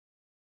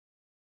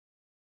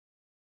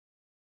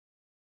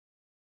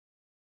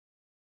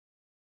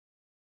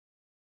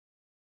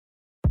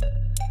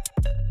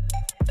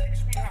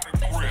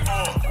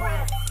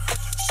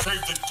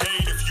Save the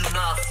date if you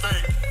not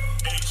fake.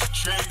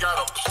 HJ got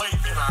a plate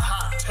and a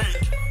hot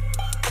take.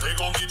 They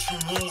gon' get you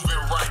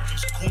moving right.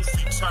 These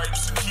goofy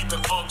types and keeping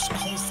unks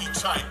goofy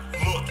tight.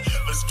 Look,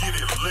 let's get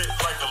it lit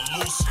like a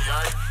Lucy,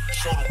 aight?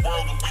 Show the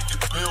world what we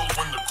can build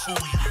when the crew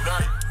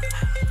unite.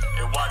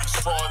 And while these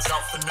frauds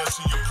out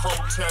finessing your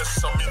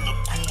protests, I'm in the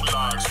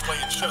gulags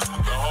playing chess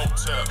with the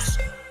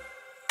hoteps.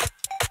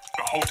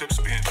 The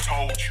hoteps been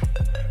told you.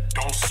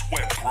 Don't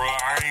sweat, bruh,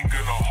 I ain't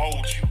gonna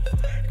hold you.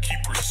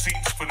 Keep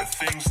receipts for the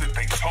things that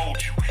they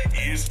told you.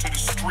 Ears to the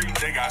street,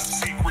 they got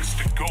secrets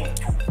to go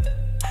through.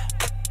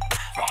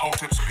 The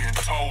hoteps been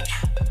told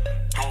you.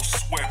 Don't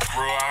sweat,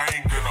 bruh, I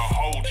ain't gonna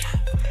hold you.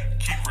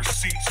 Keep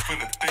receipts for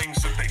the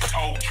things that they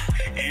told you.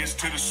 Ears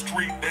to the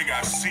street, they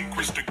got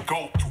secrets to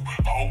go through.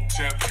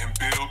 Hotep and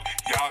build,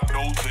 y'all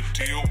know the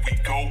deal. We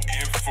go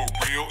in for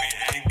real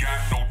and ain't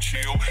got no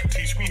chill.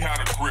 Teach me how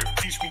to grip,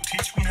 teach me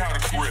how to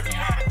grip.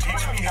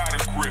 Teach me how to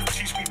grip,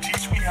 teach me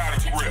how to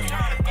grip.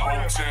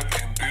 Hotep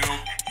and build,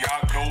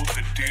 y'all know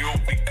the deal.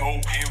 We go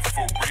in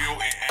for real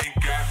and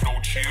ain't got no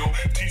chill.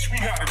 Teach me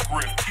how to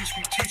grip, teach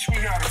me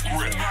how to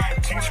grip.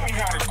 Teach me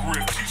how to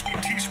grip, teach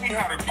me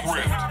how to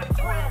grip.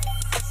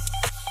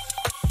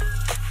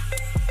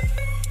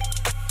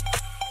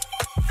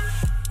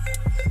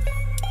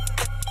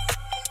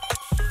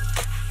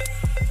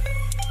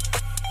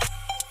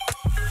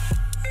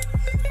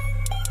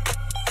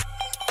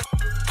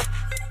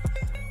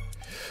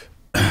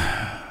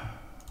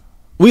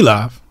 We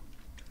live.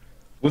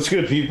 What's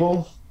good,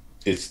 people?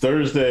 It's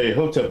Thursday,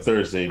 Hotep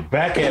Thursday.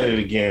 Back at it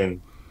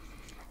again.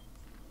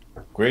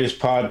 Greatest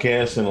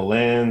podcast in the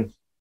land.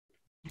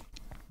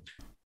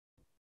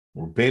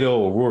 Beto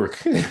O'Rourke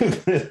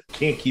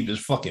can't keep his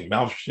fucking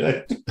mouth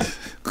shut.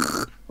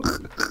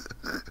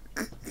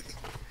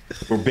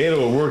 Beto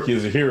O'Rourke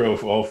is a hero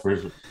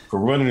for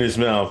running his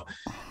mouth.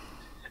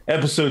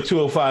 Episode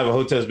 205 of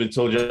Hotep's Been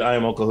Told You. I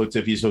am Uncle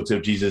Hotep. He's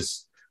Hotep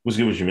Jesus. What's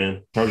good with you,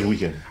 man? How was your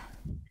weekend?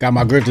 Got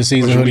my grifting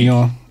season hoodie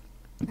on.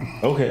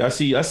 Okay, I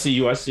see you.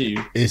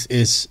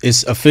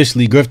 It's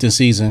officially grifting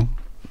season.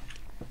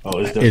 Oh,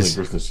 it's definitely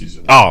grifting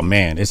season. Oh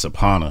man, it's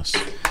upon us.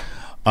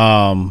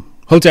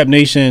 Hotep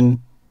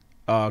Nation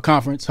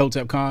conference,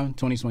 HotepCon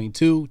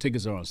 2022.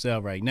 Tickets are on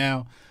sale right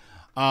now.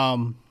 I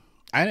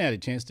didn't have a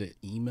chance to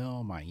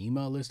email my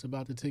email list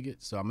about the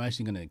tickets, so I'm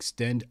actually going to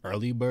extend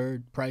early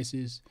bird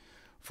prices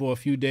for a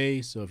few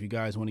days. So if you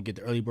guys want to get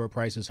the early bird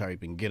prices, hurry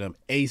up and get them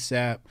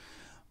ASAP.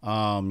 You're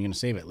gonna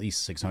save at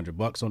least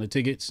 $600 on the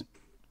tickets.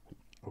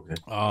 Okay.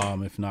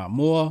 If not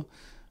more.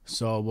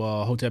 So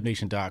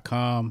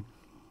hotepnation.com.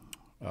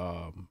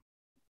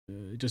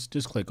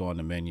 Just click on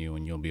the menu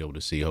and you'll be able to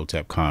see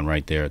HotepCon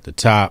right there at the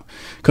top.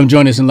 Come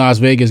join us in Las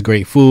Vegas.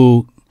 Great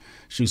food.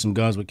 Shoot some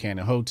guns with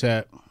Cannon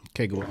Hotep.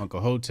 Kick it with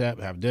Uncle Hotep.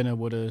 Have dinner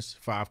with us.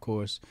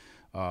 5-course.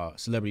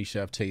 Celebrity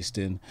chef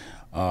tasting.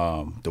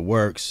 The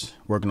works.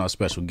 Working on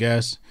special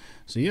guests.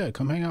 So yeah,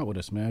 come hang out with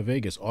us, man.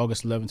 Vegas,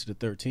 August 11th to the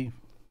 13th.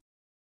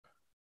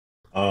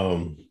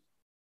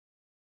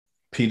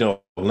 Peter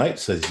Knight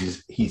says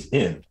he's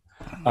in.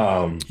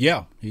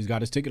 Yeah, he's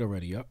got his ticket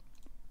already. Yep.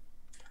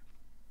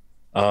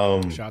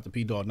 Shout out to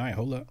P Dog Knight.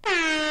 Hold up.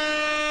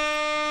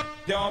 And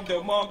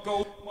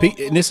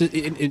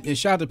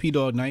shout out to P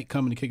Dog Knight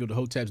coming to kick with the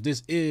Hoteps.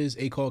 This is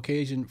a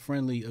Caucasian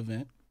friendly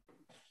event.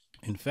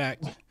 In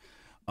fact,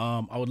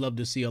 I would love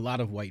to see a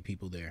lot of white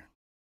people there.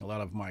 A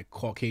lot of my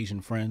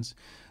Caucasian friends.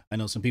 I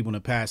know some people in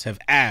the past have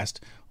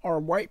asked, are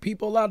white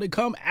people allowed to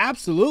come?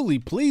 Absolutely.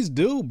 Please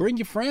do. Bring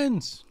your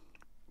friends.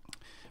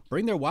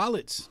 Bring their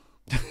wallets.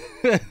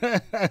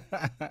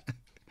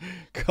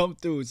 Come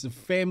through. It's a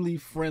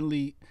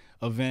family-friendly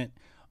event.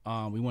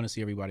 We want to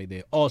see everybody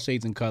there. All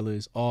shades and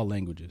colors, all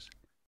languages.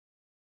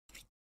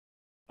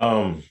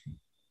 Yeah,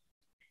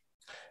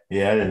 I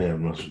didn't have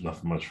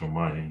nothing much from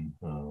mine.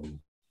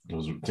 It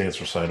was a dance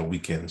recital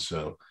weekend,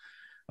 so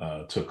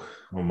took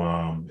my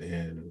mom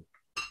and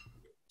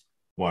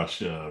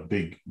watched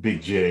Big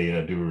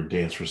J do her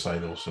dance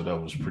recital, so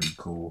that was pretty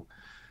cool.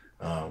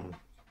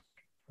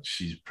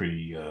 She's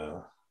pretty,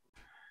 I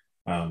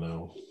don't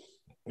know.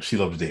 She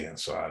loves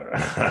dance, so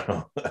I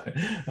don't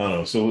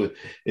know. So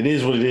it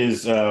is what it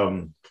is.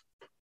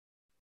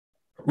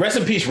 Rest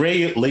in peace,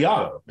 Ray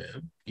Liotta,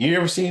 man. You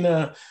ever seen?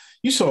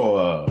 You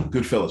saw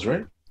Goodfellas,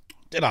 right?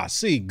 Did I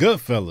see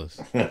Goodfellas?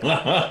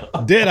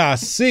 Did I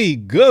see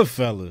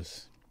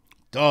Goodfellas?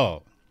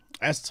 Dog,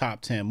 that's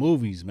top 10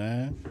 movies,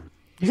 man.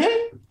 Yeah.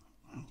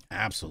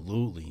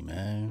 Absolutely,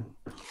 man.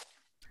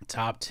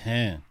 Top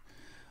 10.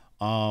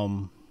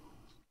 Outside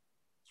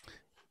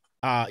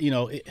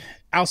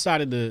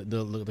of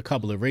the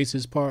couple of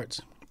racist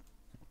parts,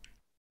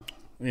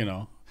 you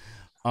know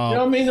what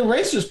I mean? The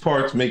racist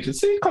parts make it.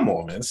 See, come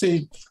on, man.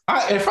 See,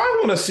 if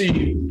I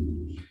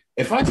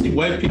see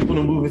white people in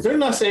the movies, they're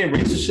not saying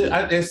racist shit.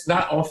 It's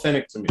not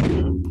authentic to me.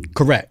 Man.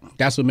 Correct.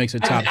 That's what makes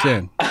it top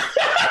 10.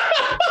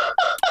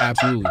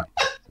 Absolutely.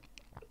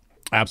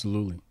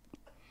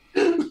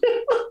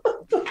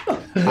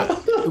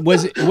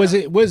 Was it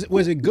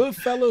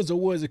Goodfellas or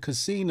was it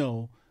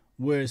Casino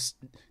where this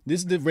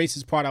is the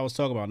racist part I was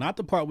talking about, not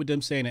the part with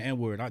them saying the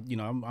N-word.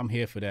 I'm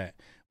here for that.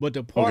 But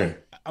the part, okay.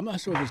 I'm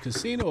not sure if it was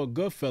Casino or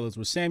Goodfellas,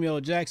 where Samuel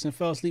L. Jackson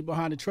fell asleep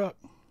behind the truck.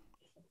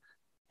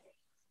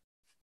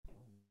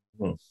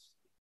 It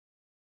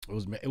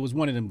was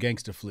one of them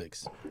gangster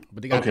flicks.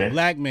 But they got the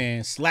black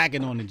man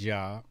slacking on the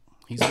job.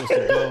 He's supposed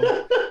to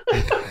go.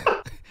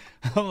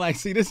 I'm like,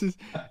 see, this is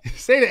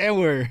say the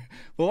N-word,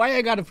 but why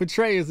you got to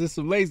portray as this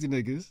some lazy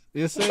niggas?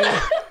 You know what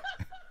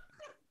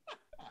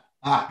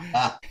I'm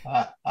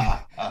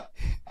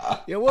saying?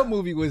 Yeah, what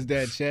movie was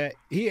that, chat?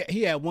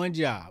 He had one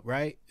job,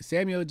 right?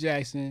 Samuel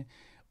Jackson,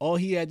 all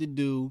he had to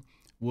do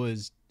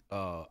was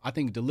I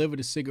think deliver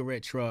the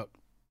cigarette truck,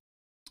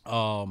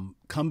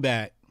 come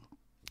back.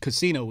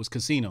 Casino was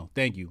Casino.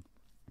 Thank you.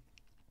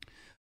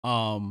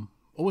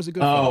 What was it?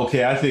 Goodfellas? Oh,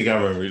 okay. I think I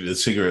remember the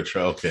cigarette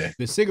truck. Okay.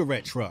 The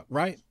cigarette truck,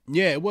 right?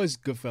 Yeah, it was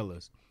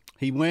Goodfellas.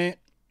 He went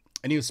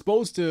and he was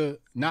supposed to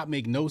not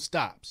make no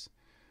stops.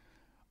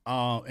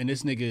 And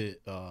this nigga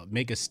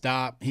make a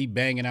stop. He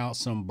banging out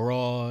some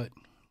broad.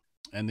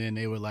 And then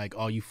they were like,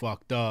 oh, you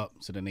fucked up.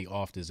 So then they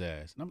offed his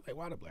ass. And I'm like,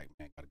 why the black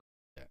man gotta go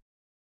with that?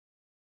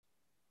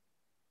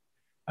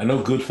 I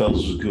know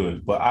Goodfellas was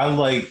good, but I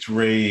liked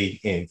Ray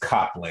in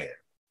Copland.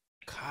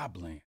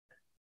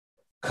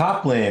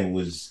 Copland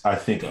was, I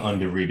think, an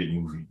underrated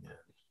movie.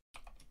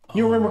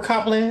 You remember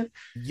Copland?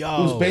 Yo.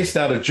 It was based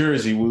out of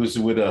Jersey. It was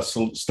with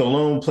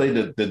Stallone played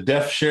the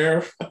deaf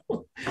sheriff.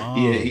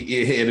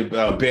 He had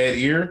a bad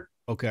ear.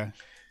 Okay.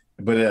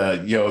 But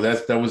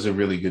that was a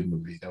really good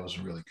movie. That was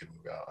a really good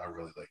movie. I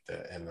really liked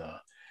that. And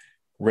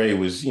Ray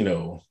was,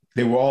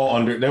 they were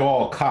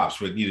all cops,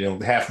 but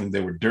half of them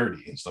they were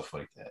dirty and stuff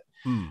like that.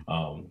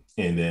 And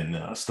then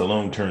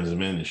Stallone turns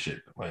him in and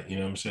shit, like, you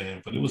know what I'm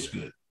saying? But it was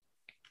good.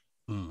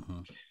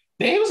 Mm-hmm.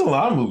 He was in a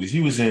lot of movies.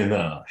 He was in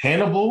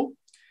Hannibal.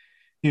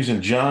 He was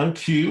in John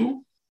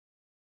Q.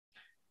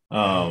 He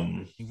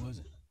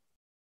wasn't.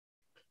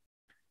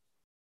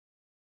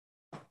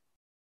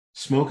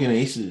 Smoking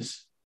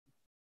Aces.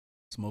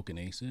 Smoking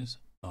Aces?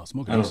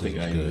 Smoking Aces. I don't think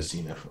I even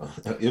seen that.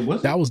 It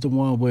was. That was the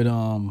one with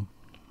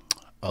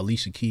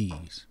Alicia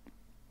Keys.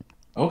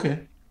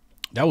 Okay.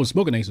 That was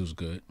Smoking Aces was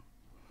good.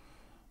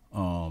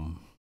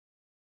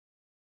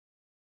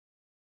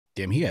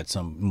 Damn, he had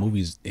some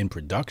movies in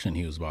production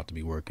he was about to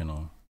be working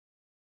on.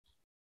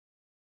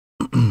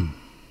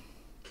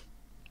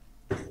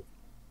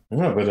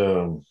 Yeah, but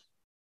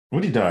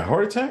when did he die?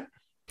 Heart attack?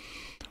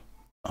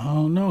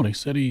 Oh no, they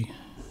said he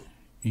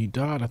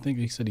died. I think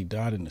they said he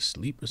died in his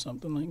sleep or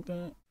something like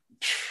that.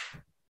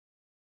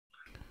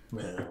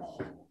 Man,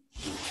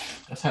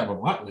 that's happened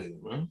a lot lately,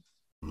 man.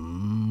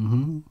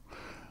 Mm-hmm.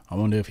 I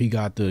wonder if he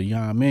got the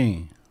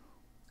man.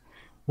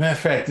 Matter of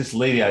fact, this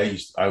lady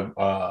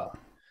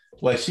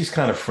she's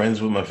kind of friends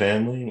with my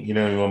family,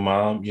 my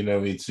mom,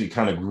 she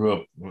kind of grew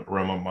up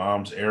around my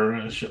mom's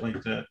era and shit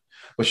like that.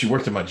 But she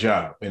worked at my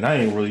job and I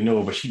didn't really know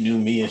her, but she knew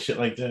me and shit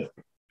like that.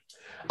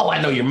 Oh, I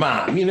know your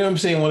mom. You know what I'm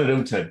saying? One of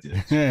them type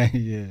things.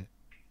 Yeah.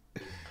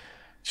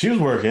 She was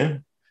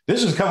working.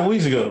 This was a couple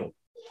weeks ago.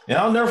 And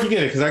I'll never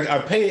forget it because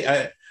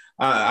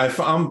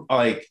I'm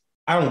like,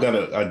 I don't got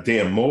a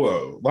damn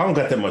mower. I don't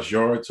got that much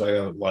yard.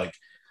 So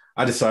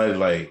I decided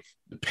to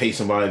pay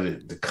somebody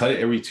to cut it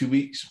every 2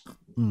 weeks.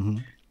 Mm-hmm.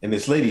 And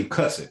this lady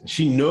cuts it.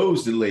 She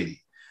knows the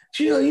lady.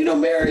 She,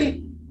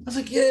 Mary. I was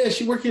like, yeah,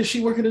 she working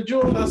at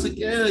Jordan. I was like,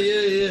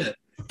 yeah.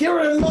 Give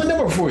her my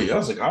number for you. I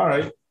was like, all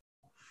right.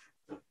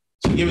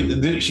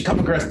 She come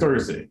across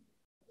Thursday.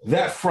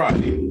 That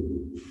Friday,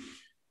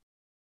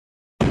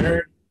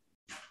 Mary,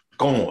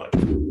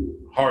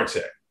 gone. Heart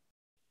attack.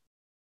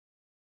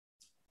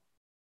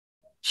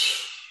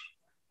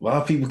 A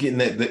lot of people getting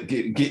that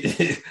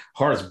get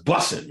hearts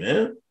busting,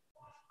 man.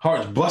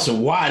 Hearts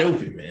busting wide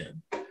open,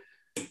 man.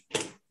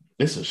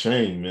 It's a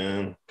shame,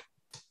 man.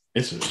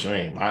 It's a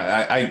shame.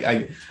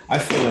 I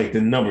feel like the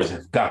numbers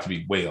have got to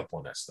be way up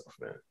on that stuff,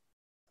 man.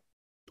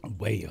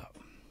 Way up.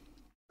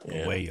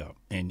 Yeah. Way up.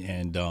 And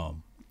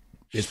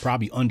it's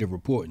probably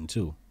underreporting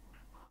too.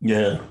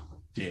 Yeah.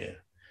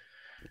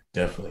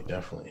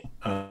 Definitely.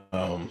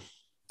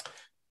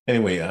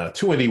 Anyway,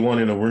 281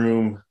 in the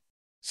room,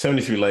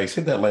 73 likes.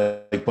 Hit that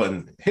like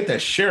button. Hit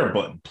that share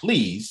button,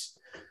 please.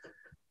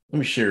 Let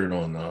me share it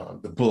on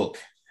the book.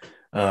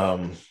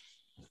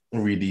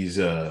 Read these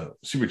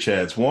super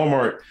chats.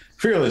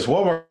 Fearless.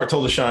 Walmart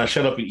told Deshaun,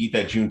 shut up and eat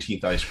that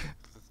Juneteenth ice cream.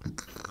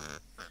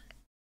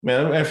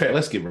 Man, in fact,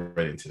 let's get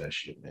right into that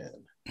shit, man.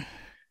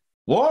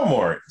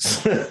 Walmart.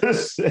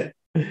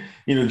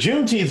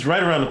 Juneteenth's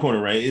right around the corner,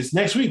 right? It's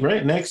next week,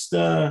 right? Next,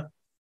 when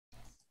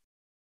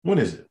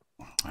is it?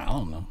 I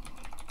don't know.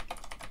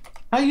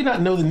 How you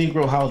not know the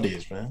Negro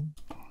holidays, man?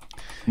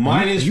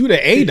 You the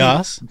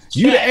ADOS.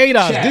 You the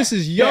ADOS. Chat, this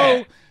is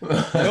yo.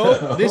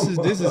 No, this is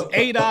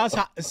ADOS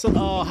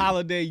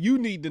holiday. You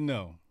need to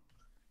know.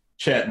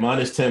 Chat,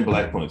 minus 10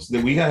 black points.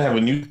 We gotta have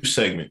a new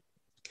segment.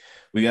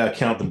 We gotta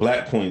count the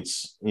black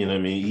points. You know what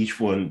I mean? Each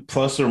one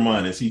plus or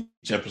minus each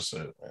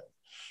episode. Man.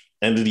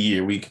 End of the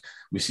year, we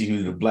see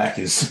who the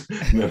blackest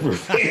member.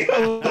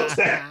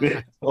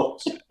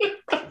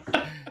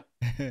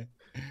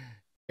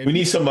 We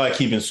need somebody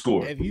keeping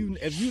score. If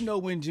you know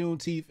when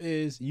Juneteenth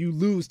is, you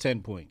lose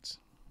 10 points.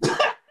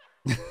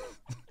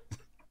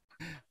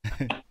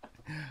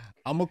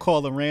 I'm gonna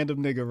call a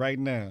random nigga right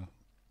now.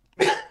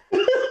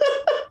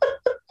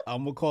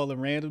 I'm gonna call a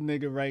random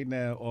nigga right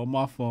now on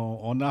my phone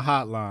on the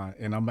hotline,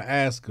 and I'm gonna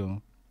ask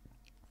him,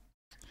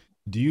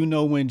 "Do you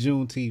know when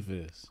Juneteenth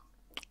is?"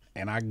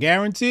 And I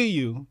guarantee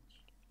you,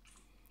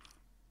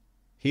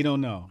 he don't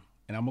know.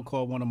 And I'm gonna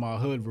call one of my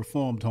hood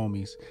reformed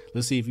homies.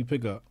 Let's see if he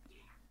pick up.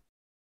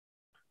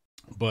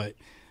 But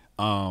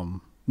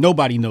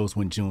nobody knows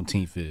when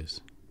Juneteenth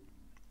is.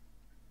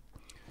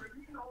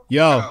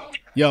 Yo,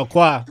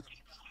 Qua.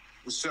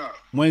 What's up?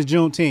 When's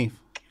Juneteenth?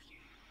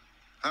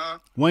 Huh?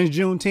 When's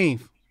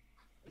Juneteenth?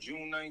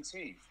 June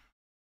 19th.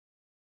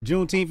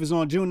 Juneteenth is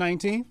on June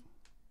 19th?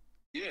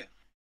 Yeah,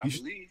 I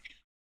believe.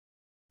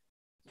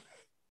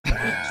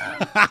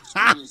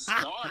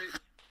 Started.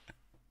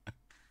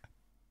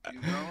 You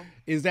know?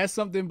 Is that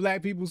something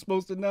black people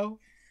supposed to know?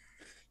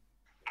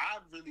 I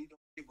really don't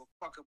give a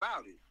fuck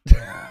about it.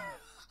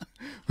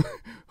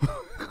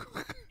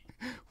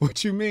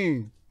 What you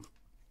mean?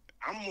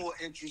 I'm more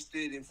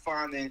interested in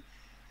finding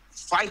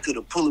FICA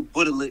to pull a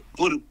bullet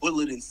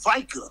in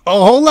FICA.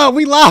 Oh, hold up,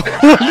 we live.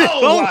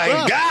 Oh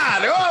my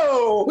God!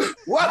 Oh,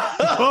 what?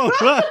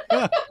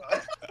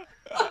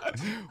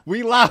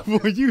 We live on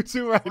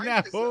YouTube right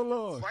now. Hold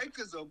on.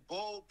 FICA's a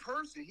bold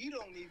person. He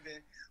don't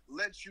even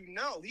let you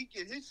know. He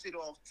get his shit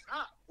off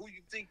top. Who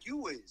you think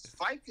you is?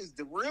 FICA's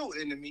the real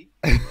enemy.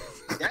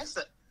 That's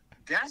a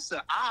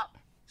op.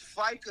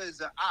 FICA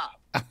is a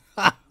op.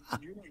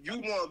 You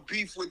want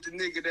beef with the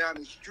nigga down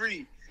the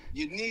street?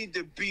 You need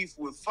to beef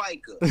with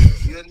FICA.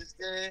 You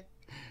understand?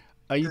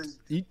 Because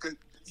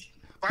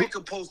FICA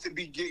supposed to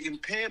be getting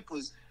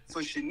Pampers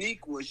for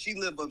Shaniqua. She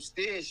live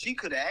upstairs. She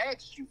could have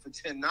asked you for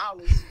 $10.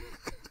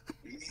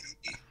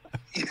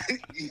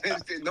 You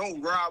understand? Don't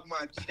rob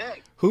my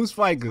check. Who's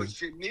For FICA?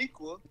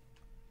 Shaniqua,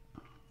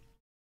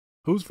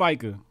 Who's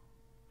FICA?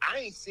 I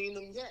ain't seen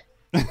him yet.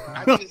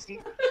 I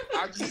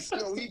just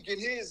know he get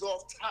his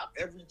off top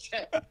every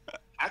check.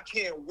 I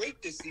can't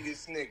wait to see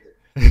this nigga.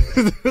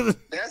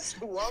 That's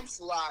who I'm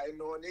sliding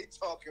on. They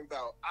talking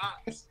about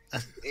ops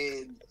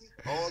and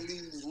all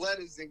these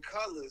letters and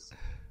colors.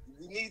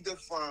 We need to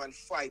find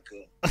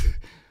FICA.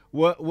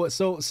 What?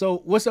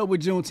 So what's up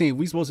with Juneteenth?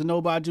 We supposed to know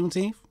about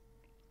Juneteenth?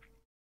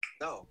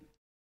 No.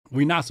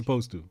 We're not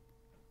supposed to.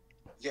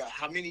 Yeah,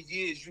 how many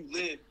years you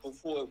lived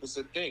before it was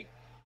a thing?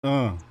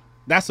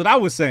 That's what I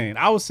was saying.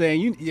 I was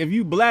saying, if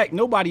you black,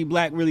 nobody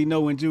black really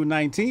know when June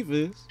 19th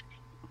is.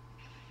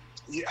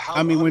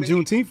 Yeah, when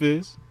Juneteenth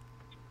is.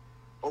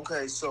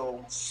 Okay,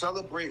 so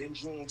celebrating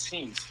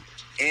Juneteenth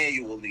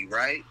annually,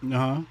 right?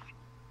 Uh-huh.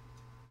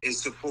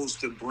 It's supposed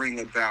to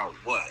bring about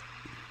what?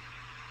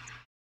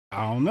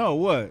 I don't know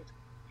what.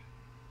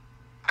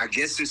 I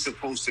guess it's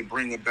supposed to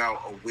bring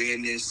about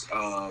awareness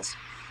of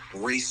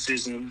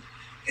racism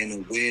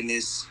and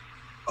awareness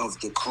of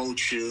the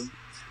culture.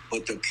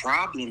 But the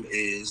problem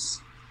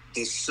is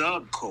the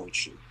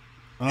subculture.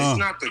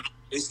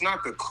 It's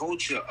not the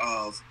culture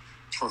of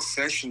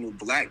professional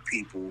black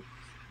people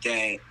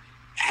that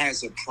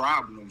has a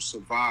problem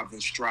surviving,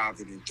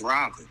 striving, and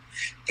thriving.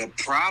 The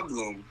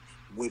problem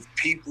with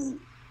people,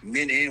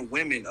 men and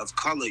women of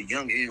color,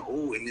 young and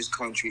old in this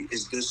country,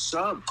 is the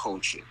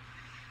subculture.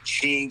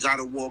 She ain't got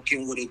to walk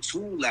in with a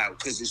tool out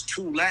because it's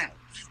too loud.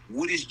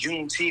 What is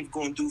Juneteenth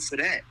going to do for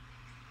that?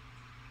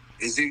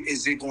 Is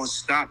it going to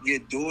stop your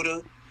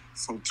daughter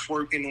from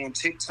twerking on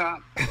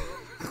TikTok?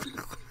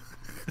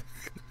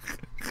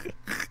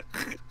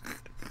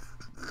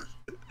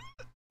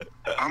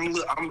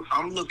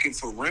 I'm looking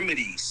for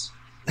remedies,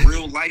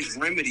 real life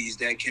remedies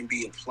that can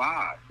be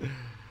applied,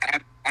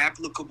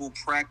 applicable,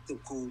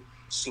 practical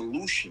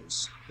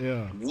solutions.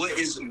 Yeah. What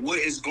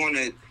is going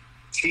to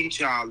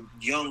teach our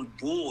young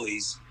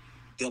boys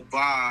to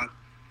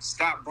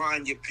stop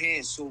buying your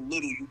pants so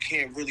little you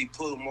can't really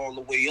pull them all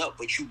the way up,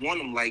 but you want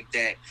them like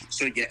that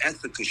so your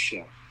ethics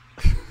show.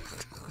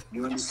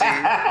 You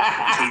understand?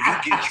 So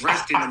you get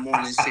dressed in the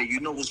morning and say,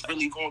 you know what's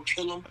really going to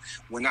kill him?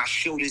 When I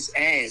show this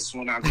ass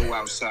when I go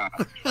outside.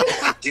 Then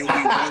we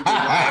wonder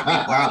why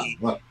everybody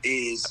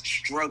is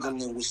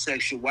struggling with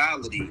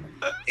sexuality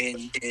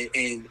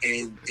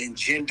and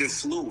gender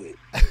fluid.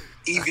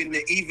 Even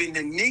the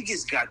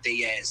niggas got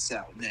their ass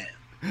out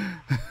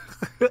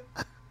now.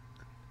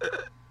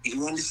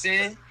 You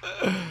understand?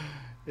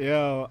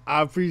 Yo,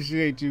 I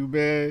appreciate you,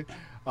 man.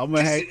 I'm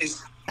gonna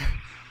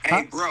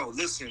Hey, bro,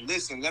 listen.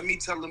 Let me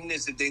tell them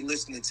this if they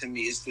listening to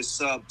me. It's the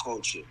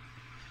subculture.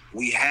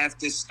 We have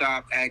to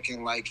stop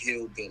acting like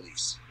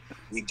hillbillies.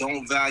 We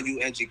don't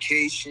value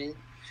education.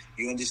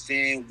 You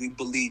understand? We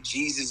believe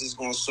Jesus is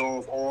going to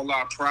solve all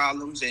our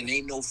problems and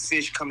ain't no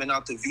fish coming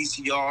out the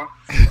VCR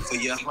for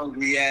your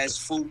hungry ass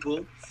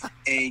fupa.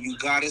 And you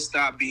got to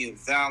stop being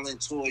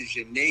violent towards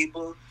your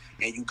neighbor.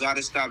 And you got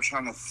to stop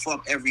trying to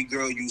fuck every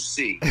girl you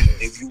see.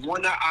 If you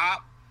want to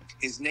op,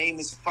 his name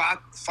is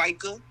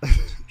FICA.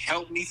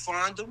 Help me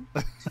find him,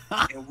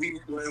 and we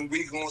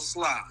gonna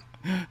slide.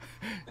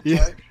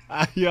 Okay?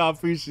 Yeah, I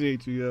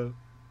appreciate you, yo.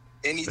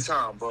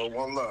 Anytime, bro.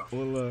 One love.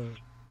 One love.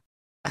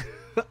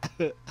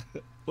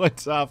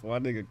 What's up, my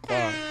nigga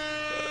Quan?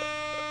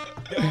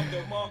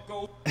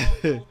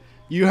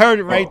 You heard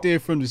it right there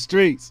from the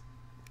streets.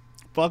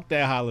 Fuck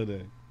that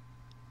holiday.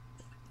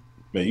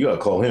 Man, you gotta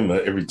call him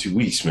every 2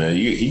 weeks, man.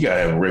 He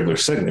gotta have a regular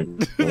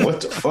segment.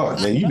 What the fuck,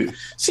 man?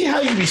 See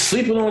how you be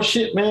sleeping on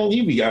shit, man?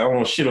 You be got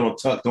on shit on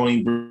tuck, don't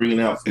even bring it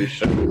out for the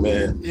show,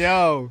 man.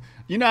 Yo,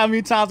 you know how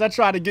many times I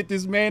try to get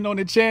this man on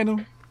the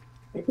channel?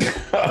 He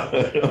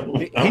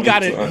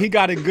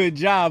got a good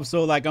job,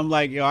 so like I'm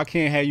like, yo, I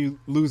can't have you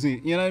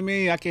losing. You know what I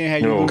mean? I can't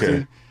have you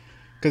losing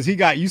because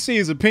you see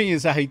his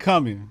opinions how he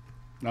coming.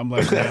 I'm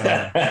like,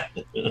 nah,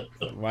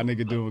 my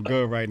nigga doing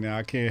good right now.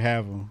 I can't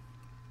have him.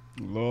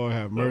 Lord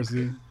have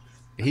mercy.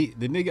 The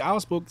nigga I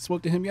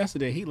spoke to him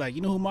yesterday. He like, you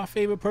know who my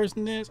favorite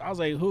person is? I was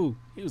like, who?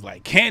 He was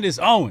like, Candace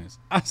Owens.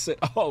 I said,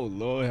 oh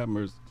Lord have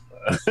mercy.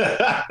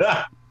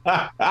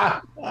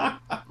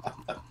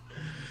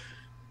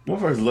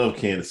 Motherfuckers love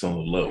Candace on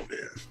the low,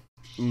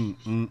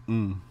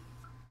 man.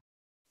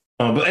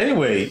 But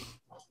anyway,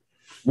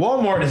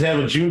 Walmart is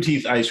having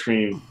Juneteenth ice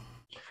cream,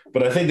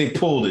 but I think they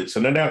pulled it, so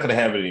they're not going to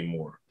have it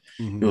anymore.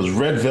 It was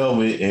red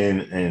velvet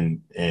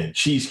and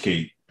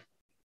cheesecake.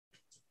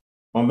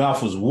 My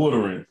mouth was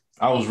watering.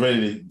 I was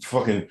ready to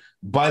fucking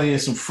bite in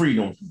some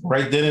freedom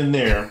right then and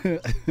there.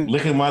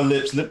 Licking my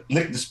lips, lick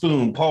the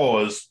spoon,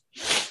 pause.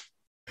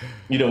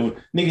 You know,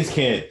 niggas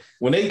can't.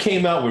 When they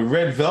came out with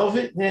red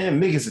velvet, man,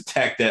 niggas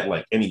attacked that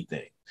like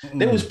anything.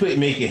 They was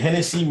making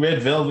Hennessy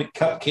red velvet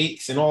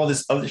cupcakes and all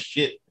this other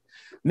shit.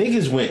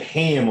 Niggas went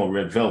ham on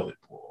red velvet,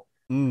 bro.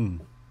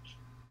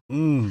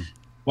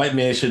 White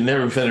man should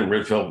never invented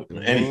red velvet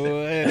or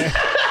anything.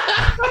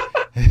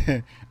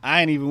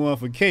 I ain't even one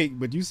for cake,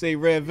 but you say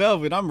red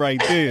velvet, I'm right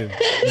there.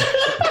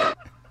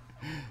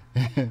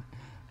 I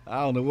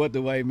don't know what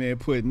the white man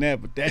put in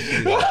that, but that shit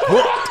is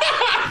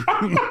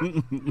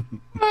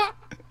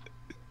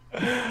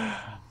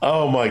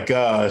oh my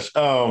gosh.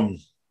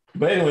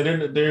 But anyway, they're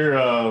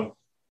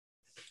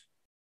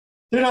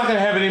not gonna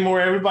have it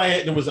anymore.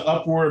 Everybody, there was an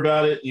uproar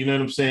about it. You know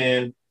what I'm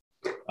saying?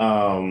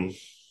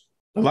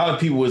 A lot of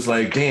people was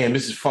like, damn,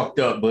 this is fucked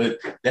up, but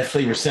that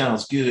flavor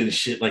sounds good and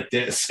shit like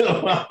that.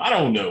 So I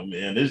don't know,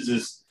 man. It's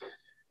just,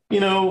 you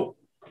know,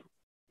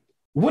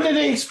 what did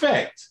they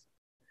expect?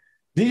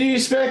 Did you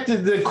expect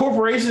the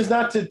corporations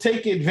not to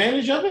take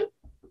advantage of it?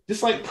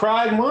 Just like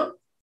Pride Month?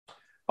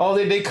 Oh,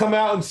 they come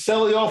out and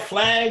sell y'all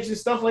flags and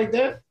stuff like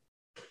that?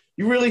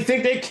 You really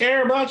think they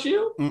care about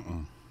you?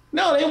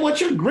 No, they want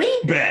your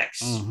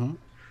greenbacks,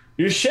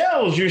 your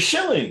shells, your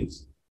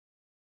shillings,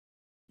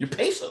 your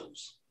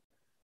pesos.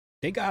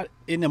 They got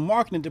in the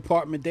marketing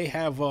department. They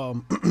have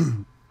a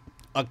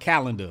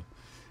calendar.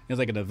 It's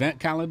like an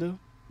event calendar.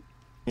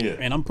 Yeah,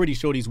 and I'm pretty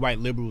sure these white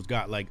liberals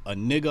got like a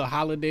nigga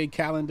holiday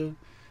calendar.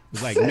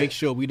 It's like make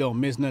sure we don't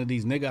miss none of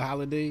these nigga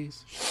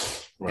holidays.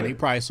 Right. And they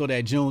probably saw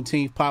that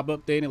Juneteenth pop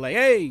up there and they're like,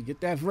 "Hey, get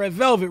that red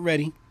velvet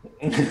ready."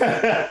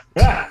 They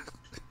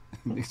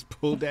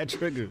pulled that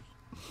trigger.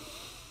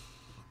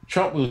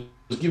 Trump was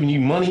giving you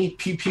money,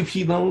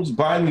 PPP loans.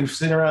 Biden was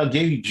sitting around,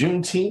 gave you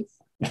Juneteenth.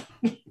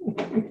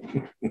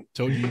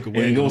 Told you could and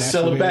they're gonna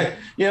sell it back.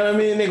 You know what I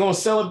mean? They're gonna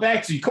sell it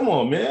back to you. Come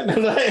on, man.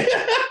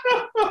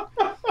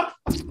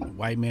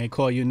 White man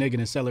call you a nigga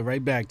and sell it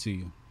right back to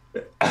you.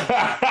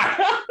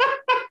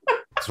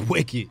 It's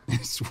wicked.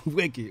 It's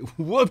wicked.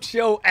 Whooped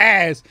your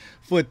ass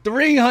for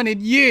 300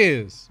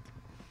 years.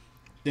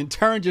 Then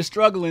turned your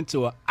struggle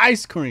into an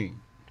ice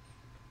cream.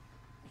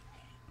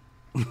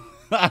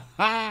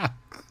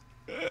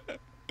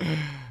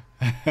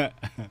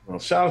 Well,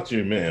 shout out to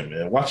your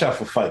man. Watch out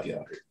for Fikey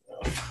out here.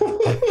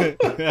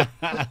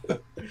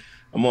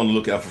 I'm on the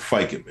lookout for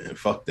Fikey, man.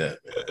 Fuck that,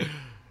 man.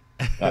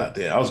 God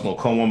damn, I was gonna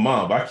call my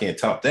mom, but I can't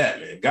top that,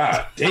 man.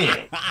 God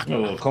damn. I'm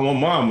gonna call my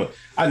mom.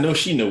 I know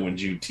she know when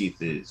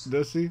Juneteenth is.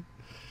 Does she?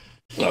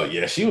 Oh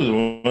yeah, she was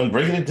the one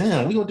breaking it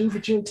down. We gonna do for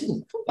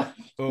Juneteenth.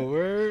 Oh,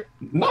 word?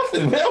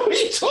 Nothing, man. What are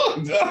you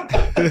talking about?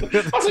 I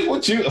was like,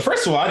 what you?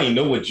 First of all, I didn't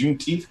know what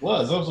Juneteenth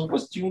was. I was like,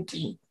 what's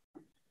Juneteenth?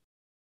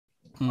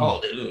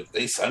 Oh,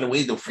 they signed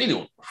away the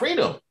freedom.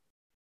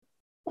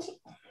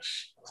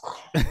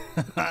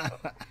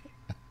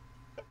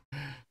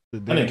 I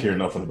didn't care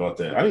nothing about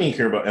that. I didn't even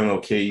care about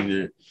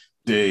MLK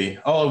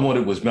either. All I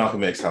wanted was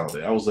Malcolm X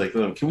holiday. I was like,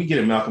 can we get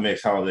a Malcolm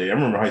X holiday? I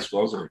remember high school.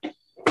 I was like,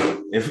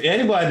 if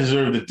anybody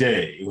deserved a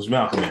day, it was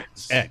Malcolm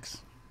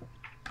X.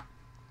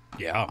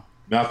 Yeah.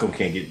 Malcolm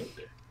can't get no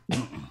day.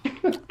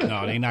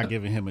 No, they not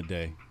giving him a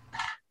day.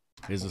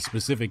 There's a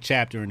specific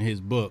chapter in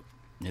his book.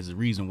 There's a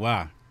reason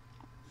why.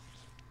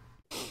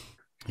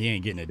 He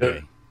ain't getting a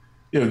day.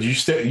 Yo, do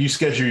you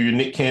schedule your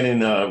Nick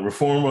Cannon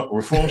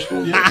reform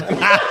school yet? You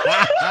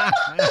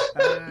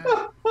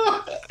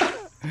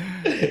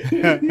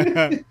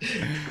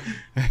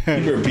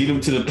better beat him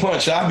to the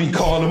punch. I'll be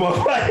calling him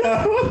up right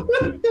now.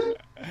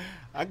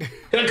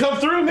 Can I come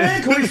through,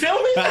 man? Can we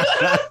film me?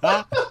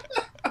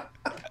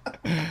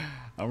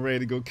 I'm ready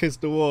to go kiss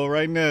the wall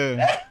right now.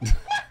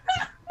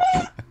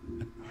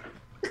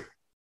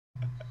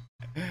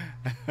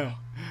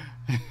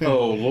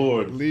 Oh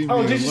Lord! Leave me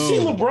Yo, did you see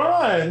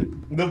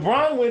LeBron?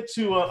 LeBron went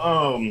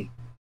to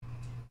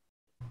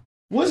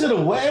was it a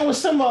way? It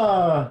was some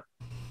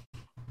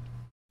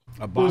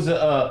was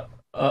a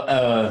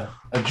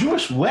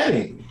Jewish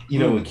wedding, you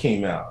know, it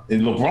came out.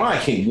 And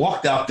LeBron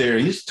walked out there,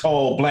 he's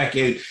tall, black,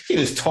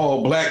 this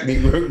tall black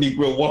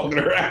Negro walking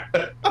around.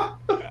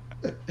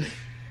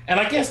 And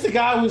I guess the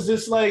guy was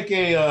just like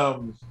he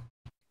had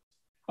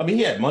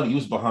money, he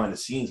was behind the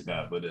scenes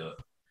guy, but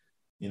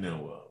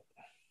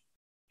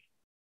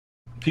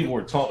people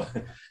were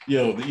talking,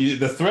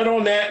 the threat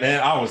on that,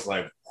 man, I was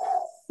like,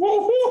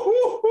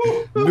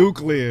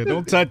 nuclear,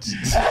 don't touch it.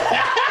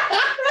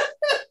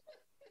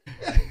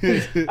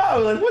 I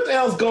was like, what the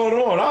hell's going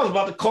on? I was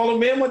about to call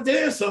him in with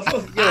this. I was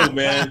like, yo,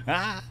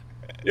 man.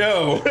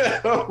 Yo,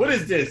 what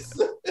is this?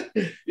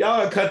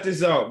 Y'all gotta cut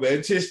this out,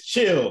 man. Just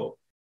chill.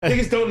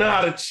 Niggas don't know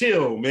how to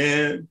chill,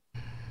 man.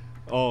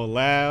 All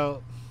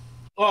loud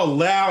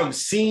and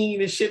seen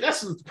and shit.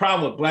 That's the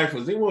problem with black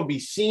folks. They want to be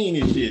seen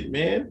and shit,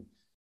 man.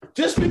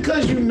 Just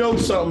because you know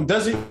something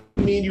doesn't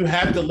mean you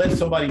have to let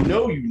somebody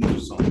know you know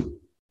something.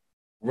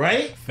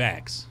 Right?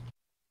 Facts.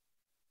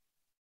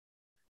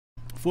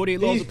 48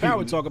 Laws of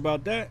Power talk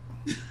about that.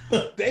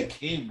 They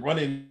came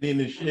running in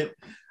and shit.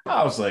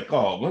 I was like,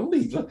 oh, let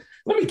me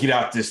get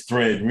out this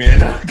thread,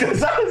 man.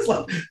 Because I was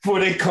like, before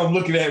they come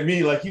looking at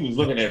me like he was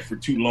looking at it for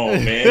too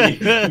long, man.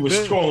 He was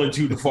strolling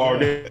too far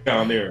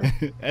down there.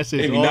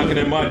 They be knocking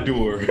at my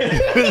door.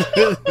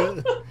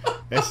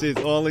 That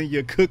shit's all in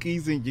your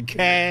cookies and your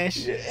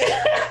cash.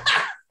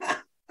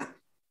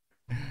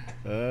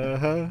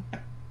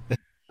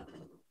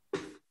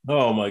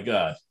 Oh my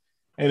God.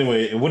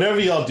 Anyway, whatever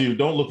y'all do,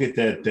 don't look at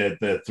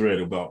that thread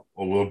about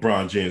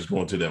LeBron James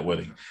going to that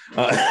wedding.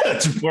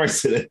 Jabari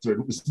said that thread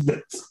was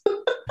nuts.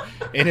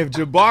 And if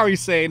Jabari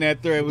saying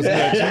that thread was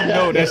nuts, you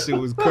know that shit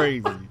was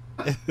crazy.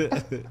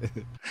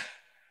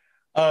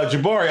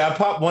 Jabari, I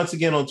popped once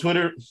again on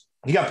Twitter.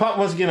 He got popped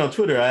once again on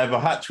Twitter. I have a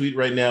hot tweet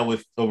right now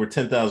with over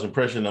 10,000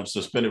 impressions. I'm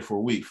suspended for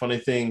a week. Funny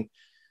thing,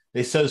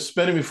 they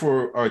suspended me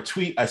for our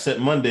tweet I sent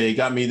Monday. It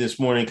got me this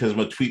morning because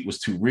my tweet was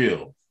too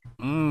real.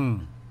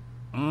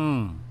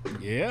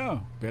 Yeah,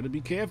 better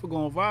be careful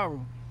going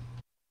viral.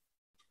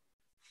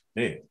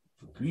 Hey,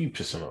 who you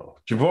pissing off?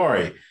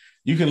 Jabari,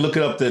 you can look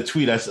up the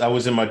tweet. I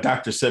was in my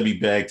Dr.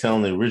 Sebi bag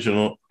telling the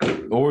original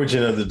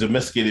origin of the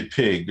domesticated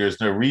pig. There's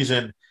no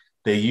reason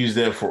they use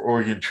that for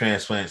organ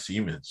transplants to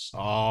humans.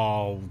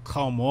 Oh,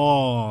 come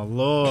on,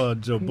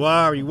 Lord.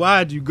 Jabari,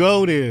 why'd you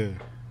go there?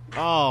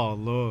 Oh,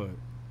 Lord.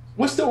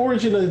 What's the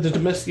origin of the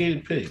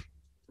domesticated pig?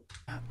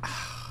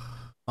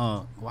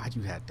 Why'd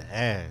you have to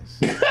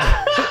ask?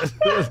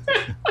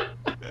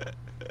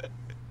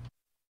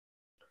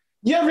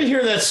 You ever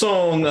hear that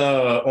song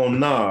on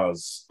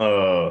Nas,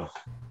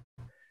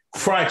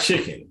 Fried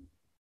Chicken?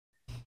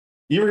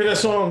 You ever hear that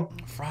song?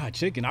 Fried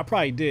Chicken? I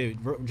probably did.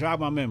 Jog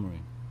my memory.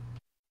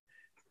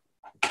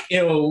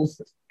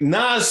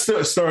 Nas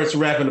starts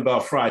rapping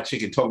about fried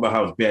chicken, talking about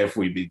how it's bad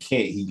for you, but he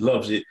can't. He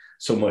loves it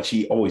so much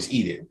he always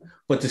eat it.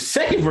 But the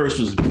second verse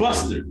was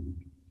Buster.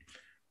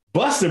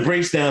 Buster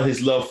breaks down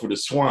his love for the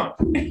swamp.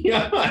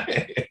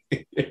 Right.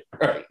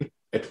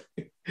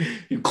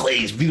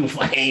 Clay's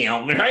beautiful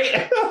ham,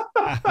 right?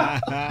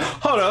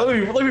 Hold on,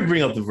 let me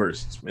bring up the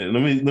verses, man.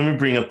 Let me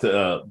bring up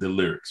the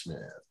lyrics,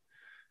 man.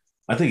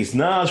 I think it's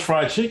Nas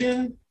Fried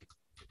Chicken.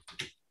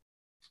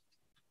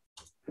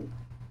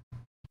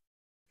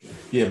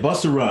 Yeah,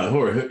 Busta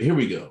Rhymes. Here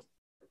we go.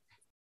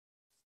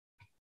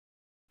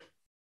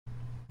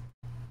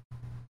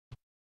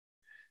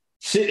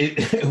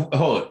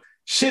 Hold on.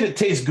 Shit, it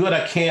tastes good,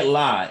 I can't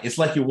lie. It's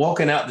like you're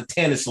walking out the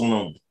tanning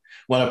salon.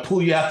 When I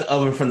pull you out the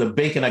oven from the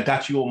bacon, I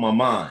got you on my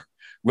mind.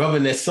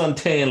 Rubbing that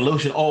suntan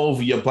lotion all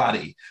over your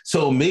body.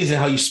 So amazing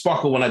how you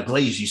sparkle when I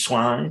glaze you,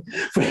 swine.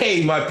 For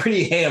hey, my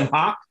pretty ham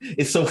hock,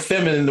 it's so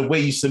feminine the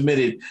way you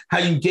submitted. How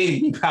you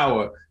gave me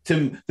power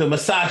to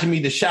massage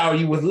me, to shower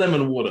you with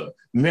lemon water.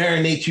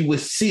 Marinate you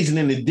with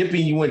seasoning and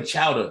dipping you in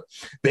chowder.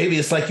 Baby,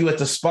 it's like you at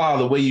the spa,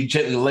 the way you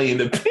gently lay in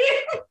the pit.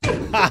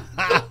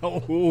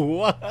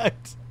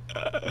 What?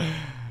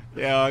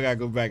 Yeah, I gotta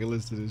go back and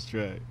listen to this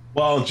track.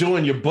 While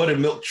enjoying your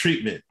buttermilk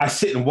treatment, I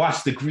sit and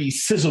watch the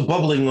grease sizzle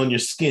bubbling on your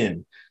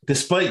skin.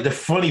 Despite the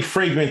funny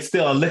fragrance,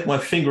 still I lick my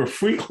finger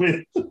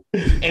frequent.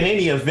 In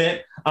any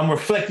event, I'm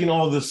reflecting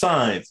all the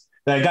signs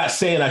that I got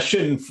saying I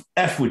shouldn't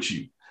F with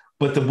you.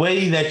 But the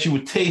way that you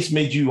would taste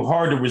made you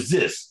hard to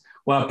resist.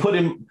 When I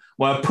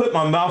put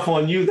my mouth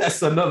on you,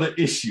 that's another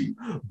issue.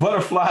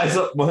 Butterflies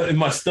up in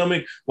my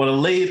stomach when I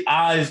laid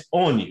eyes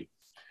on you.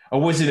 Or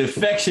was it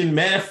infection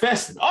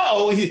manifesting?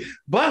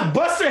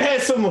 Buster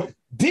had some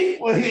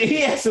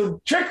he had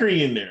some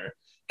trickery in there.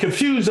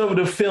 Confused over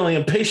the feeling,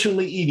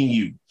 impatiently eating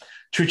you.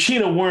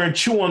 Trachina wearing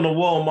chew on the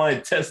wall, my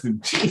intestine.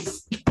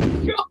 Jeez.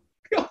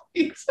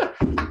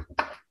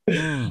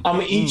 I'm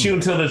going to eat you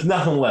until there's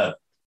nothing left.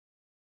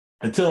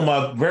 Until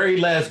my very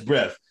last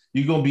breath,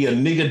 you're going to be a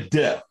nigga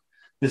death.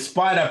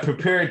 Despite I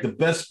prepared the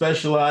best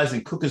specialized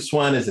in cooking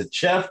swine as a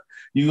chef,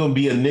 you're going to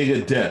be a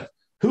nigga death.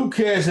 Who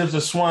cares if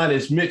the swine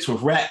is mixed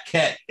with rat,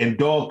 cat, and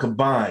dog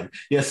combined?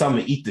 Yes, I'm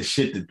gonna eat the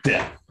shit to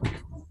death.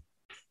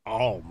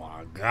 Oh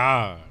my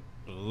God,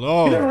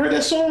 Lord! You never heard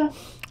that song?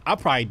 I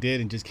probably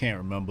did and just can't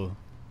remember.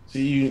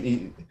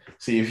 See,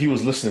 if he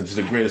was listening to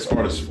the greatest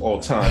artist of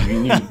all time,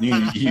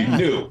 you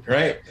knew,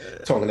 right?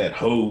 Talking that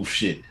Hove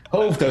shit.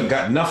 Hove done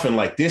got nothing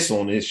like this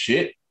on his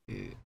shit.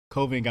 Yeah.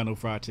 Cove ain't got no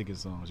fried chicken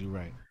songs. You're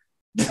right.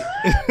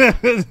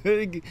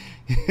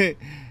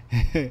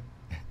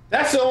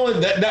 That's the only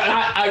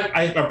that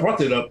I brought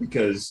that up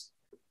because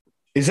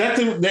is that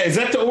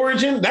the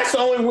origin? That's the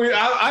only weird.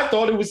 I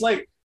thought it was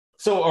like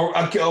so.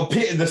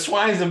 The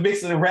swine's a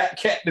mix of the rat,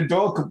 cat, the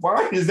dog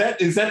combined. Is that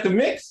the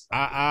mix?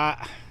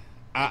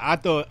 I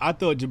thought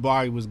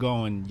Jabari was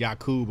going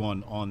Yakub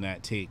on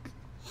that take.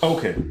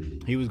 Okay,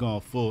 he was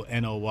going full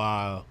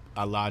NOY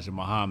Elijah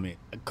Muhammad.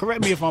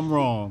 Correct me if I'm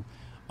wrong,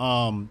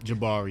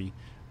 Jabari,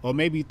 or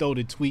maybe throw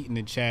the tweet in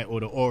the chat or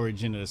the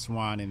origin of the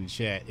swine in the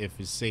chat if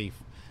it's safe.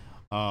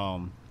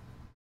 But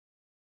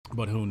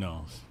who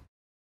knows?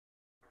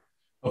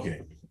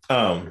 Okay.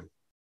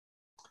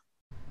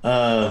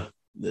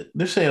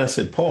 They're saying I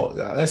said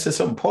Paul. I said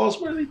something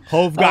Paulsworthy.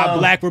 Hove got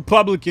Black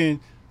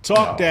Republican.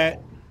 Talk that.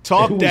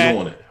 Who was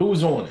on it? Who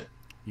was on it?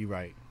 You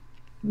right.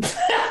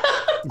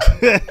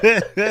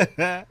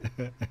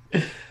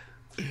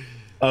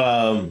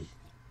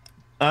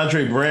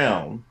 Andre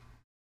Brown.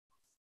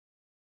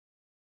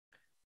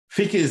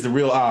 Fika is the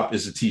real op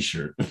is a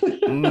t-shirt.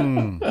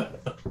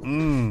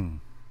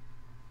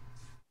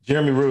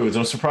 Jeremy Rhodes,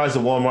 I'm surprised the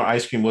Walmart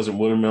ice cream wasn't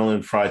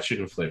watermelon fried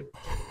chicken flavor.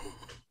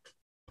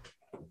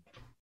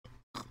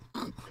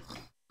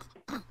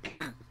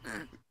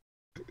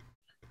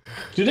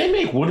 Do they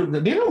make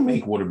They don't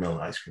make watermelon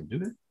ice cream, do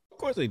they? Of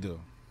course they do.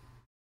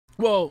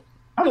 Well,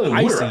 I know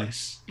icy. water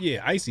ice.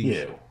 Yeah, icy.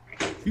 Yeah.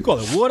 You call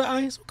it water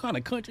ice? What kind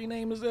of country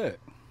name is that?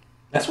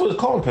 That's what it's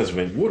called in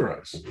Pennsylvania, water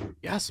ice.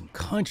 Y'all some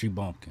country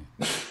bumpkin.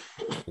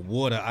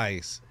 Water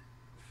ice.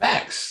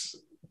 Facts.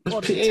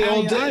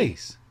 Italian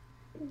ice.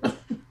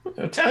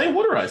 Italian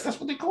water ice. That's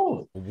what they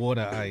call it.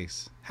 Water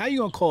ice. How you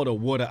gonna call it a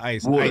water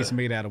ice? Water. Ice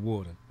made out of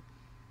water.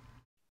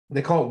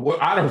 They call it.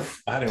 I don't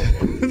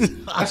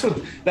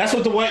know. That's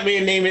what the white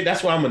man name it.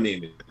 That's what I'm gonna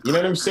name it. You know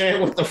what I'm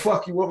saying? What the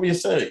fuck you want me to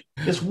say?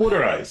 It's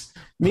water ice.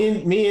 Me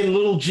and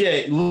Little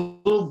J,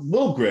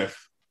 Little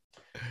Griff,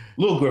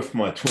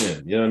 my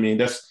twin. You know what I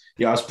mean? I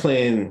was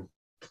playing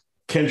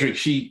Kendrick.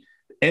 She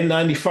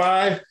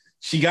N95.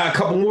 She got a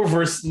couple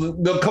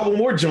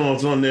more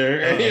Jones on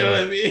there. You know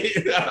what I mean?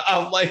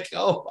 I'm like,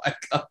 oh my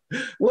God.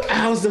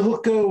 How's the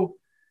hook go?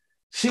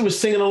 She was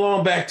singing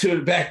along back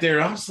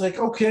there. I was like,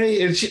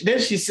 okay. And then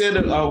she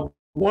said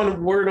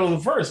one word on the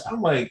verse.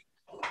 I'm like,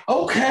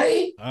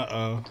 okay.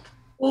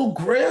 Little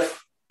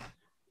Griff.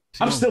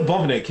 I'm still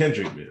bumping that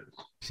Kendrick, man.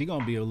 She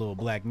gonna be a little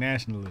black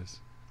nationalist.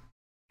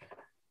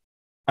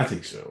 I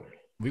think so.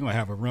 We're gonna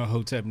have a run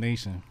Hotep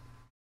Nation.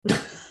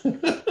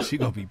 She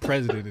gonna be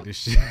president of this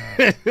shit.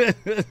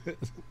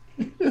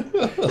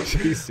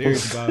 She's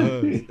serious about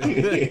her.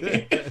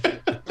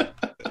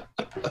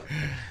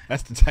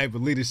 That's the type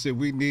of leadership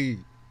we need.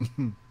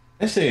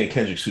 They're saying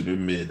Kendrick super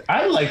mid.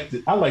 I like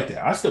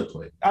that. I still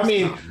play. I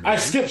mean, I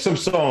skip some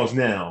songs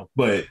now,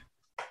 but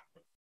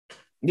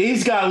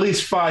he's got at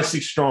least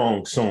 5-6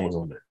 strong songs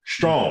on there.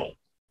 Strong.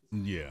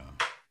 Yeah.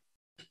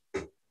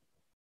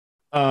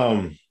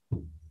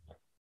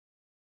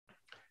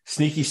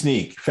 Sneaky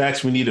sneak.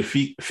 Facts, we need a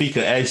Fika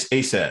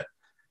ASAP.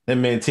 That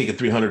man taking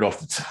 300 off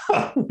the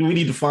top. We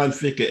need to find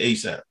Fika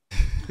ASAP.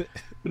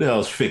 Who the hell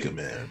is Fika,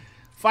 man?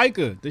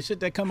 FICA, the shit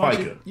that come out.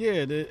 FICA.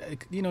 Yeah,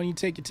 you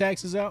take your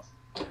taxes out.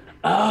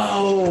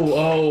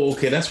 Oh,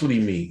 okay. That's what he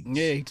means.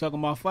 Yeah, he talking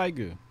about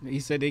FICA. He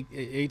said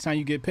every time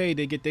you get paid,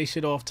 they get their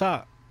shit off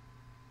top.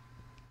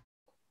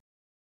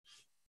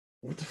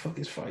 What the fuck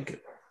is FICA?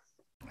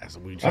 That's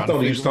what we I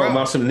thought he was talking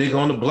about some nigga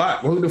on the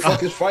block. Who the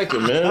fuck is FICA,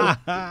 man?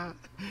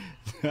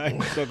 I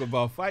talk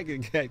about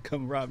FICA, cat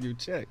come rob your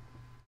check.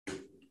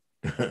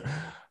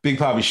 Big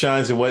Poppy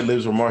Shines and White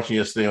Lives were marching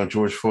yesterday on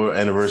George Floyd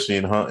anniversary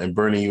and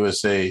burning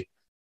USA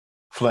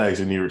flags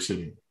in New York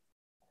City.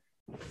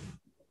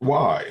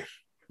 Why?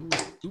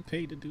 Who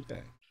paid to do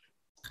that?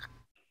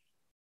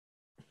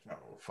 I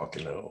don't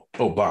fucking know.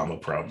 Obama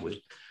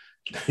probably.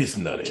 His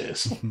nut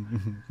ass.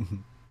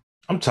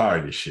 I'm tired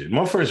of this shit.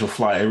 Motherfuckers will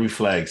fly every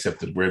flag except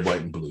the red,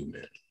 white, and blue,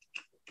 man.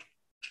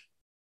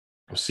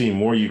 I'm seeing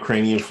more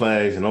Ukrainian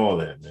flags and all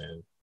that,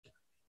 man.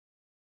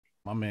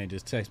 My man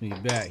just texted me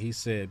back. He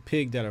said,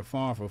 pig that are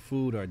farmed for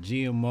food are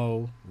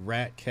GMO,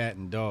 rat, cat,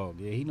 and dog.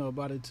 Yeah, he know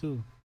about it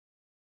too.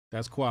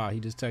 That's Quad. He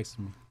just texted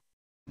me.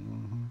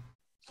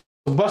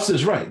 Mm-hmm.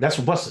 Buster's right. That's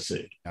what Buster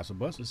said. That's what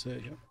Buster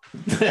said, yeah.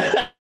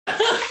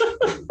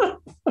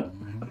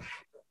 Mm-hmm.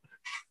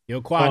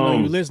 Yo, Quad, I know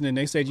you listening.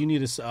 They said you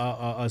need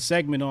a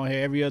segment on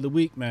here every other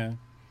week, man.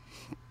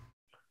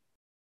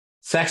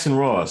 Saxon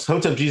Ross.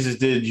 Hotep Jesus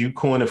did you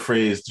coin a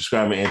phrase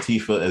describing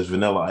Antifa as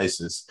vanilla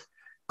ISIS.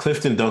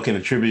 Clifton Duncan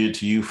attributed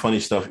to you. Funny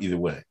stuff either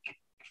way.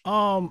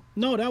 No,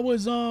 that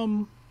was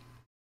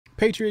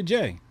Patriot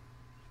J.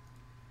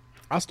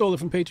 I stole it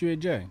from Patriot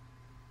J.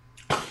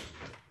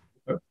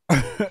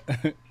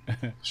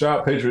 Shout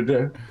out Patriot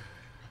Day.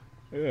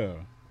 Yeah.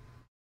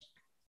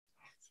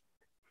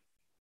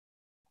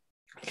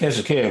 Cash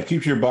a cam.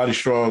 Keep your body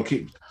strong.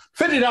 Keep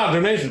 $50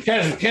 donation.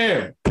 Cash a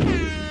cam.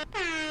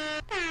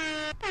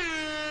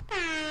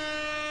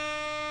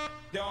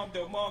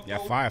 Yeah,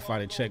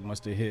 firefighter check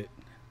must have hit.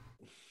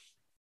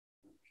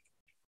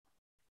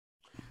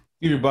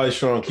 Keep your body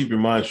strong. Keep your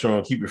mind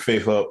strong. Keep your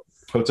faith up.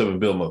 Hotep and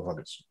Bill,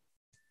 motherfuckers.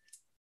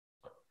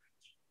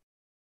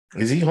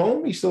 Is he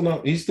home? He's still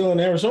not. He's still in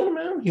Arizona,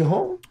 man. He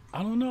home?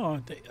 I don't know.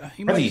 I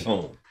think he's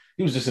home.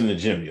 He was just in the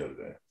gym the other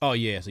day. Oh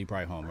yeah, so he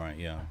probably home, right?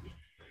 Yeah.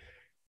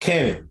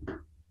 Cannon.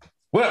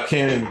 What up,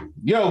 Cannon?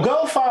 Yo,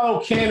 go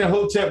follow Cannon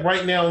Hotep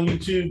right now on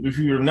YouTube. If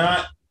you're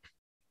not,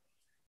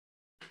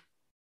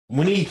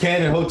 we need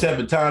Cannon Hotep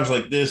at times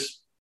like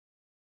this.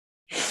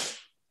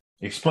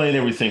 Explain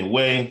everything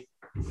away.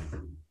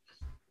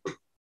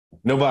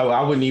 Nobody,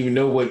 I wouldn't even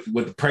know what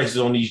the prices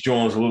on these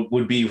drones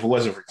would be if it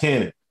wasn't for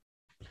Cannon.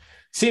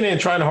 CNN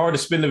trying hard to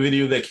spin the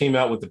video that came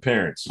out with the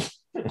parents.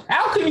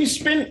 How can you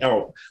spin?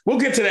 Oh, we'll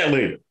get to that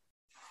later.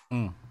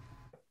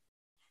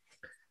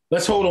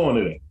 Let's hold on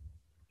to that.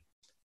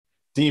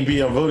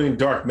 DMB, I'm voting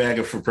Dark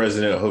MAGA for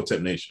president of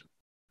Hotep Nation.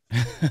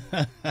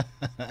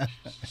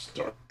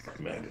 Dark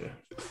MAGA.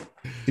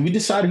 Did we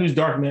decide who's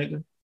Dark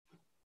MAGA?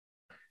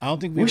 I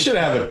don't think we should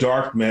have a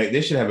Dark MAGA.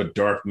 They should have a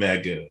Dark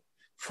MAGA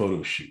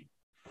photo shoot.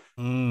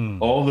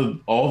 All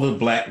the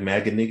black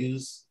MAGA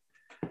niggas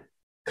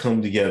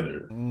come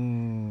together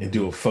and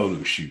do a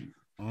photo shoot.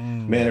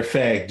 Matter of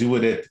fact,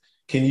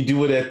 can you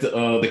do it at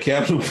the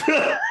Capitol?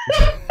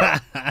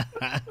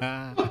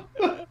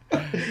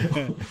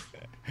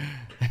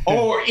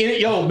 Or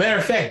matter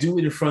of fact, do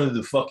it in front of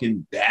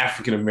the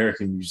African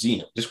American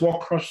Museum. Just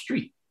walk across the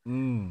street.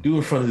 Do it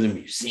in front of the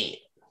museum.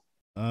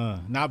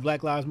 Not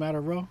Black Lives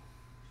Matter, bro.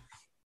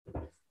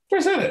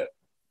 Where's that at?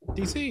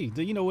 DC.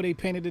 Do you know where they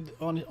painted it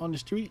on the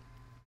street?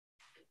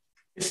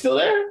 It's still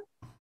there?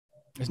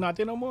 It's not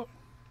there no more?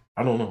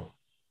 I don't know.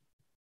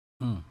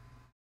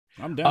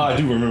 I'm down. I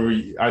do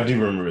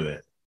remember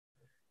that.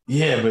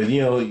 Yeah,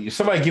 but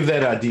somebody give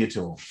that idea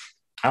to him.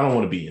 I don't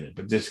want to be in it,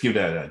 but just give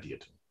that idea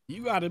to him.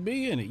 You gotta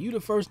be in it. You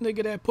the first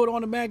nigga that put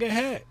on a MAGA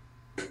hat.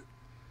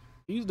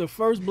 He's the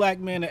first black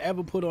man to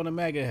ever put on a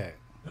MAGA hat.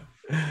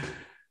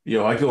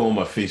 Yo, I go on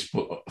my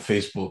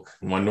Facebook,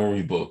 my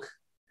Normie book.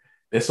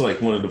 That's like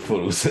one of the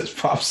photos that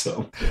pops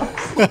up.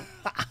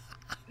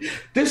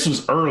 This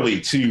was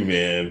early too,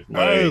 man.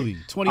 Early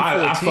 2014.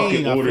 I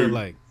fucking ordered. Feel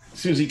like as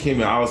soon as he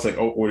came out, I was like,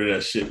 "Oh, order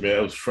that shit, man!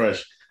 It was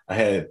fresh." I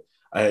had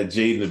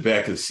Jade in the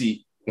back of the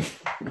seat.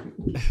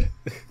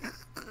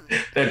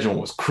 That joint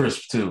was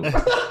crisp too.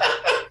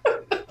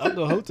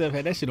 Uncle Hotep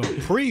had that shit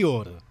on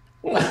pre-order.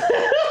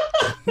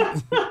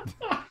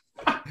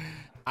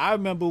 I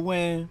remember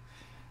when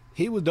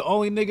he was the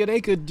only nigga they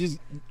could just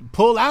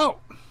pull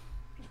out.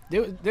 He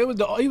was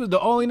the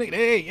only nigga.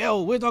 Hey,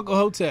 yo, where's Uncle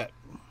Hotep?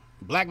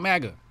 Black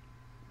MAGA.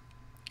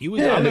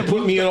 They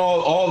put me in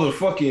all the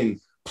fucking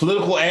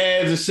political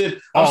ads and shit.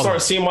 I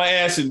started seeing my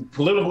ass in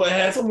political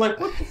ads. I'm like,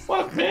 what the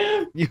fuck,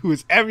 man? You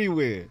was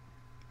everywhere.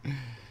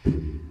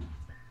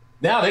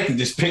 Now they can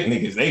just pick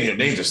niggas.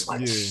 They just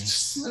like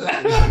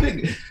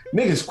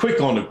niggas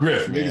quick on the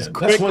grift, man.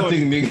 That's one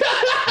thing, nigga.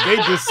 They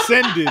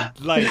descended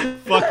like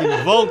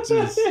fucking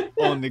vultures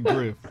on the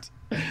grift.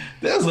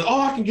 They was like,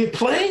 oh, I can get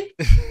played?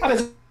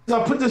 I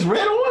put this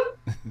red on?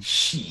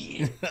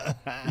 Shit.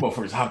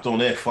 Motherfuckers hopped on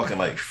that fucking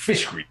like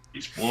fish grease,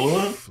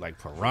 boy. Like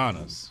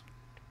piranhas.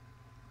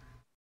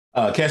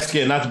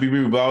 Cascade, not to be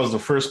rude, but I was the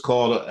first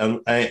call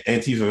to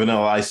Antifa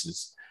Vanilla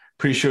ISIS.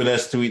 Pretty sure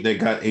that's the tweet that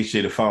got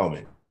HJ to follow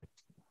me.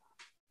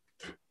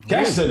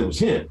 Cash said it was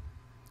him.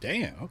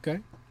 Damn,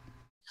 okay.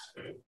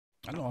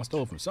 I know I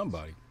stole from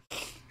somebody.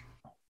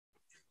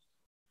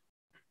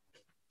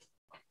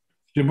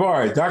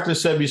 Jabari, Dr.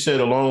 Sebi said,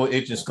 along with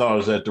ancient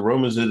scholars, that the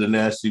Romans did the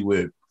nasty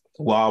with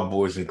wild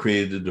boars and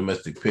created the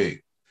domestic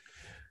pig.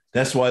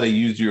 That's why they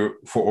used you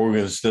for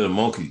organs instead of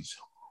monkeys.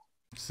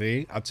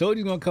 See, I told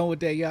you gonna come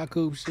with that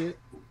Yakub shit.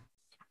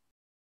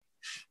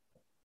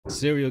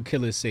 Serial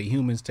killers say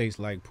humans taste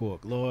like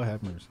pork. Lord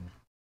have mercy.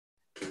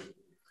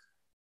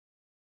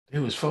 It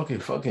was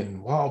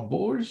fucking wild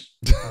boars.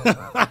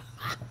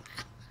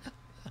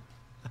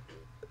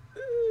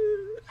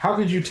 How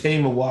could you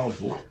tame a wild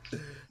boar?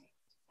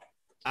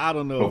 I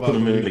don't know. Or put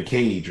them in a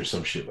cage or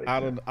some shit like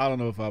that. I don't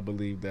know if I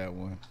believe that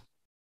one.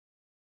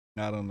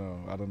 I don't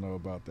know. I don't know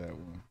about that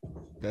one.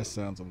 That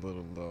sounds a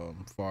little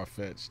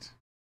far-fetched.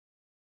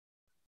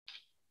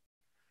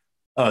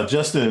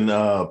 Justin,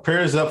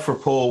 prayers up for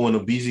Paul when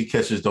Obeezy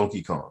catches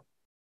Donkey Kong.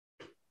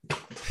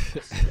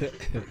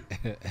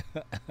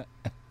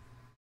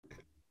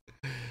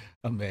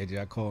 I'm mad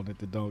y'all calling it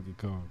the Donkey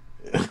Kong.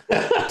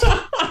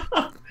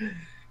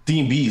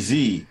 Dean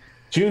BZ.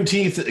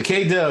 Juneteenth,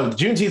 K-Dub,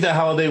 Juneteenth, that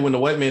holiday when the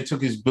white man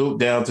took his boat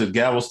down to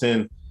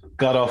Galveston,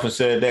 got off and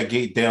said that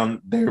gate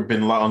down there had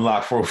been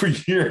unlocked for over a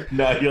year.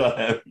 Now you'll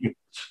have you.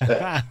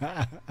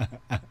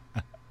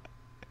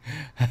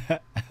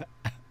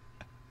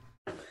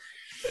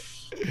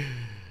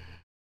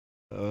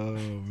 Oh,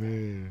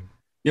 man.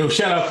 Yo,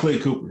 shout out Clay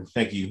Cooper.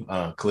 Thank you,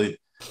 Clay.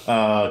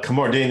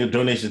 Kamar Daniel,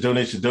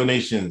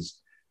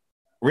 donations.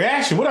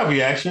 Reaction. What up,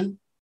 reaction?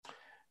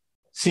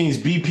 Seems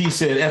BP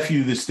said F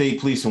you the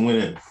state police and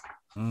went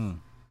in.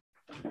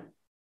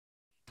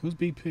 Who's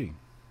BP?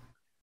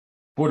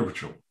 Border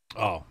Patrol.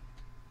 Oh.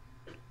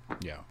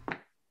 Yeah.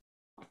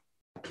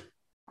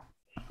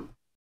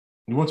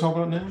 You want to talk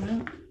about that,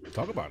 man?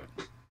 Talk about it.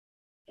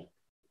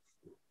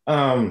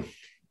 On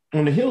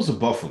the hills of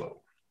Buffalo.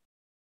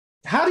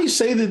 How do you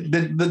say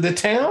the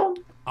town?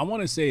 I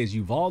want to say it's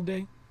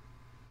Uvalde.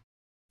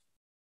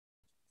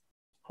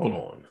 Hold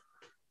on.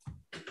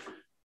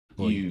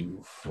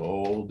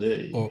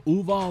 Uvalde. Or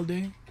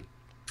Uvalde.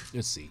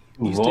 Let's see.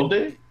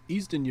 Uvalde?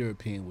 Eastern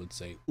European would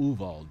say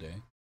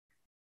Uvalde.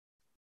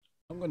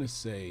 I'm going to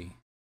say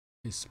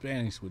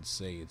Hispanics would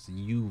say it's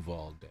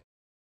Uvalde.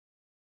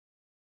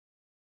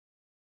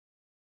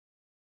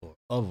 Or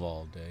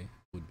Uvalde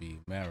would be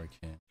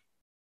American.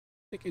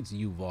 I think it's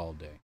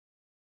Uvalde.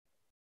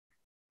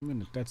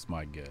 That's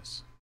my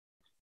guess.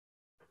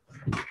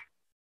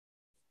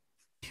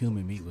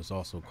 Human meat was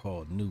also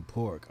called new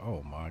pork.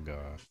 Oh my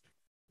God.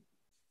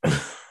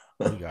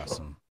 We got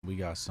some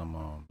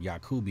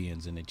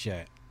Yakubians in the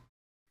chat.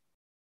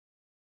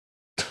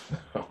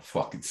 Oh,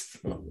 fucking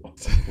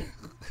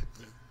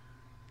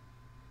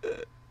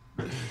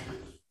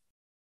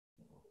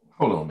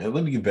Hold on, man.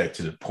 Let me get back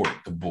to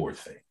the board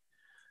thing.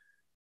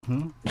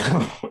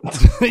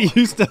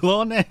 You still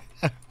on that?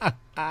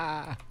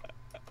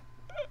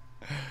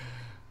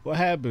 What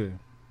happened?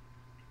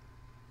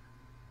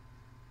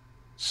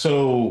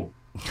 So,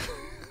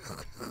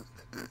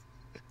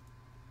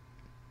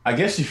 I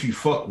guess if you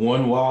fuck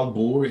one wild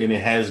boar and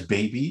it has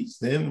babies,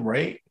 then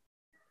right?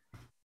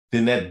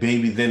 Then that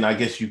baby, then I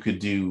guess you could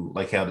do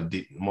like how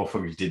the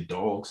motherfuckers did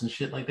dogs and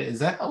shit like that. Is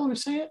that how they're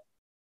saying?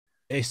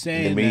 They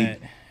saying that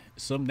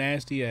some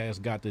nasty ass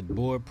got the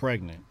boar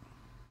pregnant,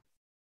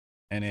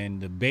 and then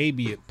the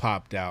baby it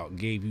popped out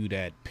gave you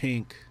that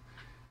pink,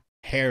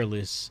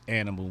 hairless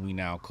animal we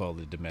now call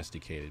the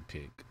domesticated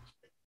pig.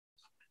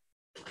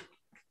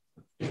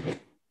 I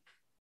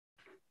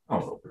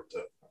don't know about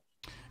that.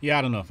 Yeah,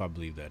 I don't know if I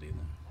believe that either.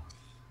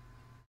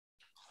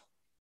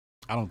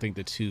 I don't think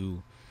the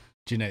two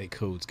genetic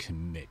codes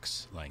can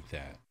mix like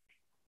that.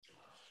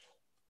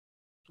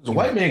 The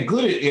white man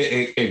good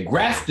at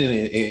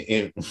grafting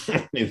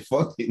and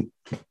fucking.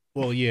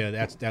 Well, yeah,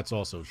 that's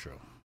also true.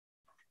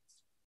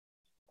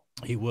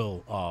 He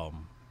will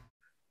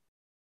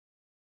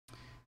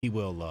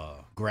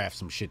graft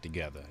some shit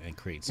together and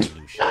create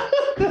solution.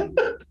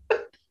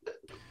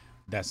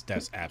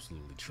 That's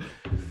absolutely true.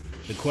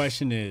 The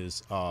question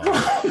is,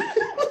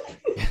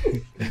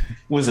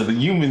 was it the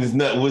human's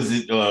nut? Was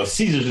it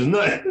Caesar's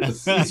nut?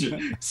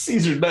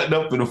 Caesar nutting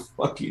up in a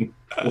fucking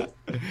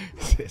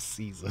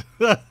Caesar.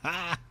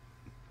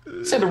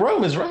 Said the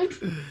Romans, right?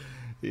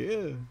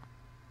 Yeah.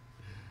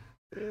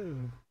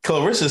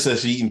 Clarissa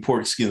says she's eating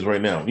pork skins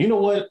right now. You know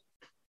what?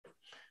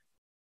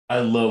 I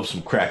love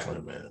some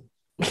crackling, man.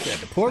 What's that?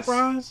 The pork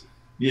rinds?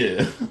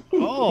 Yeah.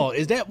 Oh,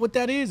 is that what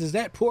that is? Is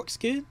that pork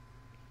skin?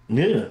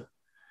 Yeah.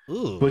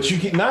 Ooh. But you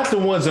can not the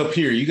ones up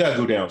here. You gotta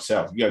go down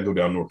south. You gotta go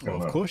down North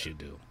Carolina. Well, of course you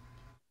do.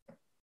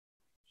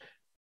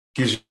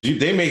 Because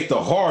they make the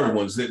hard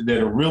ones that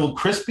are real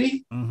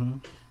crispy. Mm-hmm.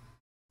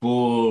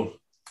 Well,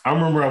 I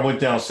remember I went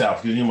down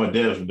south because my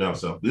dad was from down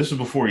south. This was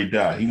before he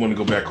died. He wanted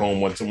to go back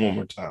home one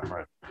more time,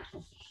 right?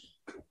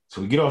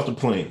 So we get off the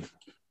plane,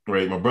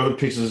 right? My brother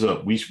picks us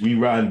up. We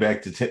riding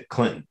back to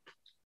Clinton.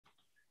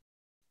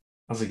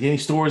 I was like, any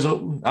stores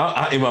open?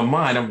 In my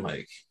mind, I'm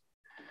like,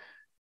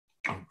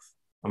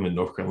 I'm in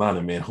North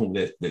Carolina, man. Home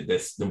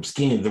that's them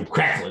skins, them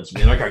cracklings,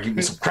 man. I gotta give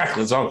me some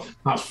cracklings. I was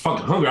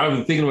fucking hungry. I've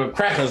been thinking about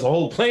cracklings the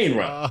whole plane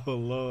ride. Oh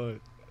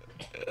Lord.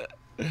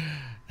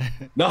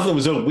 Nothing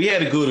was open. We had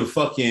to go to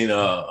fucking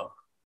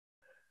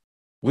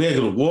we had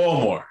to go to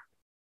Walmart.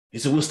 He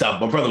said, we'll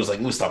stop. My brother was like,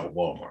 we'll stop at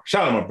Walmart.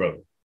 Shout out my brother.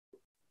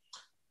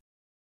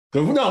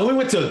 No, we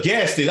went to a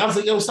gas station. I was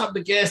like, yo, stop at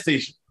the gas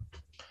station.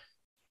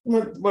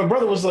 My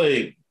brother was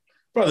like,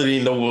 brother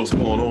didn't know what was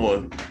going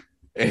on.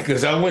 And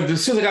because I went,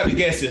 as soon as I got to the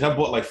gas station, I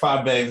bought like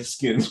 5 bags of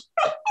skins.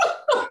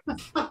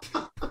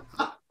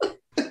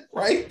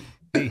 Right?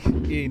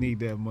 He ain't need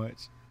that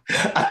much.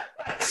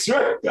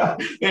 Sure.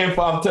 And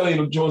I'm telling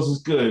you, the Jones is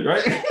good,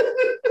 right?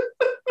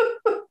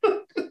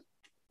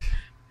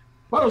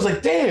 I was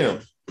like, damn.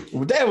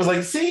 My dad was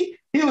like, see,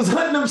 he was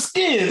hunting them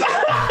skins.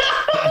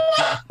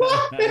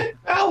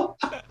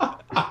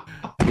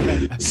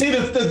 See,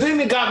 the thing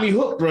that got me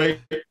hooked,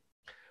 right?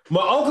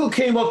 My uncle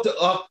came up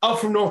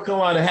from North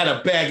Carolina, had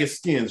a bag of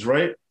skins,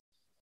 right?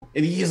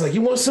 And he's like,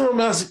 you want some of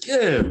them? I was like,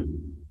 yeah.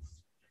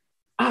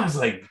 I was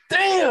like,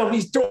 damn,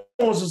 these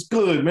thorns is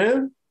good,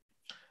 man.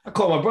 I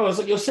called my brother. I was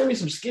like, yo, send me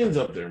some skins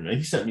up there, man.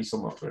 He sent me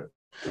some up there.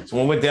 So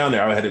when I went down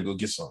there, I had to go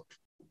get some.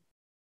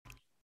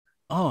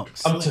 Oh,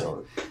 I'm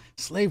telling you.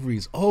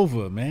 Slavery's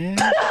over, man.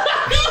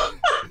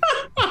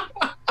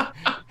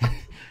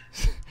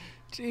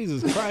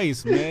 Jesus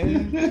Christ,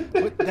 man.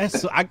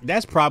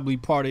 That's probably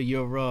part of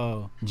your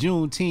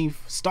Juneteenth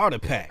starter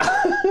pack.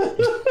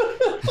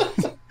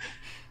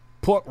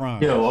 Pork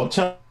rinds. Yo, I'm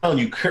telling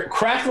you,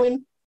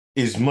 crackling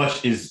is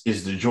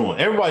the joint.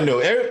 Everybody know.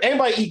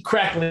 Everybody eat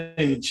crackling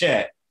in the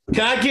chat.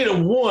 Can I get a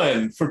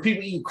 1 for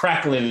people eating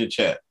crackling in the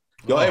chat?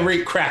 Y'all ever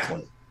eat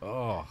crackling?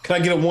 Oh,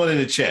 Can I get a 1 in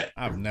the chat?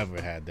 I've never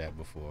had that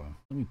before.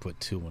 Let me put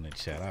 2 in the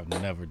chat. I've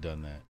never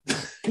done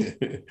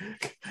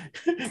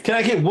Can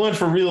I get 1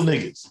 for real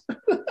niggas?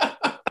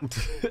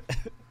 that.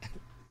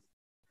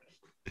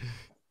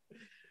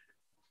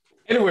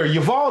 Anyway,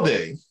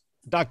 Uvalde.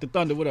 Dr.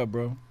 Thunder, what up,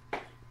 bro?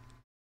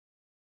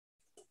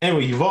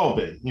 Anyway,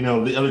 Uvalde,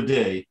 the other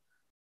day,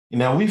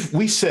 now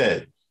we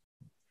said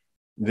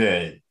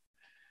that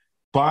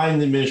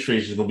Biden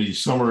administration is going to be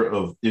it's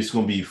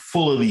going to be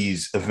full of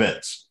these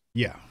events.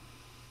 Yeah.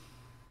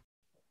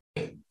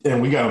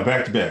 And we got them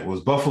back to back. It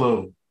was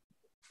Buffalo.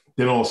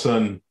 Then all of a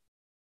sudden,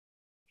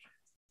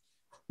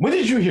 when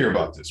did you hear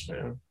about this,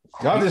 man?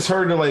 I just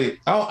heard I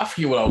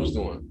forget what I was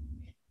doing.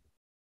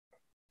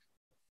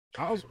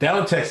 Down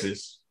in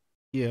Texas.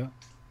 Yeah.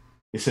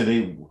 They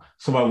said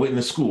somebody went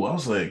into school. I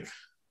was like,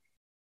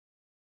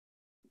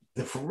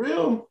 for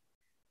real?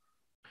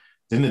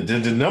 Then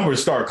the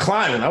numbers start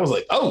climbing. I was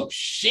like, oh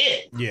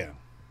shit. Yeah.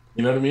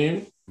 You know what I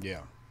mean?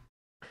 Yeah.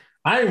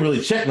 I didn't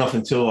really check nothing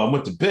until I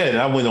went to bed.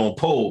 I went on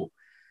poll,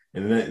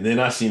 and then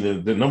I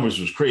seen the numbers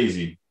was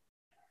crazy.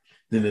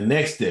 Then the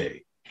next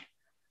day,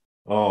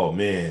 oh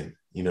man,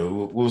 it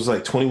was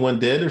like 21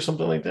 dead or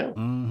something like that.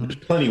 Mm-hmm. There's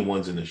plenty of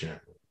ones in the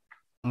chat.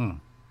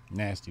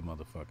 Nasty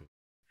motherfucker.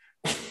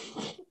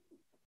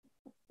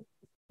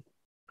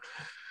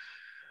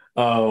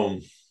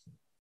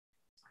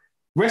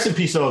 Rest in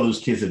peace to all those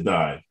kids that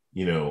died.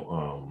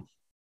 2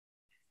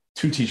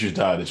 teachers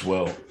died as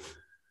well.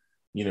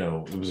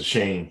 It was a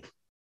shame.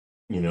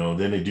 Then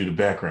they do the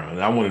background.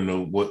 And I want to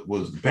know what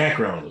was the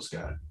background of this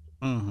guy.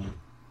 Mm-hmm.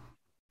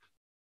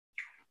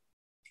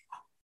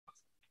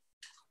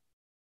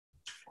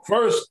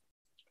 First,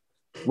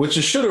 which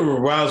should have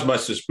aroused my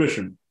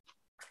suspicion.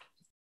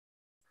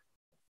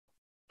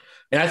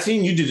 And I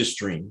seen you did a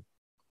stream.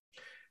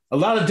 A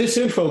lot of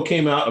disinfo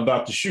came out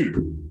about the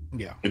shooter.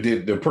 Yeah.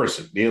 The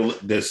person,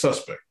 the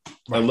suspect,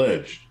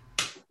 alleged.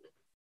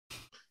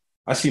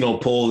 I seen on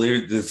poll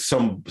there's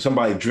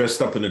somebody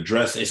dressed up in a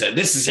dress. They said,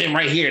 this is him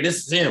right here.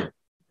 This is him.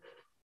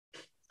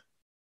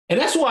 And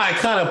that's why I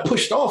kind of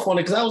pushed off on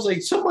it, because I was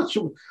like,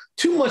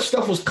 too much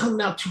stuff was coming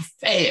out too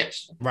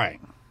fast. Right.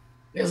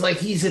 It's like,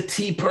 he's a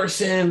T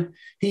person.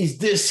 He's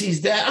this,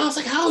 he's that. I was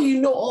like, how do you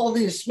know all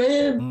this,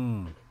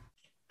 man?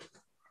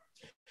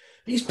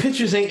 These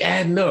pictures ain't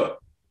adding up.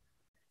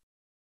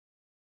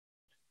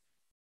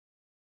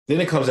 Then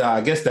it comes out,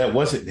 I guess that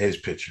wasn't his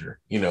picture,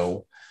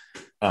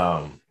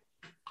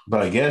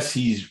 but I guess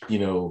he's,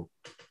 some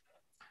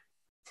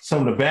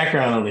of the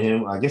background on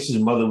him, I guess his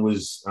mother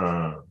was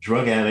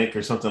drug addict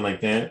or something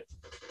like that.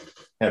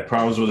 Had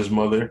problems with his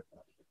mother.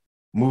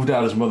 Moved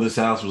out of his mother's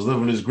house, was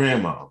living with his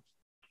grandma.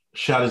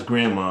 Shot his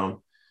grandma.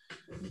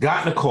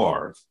 Got in a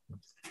car.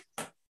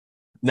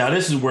 Now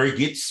this is where it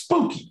gets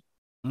spooky.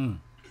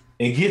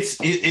 It gets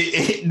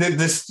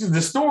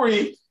the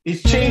story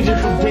is changing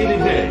from day to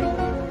day.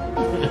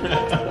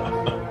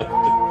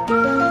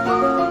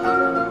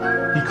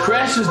 He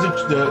crashes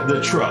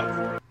the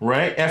truck,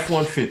 right?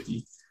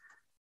 F-150.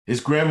 His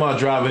grandma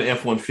driving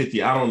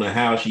F-150. I don't know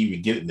how she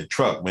even get in the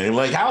truck, man.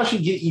 Like, how she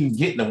even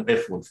getting an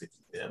F-150,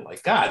 man?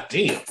 Like, god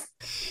damn.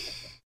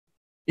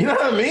 You know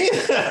what I mean?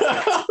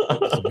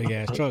 It's a big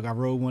ass truck. I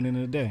rode one in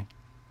the day.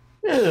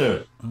 Yeah.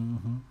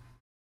 Mm-hmm.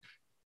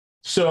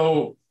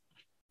 So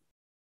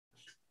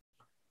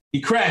he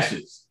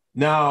crashes.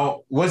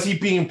 Now, was he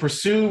being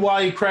pursued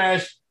while he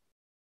crashed?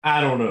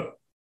 I don't know.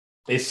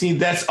 It seems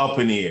that's up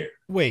in the air.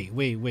 Wait.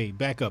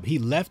 Back up. He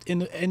left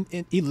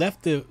he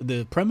left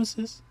the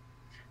premises?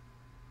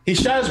 He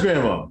shot his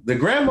grandma. The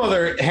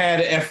grandmother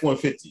had an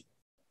F-150.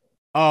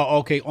 Oh,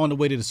 okay. On the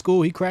way to the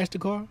school, he crashed the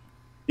car?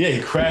 Yeah,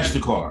 he crashed the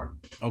car.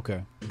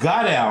 Okay.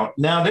 Got out.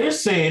 Now they're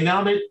saying,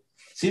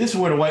 see, this is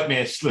where the white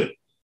man slipped.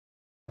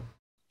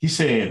 He's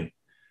saying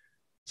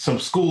some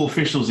school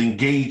officials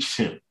engaged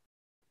him.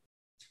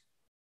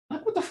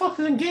 Like, what the fuck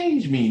does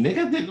engage mean,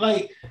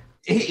 nigga?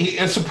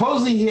 And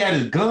supposedly he had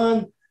his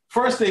gun.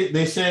 First,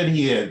 they said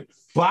he had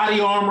body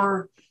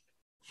armor.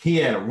 He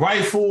had a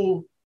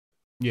rifle.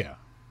 Yeah.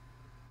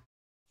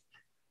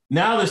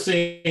 Now they're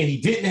saying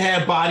he didn't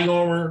have body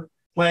armor.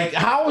 Like,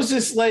 how is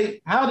this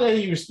how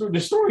did the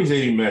stories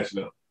ain't even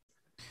matching up?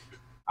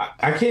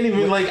 I can't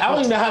even I don't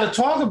even know how to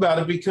talk about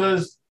it,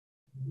 because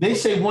they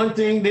say one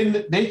thing,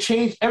 then they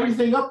change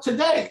everything up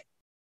today.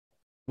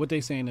 What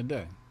they saying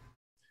today?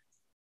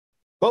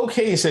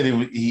 Okay, said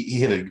he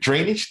hit a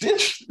drainage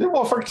ditch. That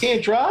motherfucker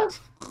can't drive.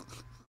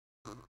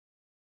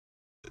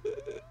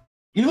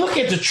 You look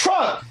at the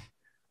truck.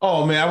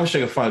 Oh man, I wish I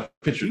could find a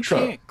picture of the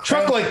truck.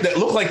 Truck like that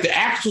looked like the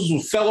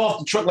axles fell off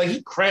the truck, like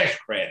he crashed,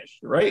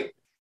 right?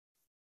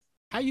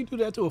 How you do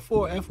that to a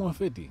Ford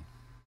F-150?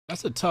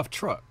 That's a tough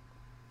truck.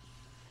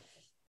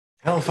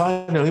 I don't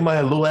fucking know. He might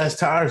have little ass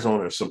tires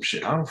on it or some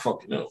shit. I don't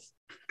fucking know.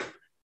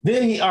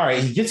 Then he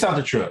gets out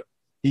the truck.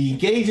 He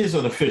engages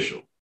an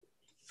official.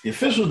 The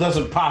official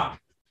doesn't pop.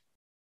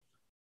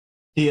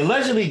 He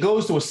allegedly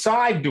goes to a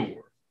side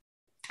door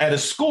at a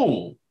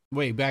school.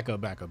 Wait, back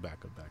up.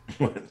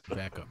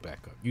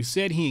 You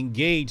said he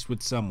engaged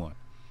with someone.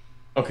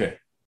 Okay.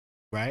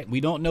 Right? We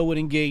don't know what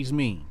engaged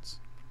means.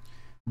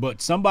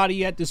 But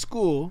somebody at the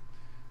school,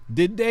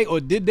 did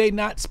they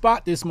not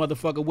spot this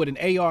motherfucker with an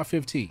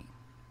AR-15?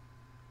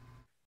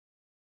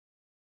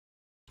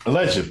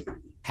 Allegedly.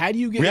 How do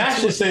you get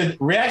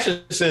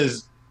reaction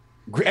says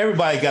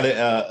everybody got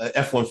a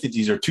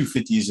F-150s or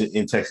 250s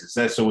in Texas.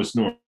 That's so it's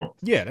normal.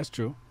 Yeah, that's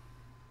true.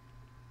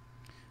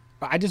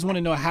 I just want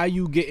to know how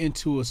you get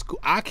into a school.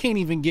 I can't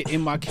even get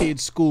in my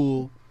kid's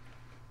school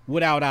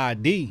without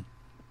ID.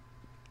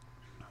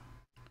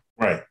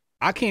 Right.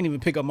 I can't even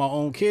pick up my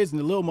own kids, and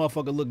the little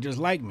motherfucker look just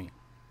like me.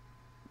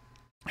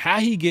 How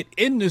he get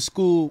into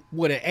school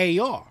with an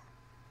AR?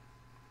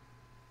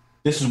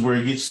 This is where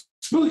it gets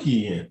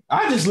spooky in.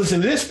 I just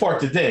listened to this part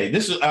today.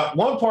 This is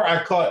one part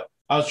I caught.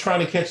 I was trying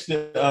to catch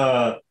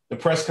the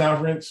press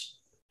conference,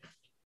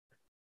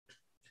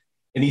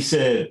 and he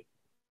said,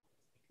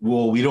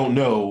 "Well, we don't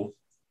know."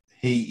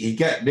 They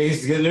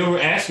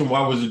were asking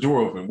why was the door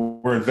open.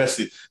 We're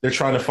invested. They're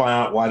trying to find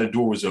out why the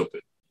door was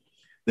open.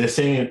 They're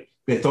saying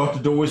they thought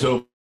the door was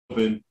open,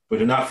 but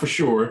they're not for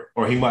sure,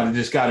 or he might have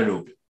just got it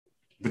open.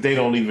 But they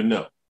don't even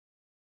know.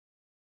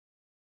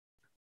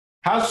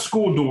 How's the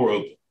school door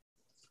open?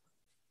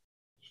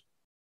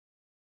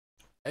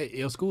 Hey,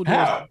 your school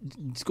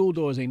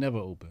doors ain't never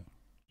open.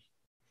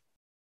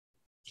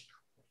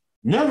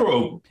 Never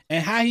open.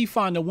 And how he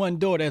find the one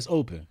door that's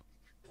open?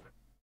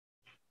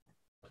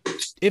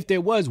 If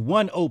there was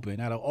one open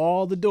out of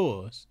all the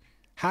doors,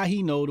 how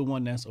he know the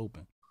one that's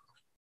open?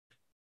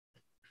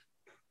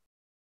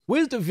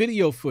 Where's the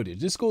video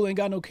footage? This school ain't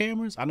got no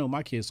cameras? I know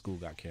my kid's school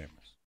got cameras.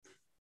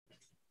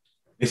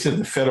 It's in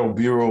the Federal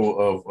Bureau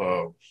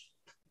of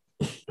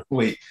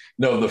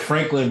the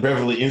Franklin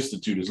Beverly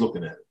Institute is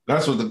looking at it.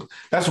 That's what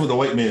the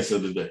white man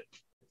said today.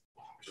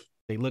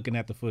 They looking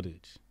at the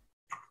footage.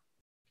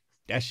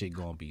 That shit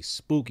gonna be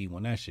spooky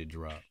when that shit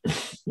drop.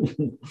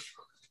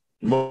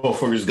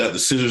 Motherfuckers got the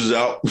scissors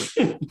out.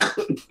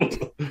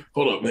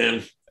 Hold up,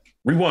 man.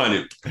 Rewind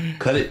it.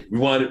 Cut it.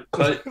 Rewind it.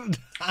 Cut it.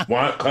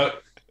 Rewind,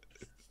 cut.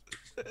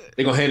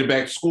 They're gonna hand it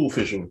back to school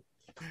official.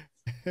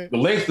 The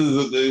length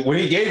of when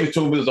he gave it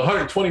to him, it was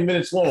 120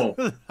 minutes long.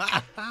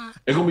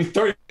 It's gonna be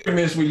 30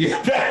 minutes when you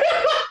get back.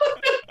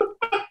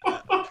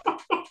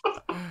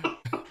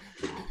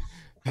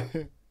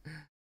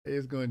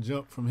 It's gonna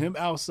jump from him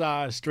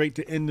outside straight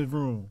to in the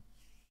room.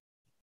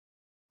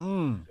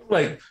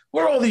 Like,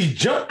 where are all these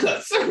jump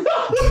cuts?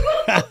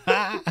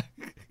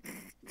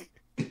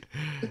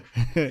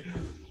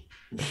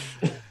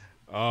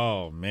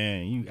 Oh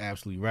man, you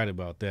absolutely right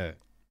about that.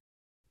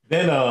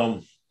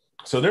 Then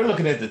so they're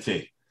looking at the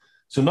tape.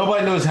 So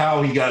nobody knows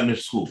how he got into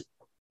school.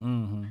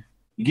 Mm-hmm.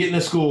 You get into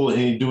school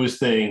and you do his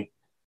thing,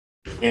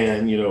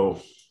 and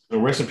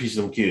rest in peace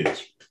to them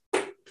kids.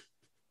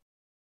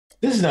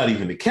 This is not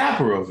even the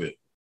capper of it.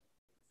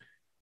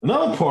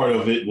 Another part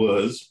of it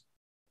was,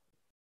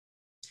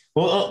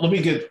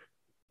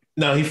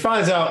 now he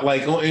finds out,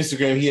 like, on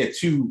Instagram, he had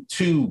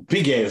two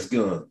big ass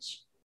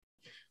guns.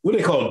 What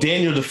they call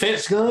Daniel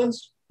Defense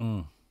guns?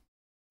 Mm.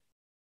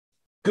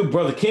 Good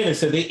brother Cannon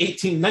said they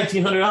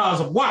 $1,900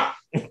 a whack.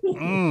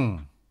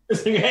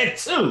 This thing had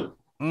two.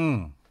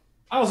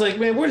 I was like,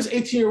 man, where's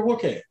 18-year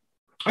work at?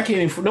 I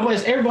can't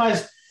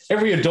even.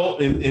 Every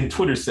adult in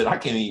Twitter said I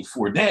can't even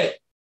afford that.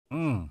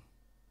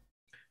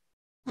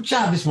 What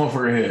job this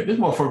motherfucker had? This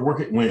motherfucker work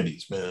at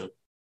Wendy's, man.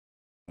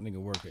 I nigga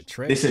work at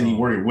Trade. They said he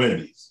worked at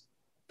Wendy's.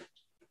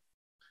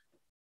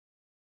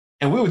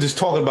 And we were just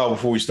talking about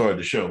before we started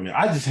the show, man.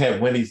 I just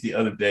had Wendy's the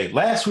other day,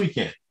 last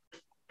weekend.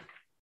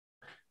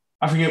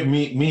 I forget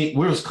me.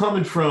 We was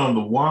coming from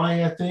the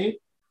Y, I think.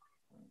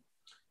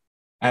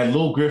 I had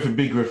Lil Griff and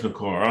Big Griff in the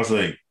car. I was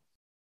like,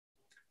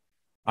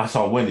 I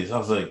saw Wendy's. I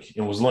was like,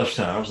 it was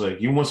lunchtime. I was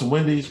like, you want some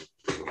Wendy's?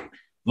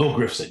 Lil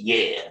Griff said,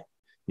 yeah.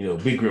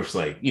 Big Griff's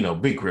like,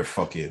 Big Griff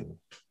fucking.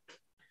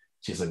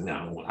 She's like,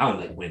 no, I don't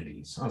like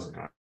Wendy's. I was like,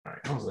 all right.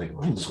 I was like,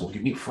 I'm just going to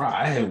give me a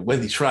fry. I haven't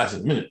Wendy's fries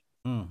in a minute.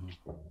 Mm-hmm.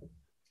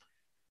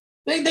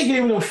 They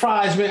gave me them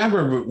fries, man. I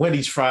remember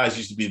Wendy's fries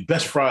used to be the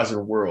best fries in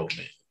the world,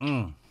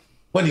 man.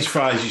 Wendy's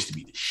fries used to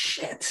be the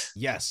shit.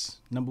 Yes,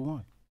 number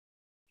one.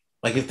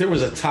 Like, if there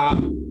was a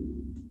top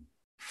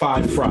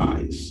 5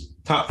 fries,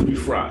 top 3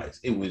 fries,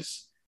 it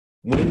was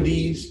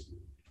Wendy's,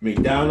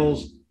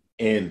 McDonald's,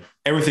 and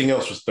everything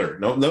else was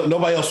third.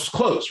 Nobody else was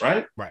close,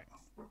 right? Right.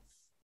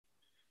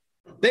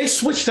 They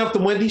switched up the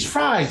Wendy's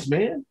fries,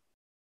 man.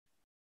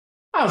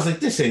 I was like,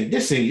 this ain't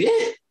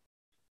it.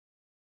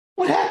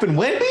 What happened,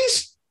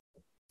 Wendy's?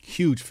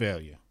 Huge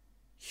failure.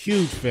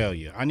 Huge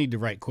failure. I need to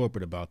write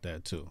corporate about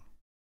that too.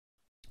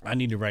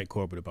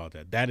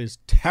 That is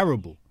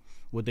terrible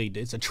what they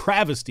did. It's a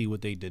travesty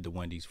what they did to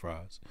Wendy's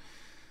fries.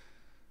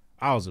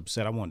 I was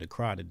upset. I wanted to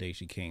cry the day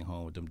she came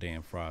home with them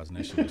damn fries, and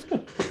that shit was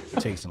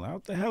tasting like,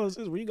 what the hell is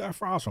this? Where you got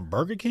fries from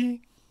Burger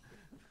King?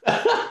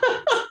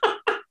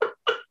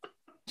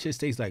 Shit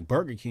tastes like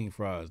Burger King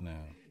fries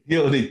now.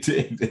 Yo, they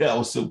did. I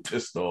was so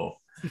pissed off.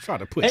 You try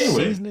to put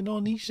seasoning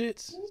on these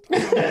shits?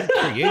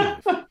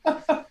 Creative.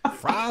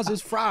 Fries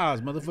is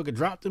fries, motherfucker.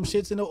 Drop them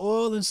shits in the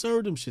oil and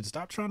serve them shits.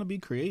 Stop trying to be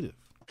creative.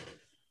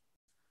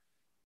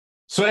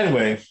 So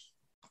anyway,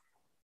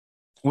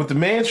 what the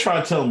man's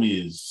trying to tell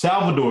me is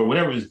Salvador,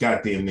 whatever his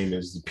goddamn name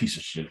is a piece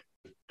of shit.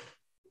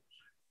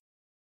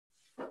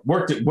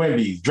 Worked at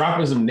Wendy's,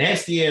 dropping some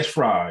nasty ass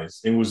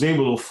fries, and was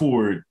able to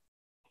afford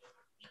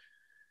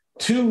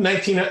two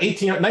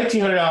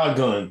 $1,900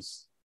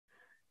 guns,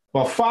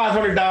 about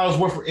 $500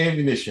 worth of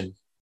ammunition,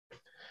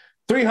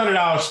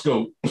 $300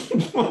 scope.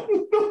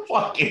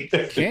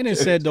 Cannon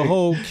said the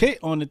whole kit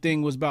on the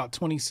thing was about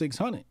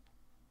 $2,600.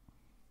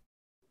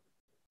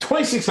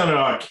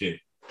 $2,600 kit.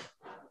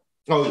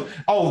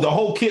 Oh, the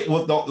whole kit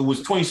was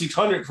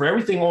 $2,600 for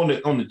everything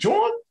on the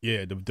joint.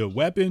 Yeah, the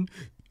weapon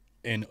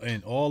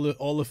and all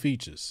the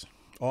features,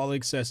 all the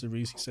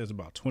accessories. He says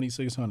about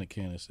 $2,600.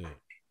 Cannon said.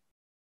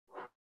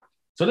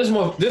 So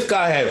this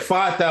guy had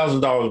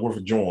 $5,000 worth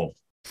of joint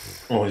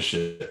on his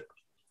shit.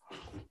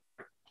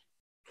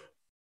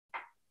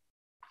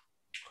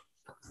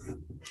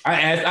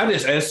 I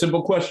just asked a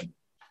simple question.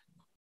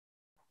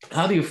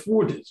 How do you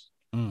afford this?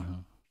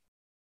 Mm-hmm.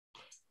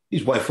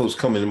 These white folks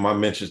coming in my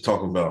mentions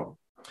talking about,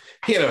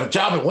 he had a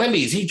job at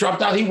Wendy's. He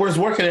dropped out. He was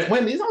working at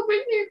Wendy's.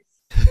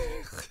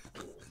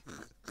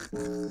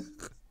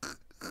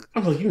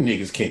 I'm like, you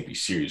niggas can't be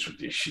serious with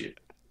this shit.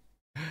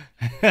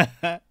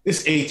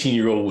 This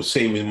 18-year-old was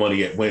saving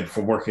money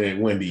from working at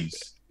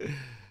Wendy's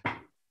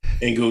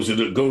and goes to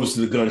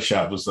the gun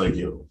shop. It's like,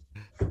 yo,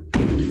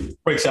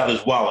 breaks out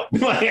his wallet.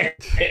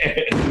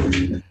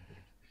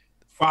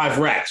 5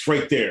 racks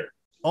right there.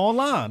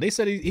 Online. They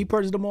said he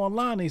purchased them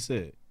online, they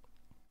said.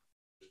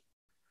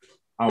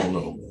 I don't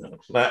know, man.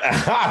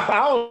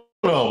 I don't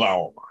know about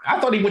online. I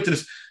thought he went to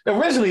this.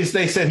 Originally,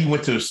 they said he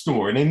went to the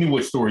store and they knew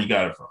what store he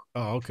got it from.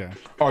 Oh, okay.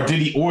 Or did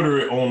he order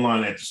it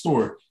online at the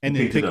store and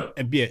then picked it up?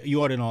 And you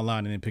order it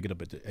online and then pick it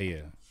up at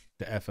the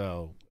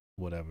FL,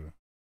 whatever.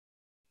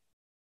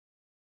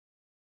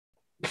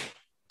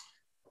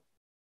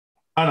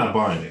 I'm not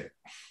buying it.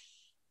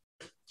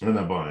 I'm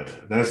not buying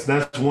it.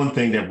 That's one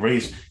thing that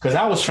raised, because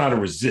I was trying to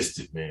resist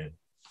it, man.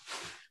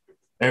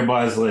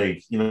 Everybody's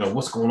like,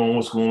 what's going on?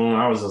 What's going on?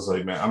 I was just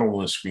like, man, I don't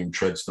want to scream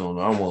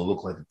Treadstone. I don't want to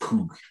look like a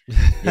kook. You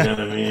know what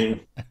I mean?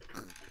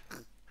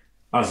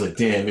 I was like,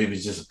 damn, maybe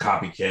it's just a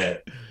copycat.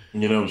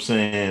 You know what I'm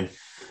saying?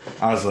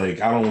 I was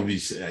like, I don't want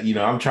to be,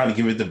 I'm trying to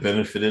give it the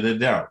benefit of the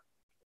doubt.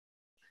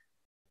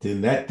 Then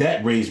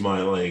that raised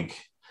my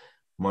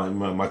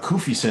my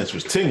koofy sense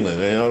was tingling.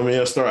 You know what I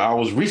mean? I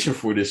was reaching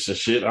for this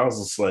shit. I was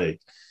just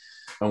like,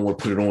 I don't want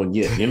to put it on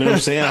yet. You know what I'm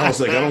saying? I was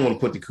like, I don't want to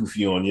put the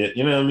koofy on yet.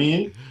 You know what I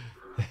mean?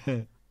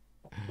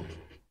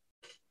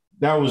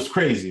 That was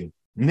crazy.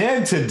 And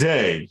then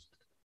today,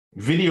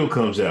 video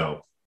comes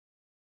out.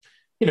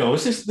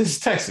 This is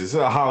Texas,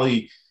 a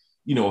highly,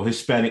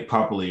 Hispanic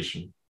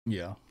population.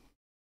 Yeah.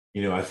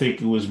 I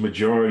think it was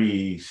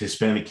majority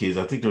Hispanic kids.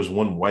 I think there was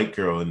one white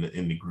girl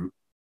in the group.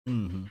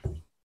 Mm-hmm.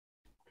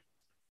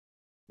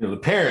 The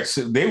parents,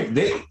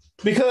 they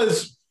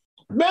because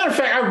matter of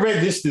fact, I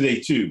read this today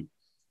too.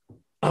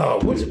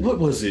 What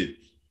was it?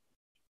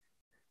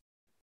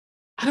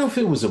 I don't know if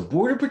it was a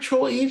Border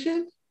Patrol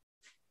agent.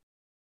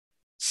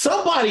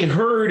 Somebody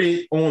heard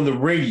it on the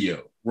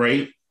radio,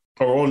 right?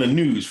 Or on the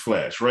news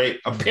flash, right?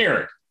 A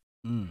parent.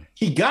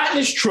 He got in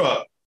his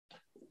truck,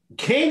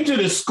 came to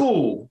the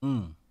school.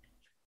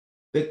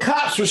 The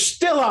cops were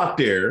still out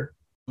there,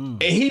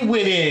 and he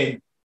went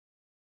in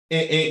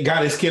and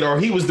got his kid, or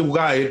he was the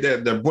guy,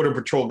 the Border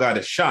Patrol guy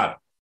that shot him.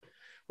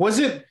 Was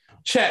it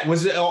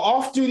an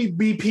off-duty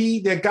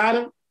BP that got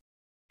him?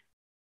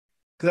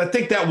 Because I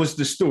think that was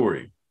the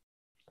story.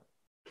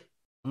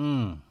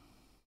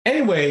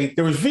 Anyway,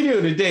 there was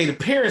video today. The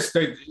parents,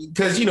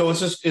 because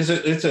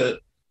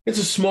it's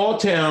a small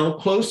town,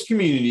 close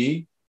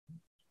community.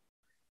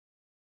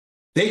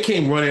 They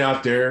came running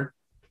out there.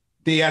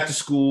 Day after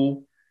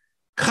school,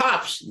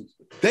 cops,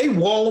 they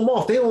wall them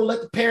off. They don't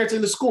let the parents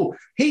into school.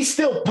 He's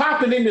still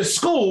popping into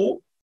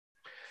school.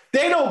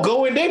 They don't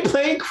go in. They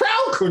playing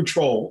crowd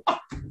control.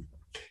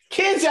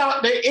 Kids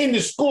out there in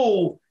the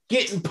school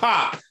getting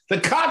popped.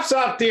 The cops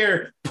out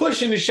there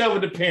pushing and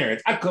shoving the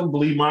parents. I couldn't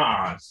believe my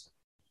eyes.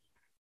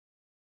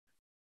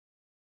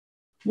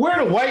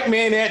 Where the white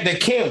man at that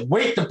can't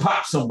wait to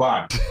pop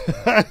somebody?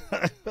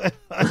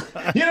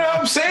 You know what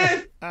I'm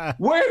saying?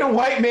 Where the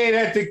white man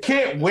at that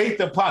can't wait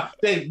to pop?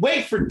 They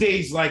wait for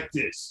days like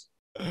this.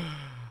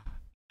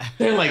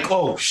 They're like,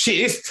 oh shit,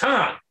 it's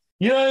time.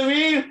 You know what I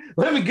mean?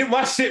 Let me get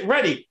my shit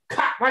ready.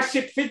 Cock my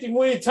shit 50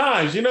 million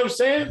times. You know what I'm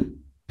saying?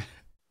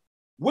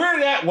 Where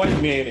that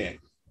white man at?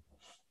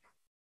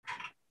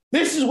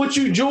 This is what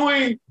you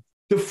join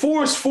the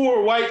force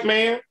for, white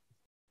man,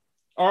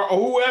 or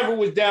whoever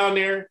was down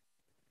there.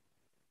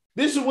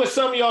 This is what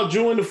some of y'all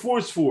joined the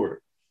force for,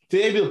 to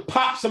be able to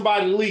pop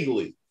somebody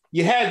legally.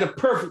 You had the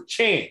perfect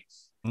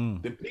chance to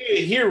be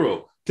a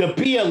hero, to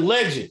be a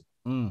legend.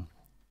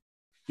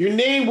 Your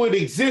name would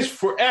exist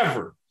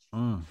forever.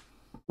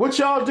 What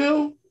y'all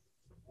do?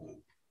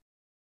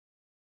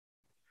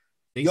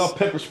 Y'all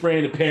pepper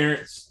spraying the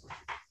parents.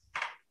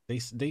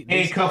 They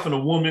handcuffing a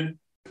woman,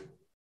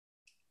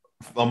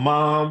 a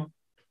mom.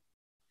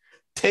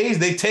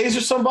 They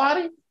taser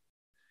somebody,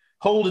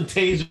 holding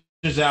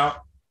tasers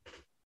out.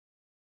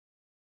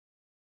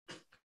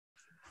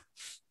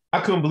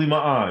 I couldn't believe my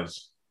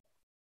eyes.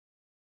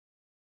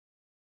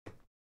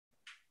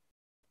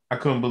 I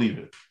couldn't believe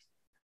it.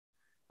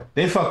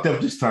 They fucked up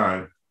this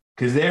time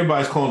because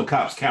everybody's calling the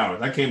cops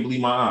cowards. I can't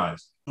believe my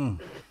eyes.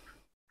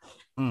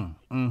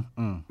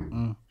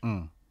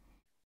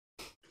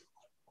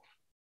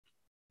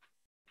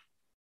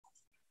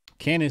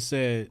 Cannon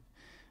said,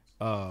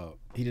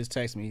 he just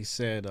texted me. He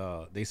said,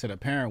 they said a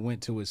parent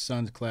went to his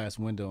son's class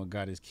window and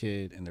got his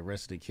kid and the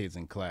rest of the kids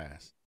in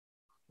class.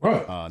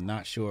 Right.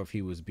 Not sure if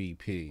he was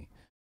BP.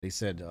 They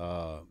said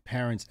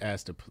parents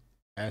asked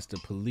the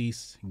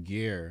police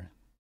gear,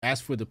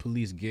 asked for the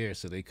police gear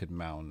so they could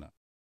mount up.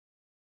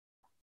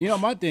 You know,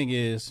 my thing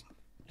is,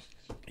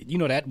 you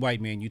know, that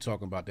white man you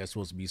talking about that's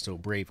supposed to be so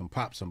brave and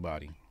pop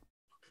somebody.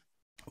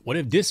 What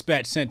if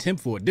dispatch sent him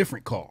for a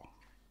different call?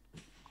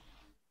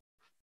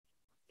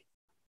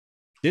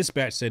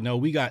 Dispatch said, no,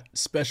 we got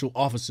special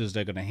officers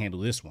that are going to handle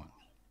this one,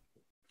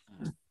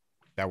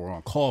 that were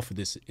on call for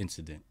this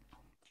incident.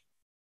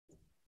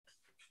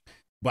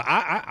 But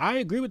I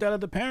agree with that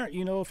other parent.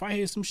 You know, if I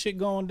hear some shit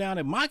going down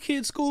at my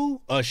kid's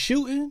school, a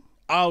shooting,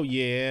 oh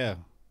yeah,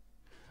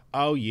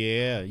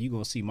 you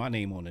going to see my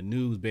name on the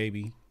news,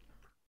 baby.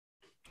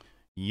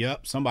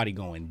 Yep, somebody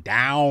going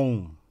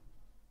down.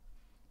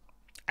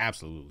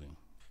 Absolutely.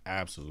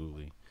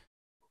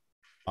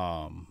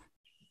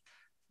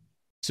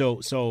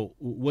 So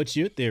what's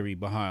your theory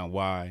behind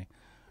why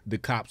the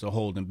cops are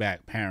holding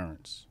back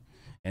parents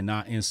and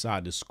not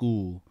inside the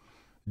school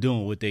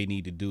doing what they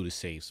need to do to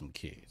save some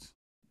kids?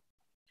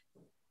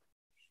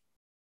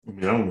 I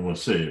mean, I don't want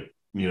to say it,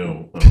 you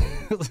know.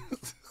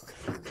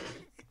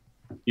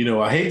 You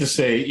know, I hate to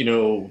say, you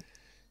know,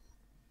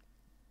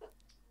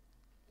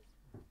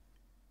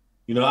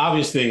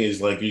 obvious thing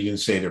is like you can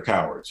say they're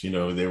cowards. You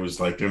know, there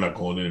was like they're not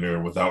going in there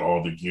without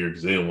all the gear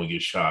because they don't want to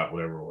get shot,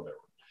 whatever.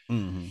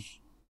 Mm-hmm.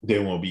 They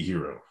want to be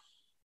hero.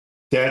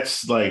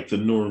 That's like the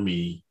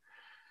normie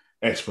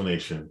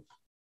explanation.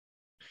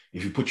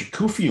 If you put your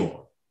kufi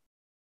on,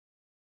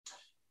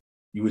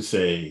 you would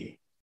say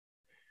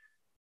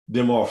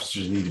them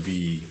officers need to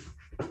be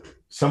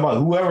somebody,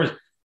 whoever.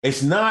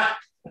 It's not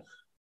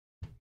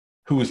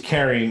who is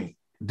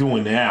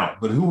doing the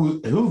out, but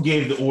who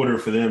gave the order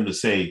for them to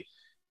say,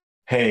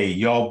 hey,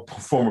 y'all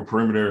form a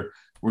perimeter,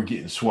 we're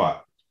getting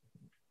SWAT.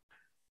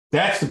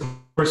 That's the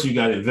person you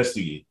got to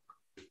investigate.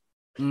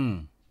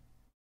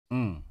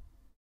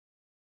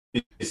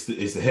 It's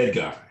the head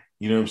guy.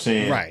 You know what I'm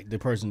saying? Right, the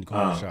person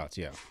calling shots,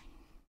 yeah.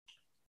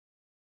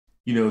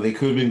 You know, they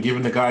could have been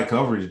giving the guy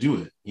cover to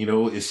do it. You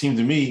know, it seemed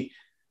to me,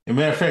 as a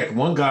matter of fact,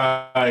 one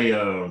guy,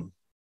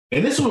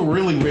 and this would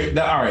really,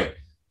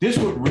 this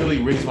would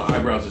really raise my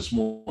eyebrows this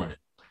morning.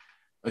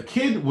 A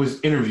kid was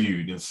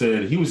interviewed and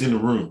said he was in the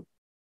room.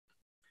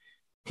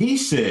 He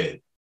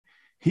said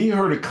he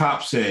heard a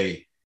cop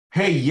say,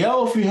 hey,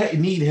 yell if you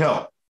need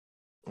help,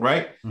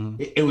 right?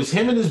 Mm-hmm. It was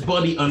him and his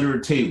buddy under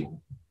a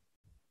table,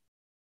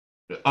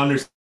 under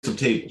some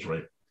tables,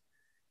 right?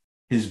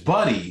 His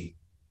buddy,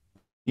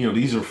 you know,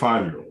 these are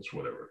 5-year-olds,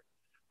 whatever.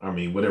 I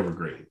mean, whatever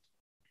grade.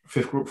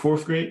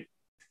 4th grade?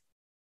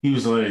 He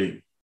was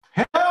like,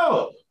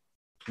 help!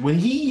 When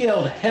he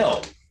yelled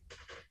help,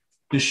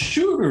 the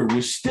shooter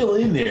was still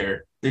in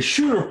there. The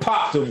shooter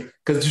popped him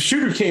because the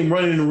shooter came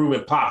running in the room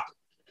and popped him.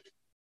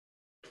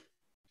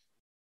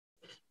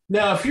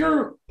 Now, if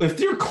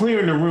they're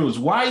clearing the rooms,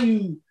 why are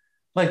you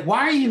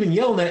even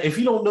yelling that if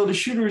you don't know the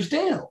shooter is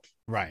down?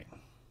 Right.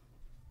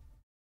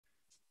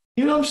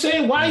 You know what I'm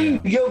saying? Why are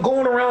you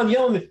going around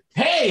yelling,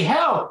 hey,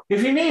 help?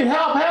 If you need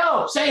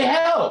help, say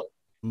help.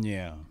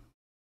 Yeah.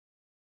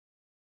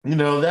 You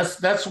know,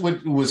 that's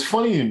what was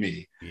funny to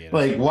me. Yeah,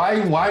 like,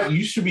 why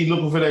you should be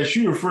looking for that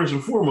shooter first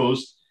and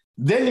foremost,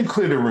 then you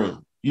clear the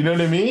room. You know what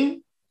I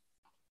mean?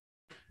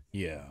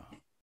 Yeah.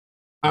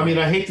 I mean,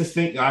 I hate to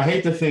think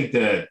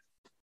that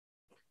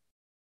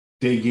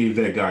they gave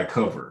that guy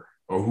cover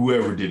or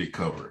whoever did it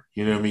cover.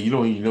 You know what I mean? You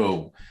don't even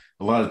know.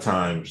 A lot of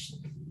times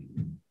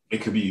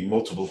it could be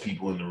multiple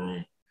people in the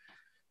room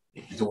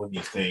doing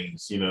these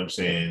things, you know what I'm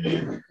saying?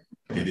 And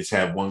they just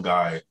have one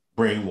guy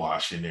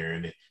brainwashed in there,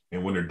 and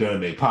when they're done,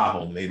 they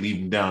pop him, they leave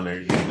him down there,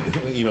 you know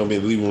what I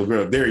mean? Leave him on the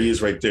ground. There he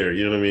is right there,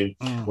 you know what I mean?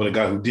 Mm-hmm. When the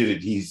guy who did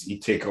it, he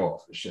take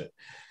off and shit.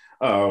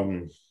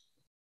 I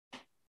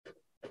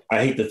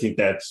hate to think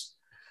that's,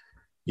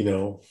 you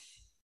know,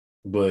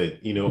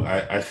 but, you know,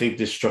 I think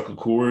this struck a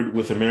chord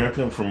with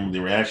America from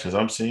the reactions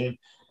I'm seeing.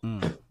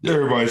 Mm.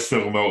 Everybody's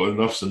talking about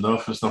enough's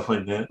enough and stuff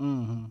like that.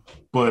 Mm-hmm.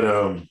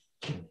 But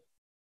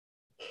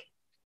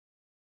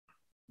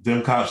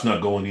them cops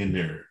not going in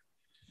there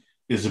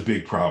is a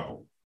big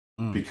problem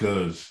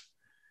because,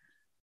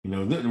 you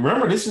know,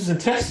 remember, this is in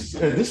Texas.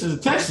 This is in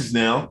Texas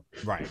now.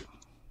 Right.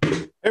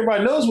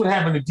 Everybody knows what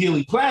happened at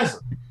Dealey Plaza.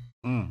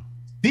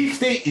 Deep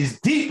State is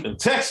deep in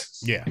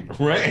Texas. Yeah.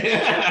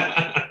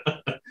 Right?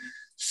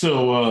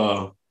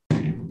 So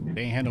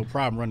They ain't had no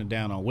problem running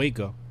down on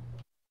Waco.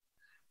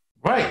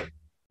 right.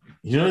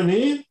 You know what I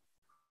mean?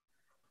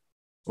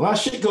 A lot of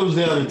shit goes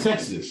down in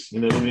Texas, you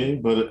know what I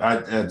mean? But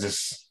I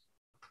just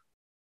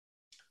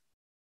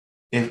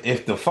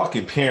if the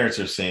fucking parents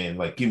are saying,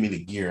 like, give me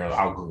the gear,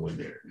 I'll go in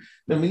there.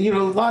 I mean, you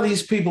know, a lot of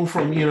these people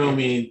from, you know what I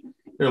mean,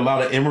 there are a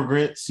lot of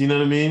immigrants, you know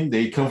what I mean?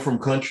 They come from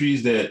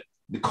countries that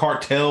the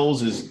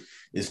cartels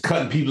is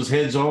cutting people's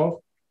heads off.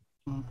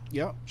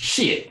 Yep.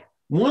 Shit.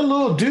 One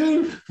little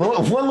dude,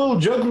 one little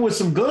junkie with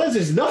some guns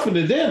is nothing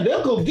to them.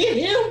 They'll go get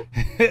him.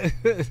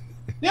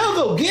 They'll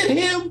go get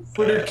him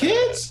for their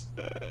kids.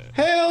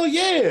 Hell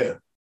yeah.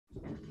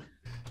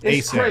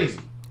 It's ASAP. crazy.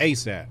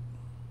 ASAP.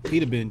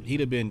 He'd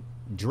have been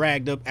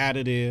dragged up out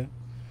of there.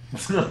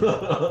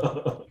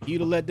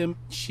 You'd have let them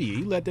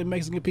you let them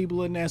Mexican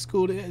people in that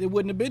school, there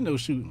wouldn't have been no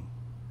shooting.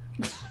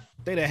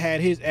 They'd have had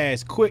his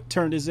ass quick,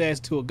 turned his ass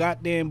to a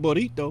goddamn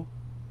burrito.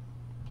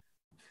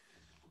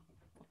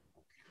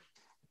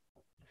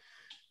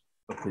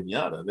 A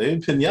pinata. They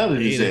pinata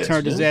his They'd have ass.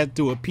 turned his ass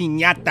to a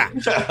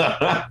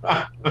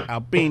piñata.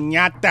 A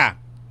piñata.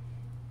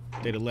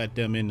 They'd have let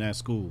them in that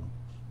school.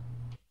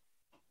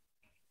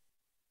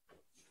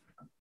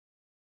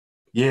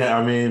 Yeah,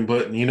 I mean,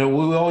 but you know,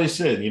 we always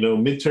said, you know,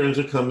 midterms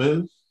are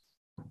coming.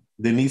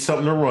 They need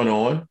something to run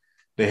on.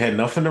 They had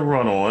nothing to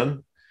run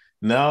on.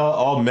 Now,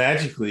 all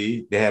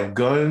magically, they have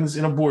guns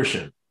and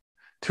abortion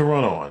to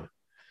run on.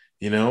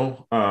 You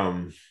know,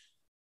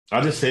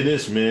 I'll just say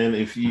this, man.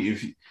 If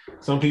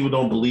some people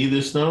don't believe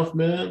this stuff,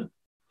 man,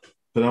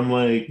 but I'm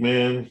like,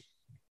 man,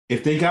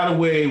 if they got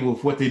away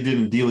with what they did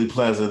in Dealey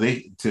Plaza,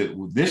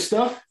 this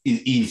stuff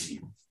is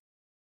easy.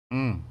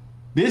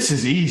 This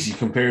is easy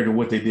compared to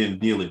what they did in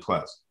Dealey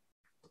Plaza.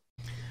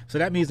 So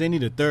that means they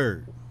need a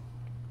third.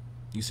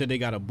 You said they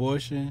got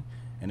abortion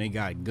and they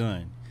got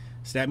gun.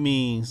 So that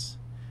means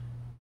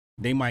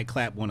they might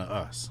clap one of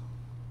us.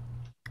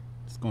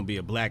 It's gonna be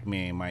a black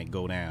man might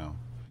go down,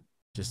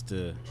 just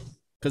to,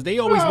 because they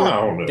always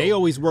work. They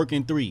always work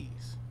in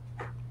threes.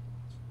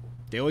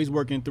 They always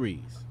work in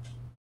threes.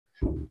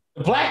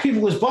 The black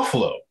people is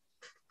Buffalo.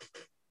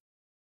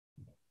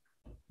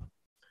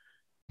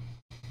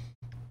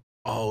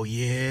 Oh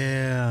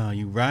yeah,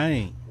 you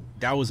right.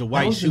 That was a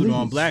white shooter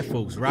on black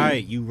folks,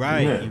 right? You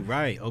right, yeah. You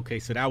right. Okay,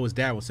 so that was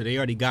that one. So they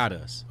already got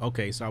us.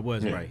 Okay, so I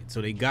was right.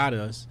 So they got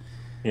us.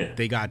 Yeah.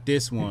 They got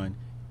this one,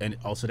 and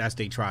also that's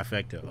their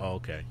trifecta. Oh,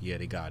 okay, yeah,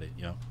 they got it.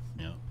 Yep.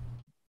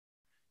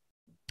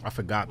 I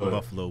forgot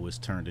Buffalo was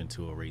turned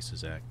into a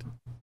racist act.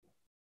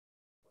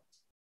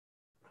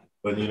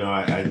 But you know,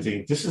 I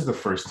think this is the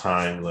first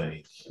time,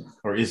 like,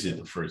 or is it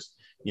the first?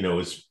 You know,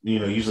 it's, you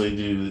know, usually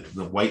do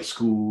the white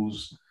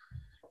schools,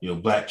 you know,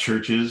 black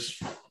churches.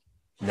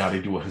 Now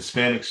they do a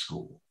Hispanic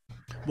school.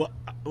 Well,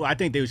 I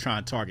think they were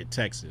trying to target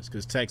Texas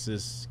because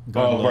Texas.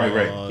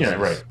 Right. Yeah,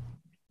 right.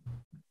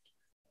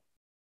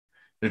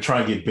 They're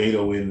trying to get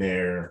Beto in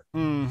there.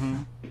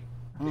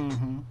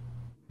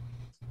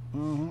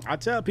 I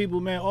tell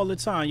people, man, all the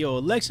time, yo,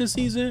 election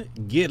season,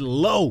 get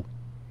low.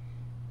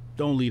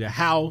 Don't leave the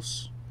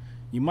house.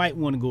 You might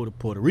want to go to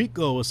Puerto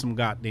Rico or some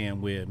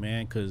goddamn weird,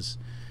 man, because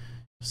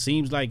it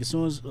seems like as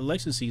soon as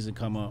election season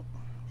come up,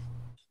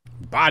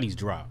 bodies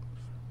drop.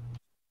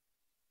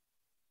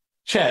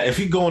 Chat, if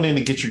you're going in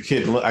to get your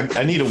kid,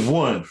 I need a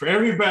 1. For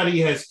everybody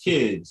who has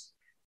kids,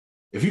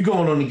 if you're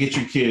going on to get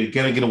your kid,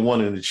 gotta get a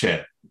 1 in the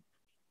chat.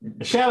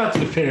 And shout out to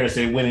the parents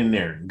that went in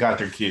there and got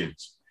their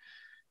kids.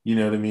 You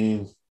know what I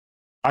mean?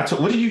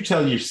 What did you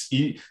tell did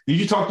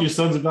you talk to your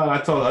sons about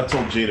it? I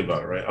told Jade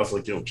about it, right? I was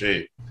like, yo,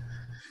 Jade,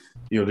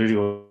 you know, they're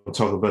going to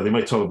talk about it. They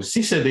might talk about it.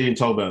 She said they didn't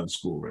talk about it in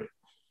school, right?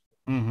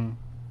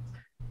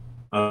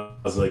 I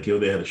was like, yo,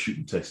 they had a shoot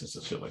in Texas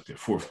and shit like that.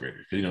 4th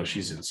grader. You know,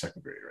 she's in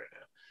 2nd grade right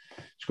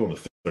now. She's going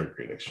to 3rd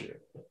grade next year.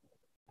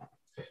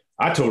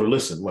 I told her,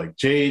 listen, like,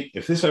 Jade,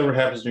 if this ever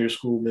happens in your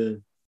school,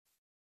 man,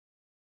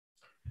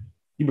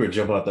 you better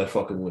jump out that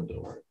fucking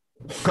window.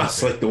 I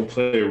was like, don't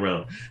play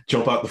around.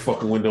 Jump out the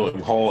fucking window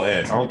and haul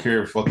ass. I don't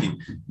care if fucking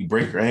you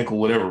break your ankle,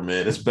 whatever,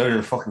 man. It's better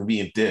than fucking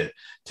being dead.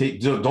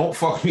 Don't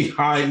fuck me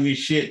hiding your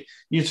shit.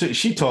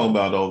 She talking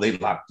about, oh, they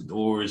locked the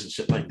doors and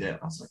shit like that.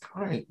 I was like,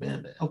 all right,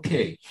 man,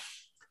 okay.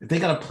 If they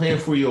got a plan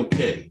for you,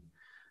 okay.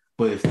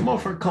 But if the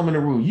motherfucker come in the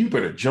room, you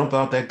better jump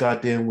out that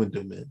goddamn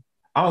window, man.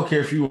 I don't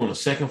care if you were on the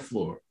 2nd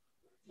floor.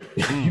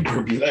 You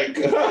better be like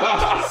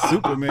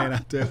Superman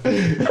out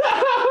there.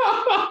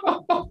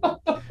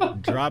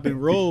 Drop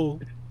and roll.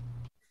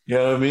 You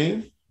know what I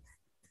mean?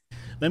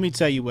 Let me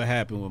tell you what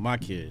happened with my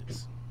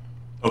kids.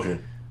 Okay.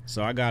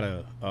 So I got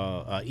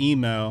a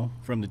email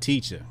from the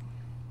teacher.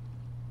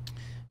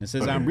 It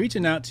says, I'm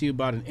reaching out to you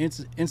about an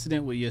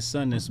incident with your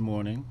son this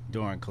morning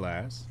during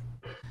class.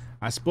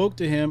 I spoke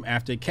to him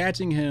after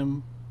catching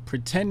him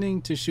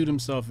pretending to shoot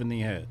himself in the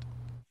head.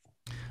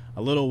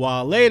 A little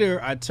while later,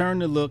 I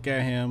turned to look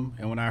at him,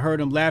 and when I heard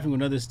him laughing with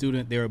another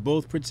student, they were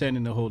both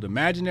pretending to hold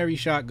imaginary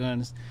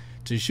shotguns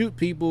to shoot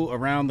people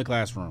around the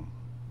classroom.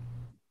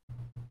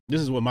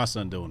 This is what my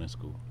son doing in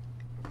school.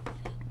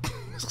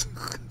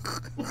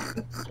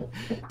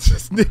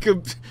 This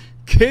nigga,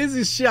 kids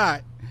is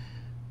shot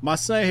My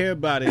son hear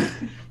about it.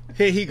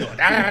 Here he go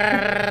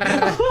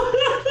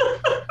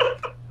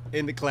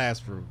in the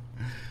classroom.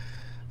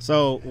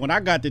 So when I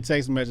got the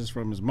text message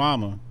from his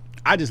mama,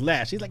 I just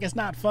laughed. She's like, it's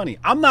not funny.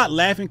 I'm not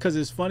laughing because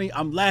it's funny.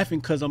 I'm laughing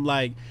because I'm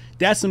like,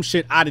 that's some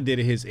shit I'd have did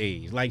at his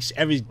age. Like,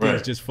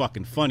 everything's just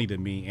fucking funny to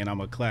me, and I'm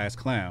a class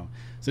clown.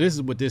 So this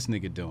is what this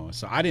nigga doing.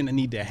 So I didn't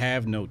need to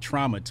have no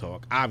trauma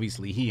talk.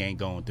 Obviously, he ain't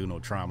going through no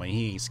trauma.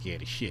 He ain't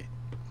scared of shit.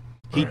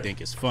 He think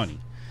it's funny.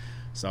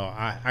 So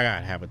I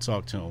gotta have a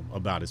talk to him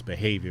about his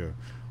behavior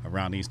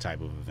around these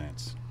type of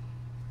events.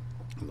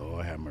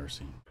 Lord have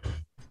mercy.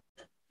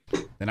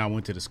 Then I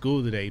went to the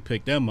school today,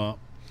 picked them up.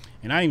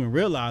 And I didn't even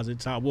realize it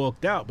until I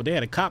walked out, but they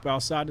had a cop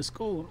outside the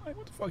school. I'm like,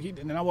 what the fuck?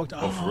 And then I walked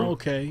out. Oh,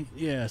 okay.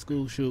 Yeah,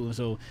 school shooting.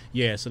 So,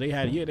 so they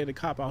had a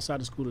cop outside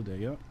the school today.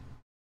 Yep.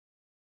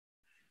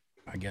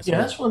 I guess.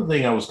 Yeah, that's one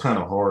thing I was kind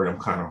of hard. I'm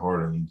kind of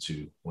hard on them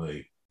too.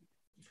 Like,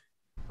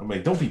 I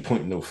mean, don't be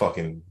pointing no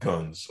fucking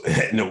guns.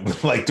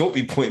 Don't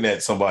be pointing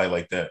at somebody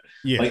like that.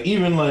 Yeah. Like,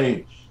 even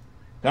like,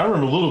 I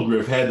remember Little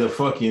Griff had the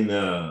fucking,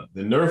 the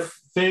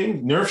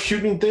Nerf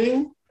shooting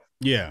thing.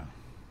 Yeah.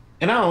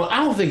 And I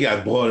don't think I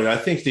bought it. I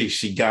think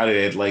she got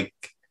it at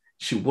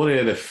she bought it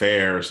at a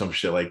fair or some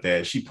shit like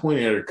that. She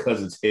pointed at her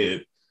cousin's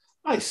head.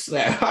 I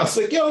slapped. I was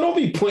like, yo, don't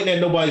be pointing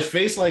at nobody's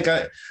face. Like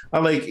I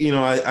try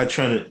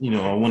to,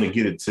 I want to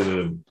get it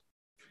to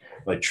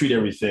treat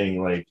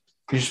everything like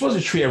you're supposed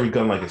to treat every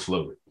gun like it's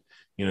loaded.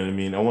 You know what I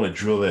mean? I want to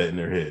drill that in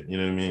their head. You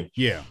know what I mean?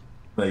 Yeah.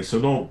 Like,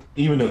 so don't,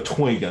 even a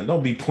toy gun,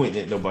 don't be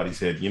pointing at nobody's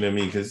head. You know what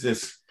I mean? Because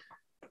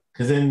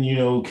then,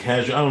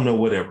 casual, I don't know,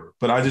 whatever.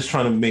 But I just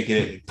trying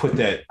to put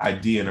that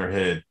idea in her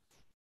head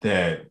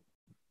that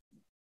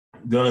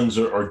guns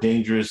are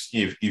dangerous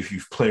if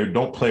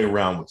don't play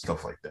around with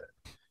stuff like that.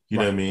 You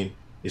know what I mean?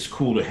 It's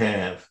cool to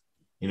have,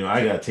 I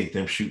got to take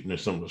them shooting or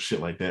some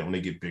shit like that when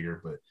they get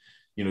bigger. But,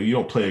 you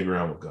don't play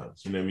around with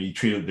guns. You know what I mean? You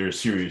treat it, they're a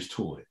serious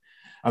toy.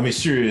 I mean,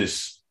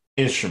 serious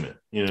instrument.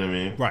 You know what I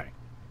mean? Right.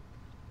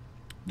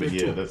 But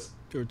they're that's...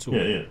 They're a tool.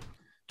 Yeah.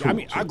 I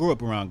mean, I grew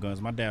up around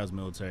guns. My dad was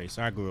military,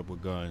 so I grew up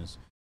with guns.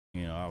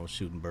 I was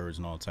shooting birds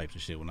and all types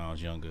of shit when I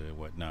was younger and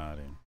whatnot,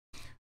 and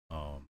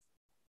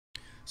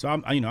so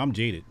I'm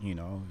jaded.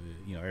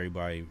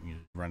 Everybody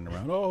running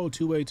around. Oh,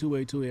 two-way.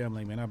 I'm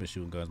like, man, I've been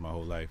shooting guns my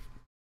whole life,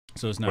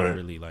 so it's not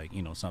really like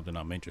something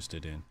I'm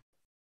interested in.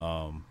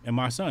 And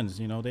my sons,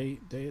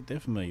 they're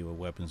familiar with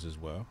weapons as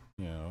well.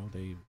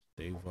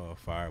 They've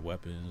fired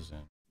weapons,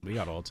 and we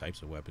got all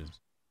types of weapons,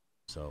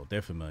 so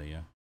they're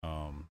familiar.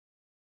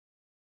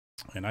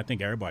 And I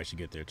think everybody should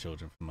get their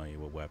children familiar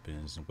with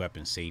weapons and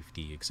weapon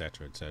safety, et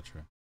cetera, et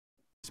cetera.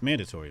 It's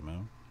mandatory,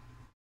 man.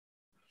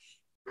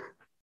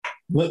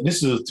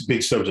 This is a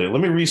big subject.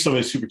 Let me read some of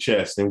the super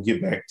chats, then we'll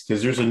get back,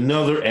 because there's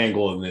another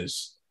angle in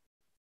this.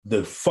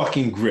 The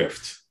fucking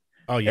grift.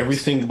 Oh, yes.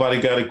 Everything about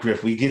it got a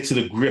grift. We get to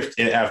the grift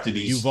after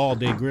these.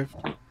 Uvalde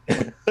grift.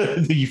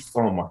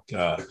 Oh, my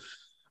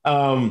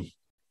God.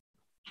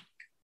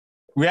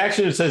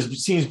 Reaction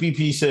says, seems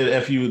BP said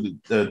F you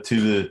to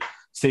the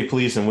state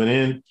police and went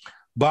in.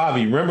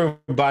 Bobby, remember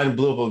Biden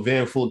blew up a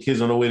van full of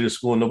kids on the way to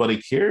school and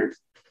nobody cared?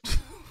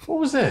 What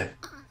was that?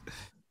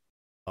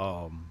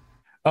 Oh,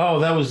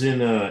 that was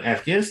in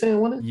Afghanistan,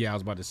 wasn't it? Yeah, I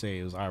was about to say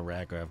it was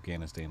Iraq or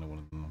Afghanistan or one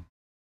of them.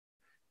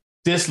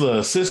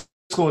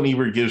 Cisco and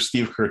Ebert give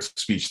Steve Kurtz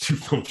speech 2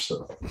 thumbs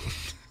up.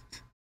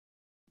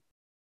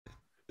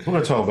 We're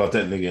going to talk about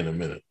that nigga in a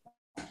minute.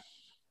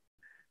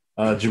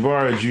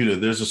 Jabara Judah,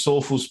 there's a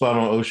soul food spot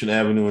on Ocean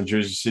Avenue in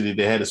Jersey City.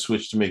 They had to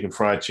switch to making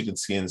fried chicken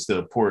skin instead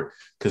of pork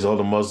because all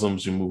the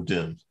Muslims who moved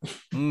in.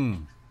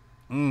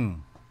 Mm-hmm.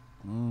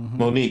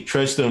 Monique,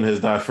 Treadstone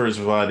has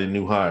diversified in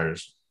new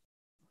hires.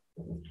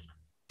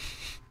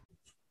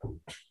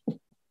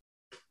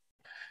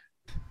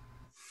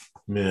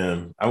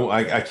 Man,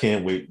 I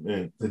can't wait.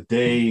 Man, the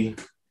day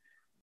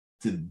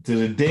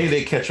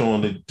they catch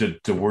on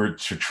the word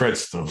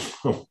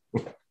Treadstone.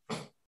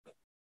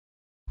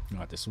 You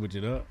have to switch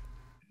it up.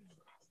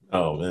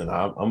 Oh man,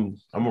 I'm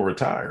gonna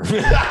retire.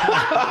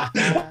 I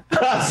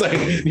was like,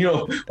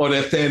 on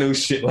that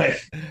Thanos shit,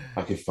 like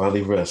I can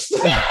finally rest.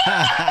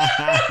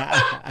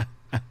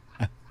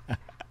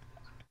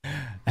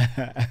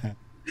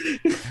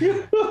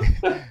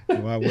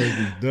 My work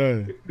is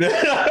done.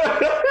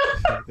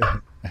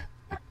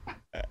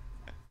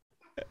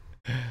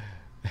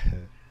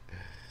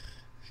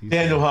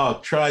 Daniel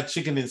Hogg tried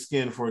chicken and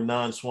skin for a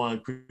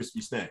non-swan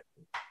crispy snack.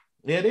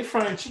 Yeah, they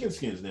frying chicken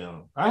skins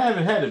now. I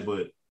haven't had it,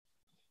 but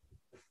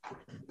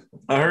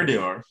I heard they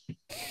are.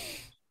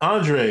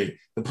 Andre,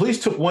 the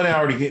police took 1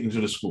 hour to get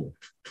into the school.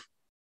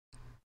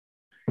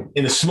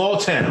 In a small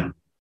town.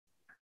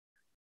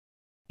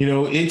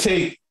 It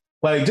take,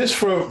 like, just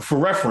for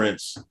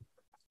reference,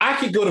 I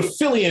could go to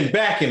Philly and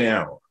back an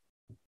hour.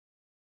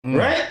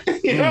 Right?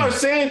 You know what I'm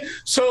saying?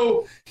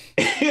 So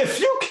if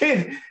you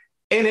can,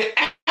 in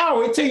an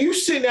hour, it take you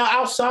sitting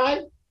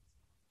outside.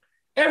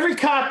 Every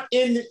cop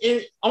in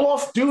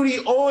off duty,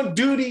 on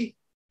duty,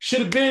 should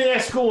have been in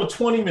that school in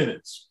 20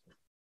 minutes.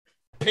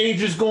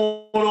 Pagers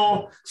going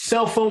on,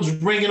 cell phones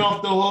ringing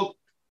off the hook.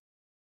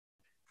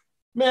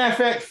 Matter of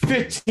fact,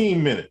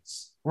 15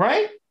 minutes,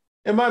 right?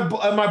 Am I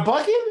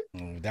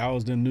bucking? That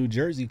was the New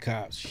Jersey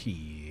cops.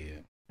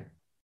 Shit.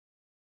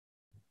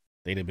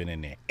 They'd have been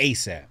in there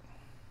ASAP.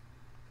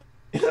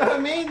 You know what I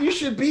mean? You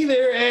should be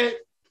there at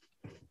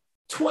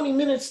 20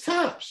 minutes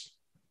tops.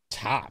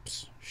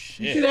 Tops.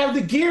 Shit. You should have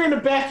the gear in the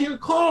back of your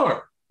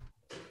car.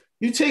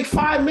 You take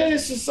 5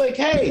 minutes. It's like,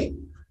 hey,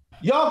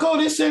 y'all go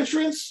this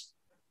entrance.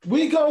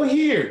 We go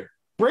here.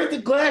 Break the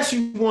glass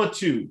you want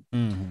to.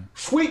 Mm-hmm.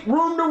 Sweep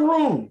room to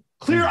room.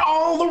 Clear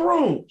all the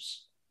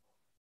rooms.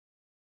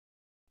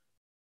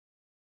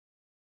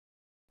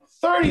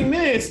 30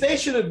 minutes. They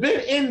should have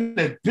been in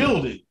the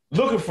building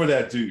looking for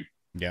that dude.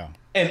 Yeah.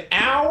 An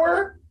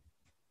hour?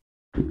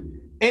 And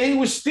he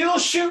was still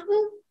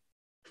shooting?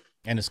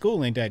 And the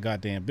school ain't that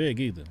goddamn big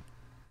either.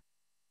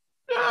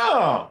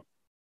 No.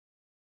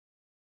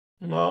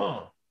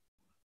 No.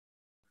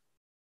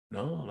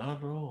 No, not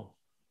at all.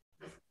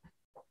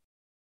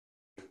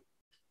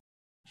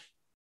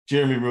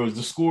 Jeremy Rose,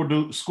 the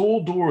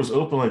school doors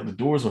open like the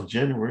doors on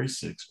January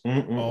 6th.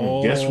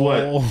 Oh. Guess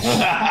what?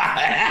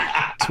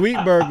 Tweet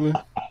burglar.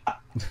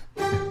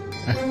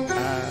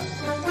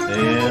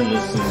 Man,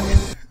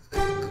 listen.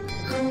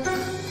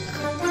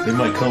 They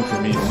might come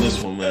for me on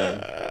this one,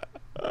 man.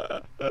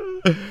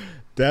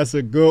 That's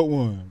a good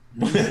one.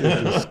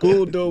 The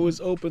school door was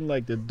open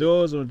like the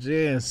doors on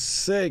Jan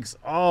 6.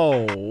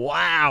 Oh,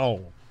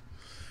 wow.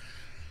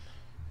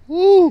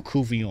 Woo,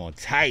 Koofy on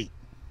tight.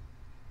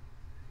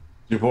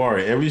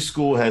 Jabari, every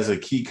school has a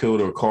key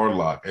code or card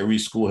lock. Every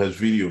school has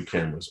video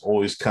cameras.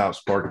 Always cops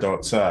parked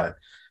outside.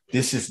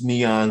 This is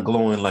neon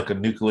glowing like a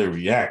nuclear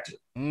reactor.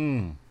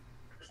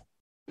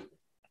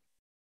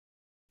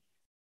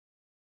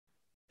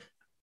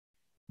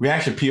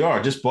 Reaction PR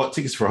just bought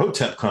tickets for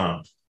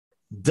HotepCon.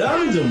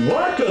 Don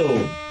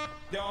DeMarco.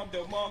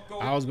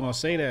 I was gonna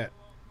say that.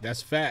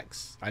 That's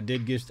facts. I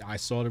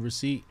saw the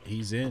receipt.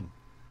 He's in.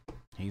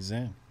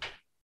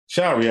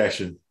 Shout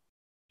reaction.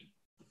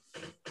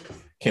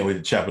 Can't wait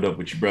to chop it up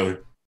with you,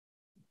 brother.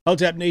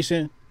 Hotep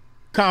Nation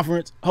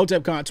Conference,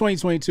 HotepCon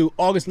 2022,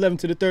 August 11th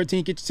to the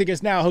 13th. Get your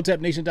tickets now,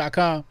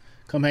 hotepnation.com.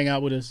 Come hang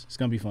out with us. It's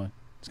gonna be fun.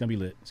 It's gonna be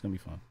lit. It's gonna be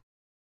fun.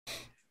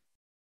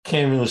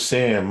 Camille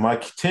Sam, my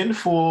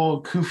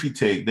tinfoil Koofy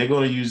take. They're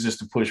going to use this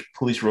to push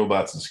police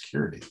robots and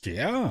security.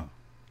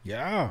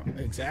 Yeah,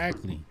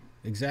 exactly.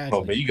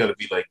 Oh man, you got to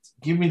be like,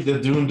 give me the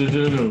doom da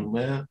doom,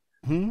 man.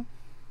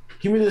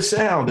 Give me the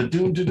sound, the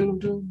doom da doom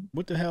doom.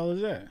 What the hell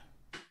is that?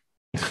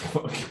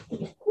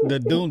 The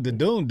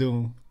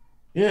doom.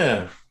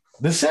 Yeah,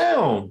 the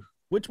sound.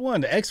 Which one?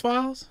 The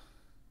X-Files?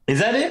 Is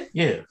that it?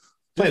 Yeah.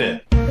 Play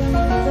that.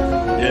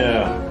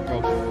 Yeah.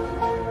 Okay.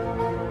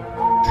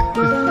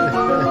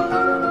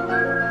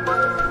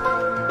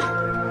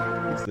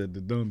 He said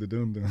the doom.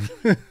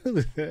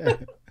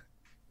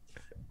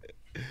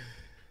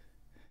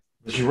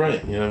 But you're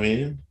right. You know what I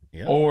mean?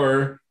 Yeah.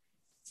 Or,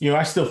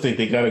 I still think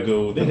they gotta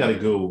go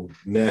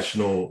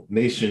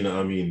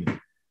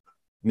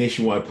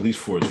nationwide police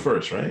force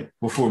first, right?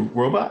 Before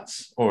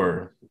robots,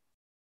 or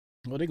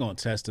well, they're gonna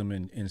test them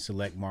in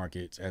select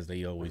markets as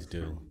they always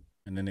do,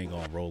 and then they're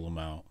gonna roll them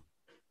out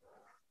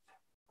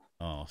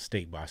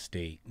state by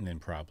state, and then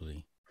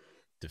probably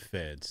the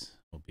feds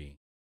will be.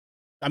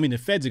 I mean, the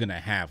feds are gonna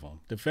have them.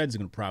 The feds are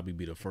gonna probably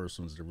be the first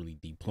ones to really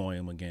deploy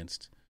them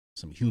against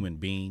some human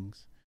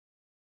beings,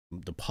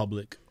 the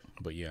public.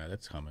 But yeah,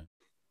 that's coming.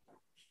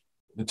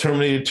 The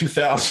Terminator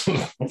 2000.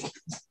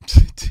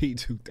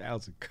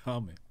 T-2000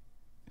 coming.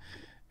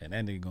 And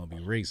that nigga gonna be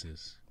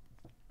racist.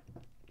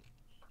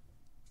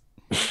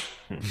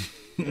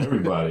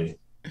 Everybody.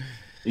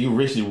 Even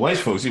racist white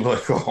folks, you be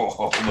like,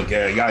 oh my God,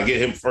 I gotta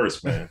get him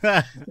first, man.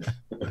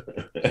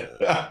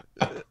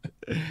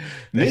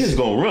 Niggas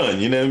gonna run,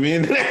 you know what I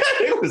mean?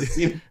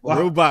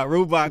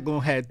 Robot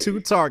gonna have two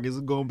targets.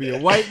 It's gonna be a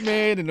white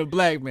man and a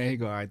black man. He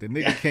go, all right, the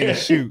nigga can't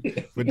shoot,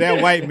 but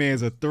that white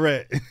man's a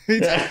threat.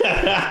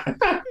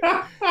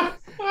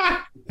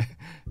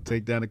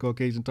 Take down the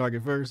Caucasian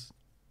target first.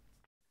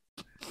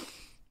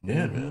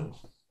 Yeah, man.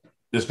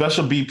 The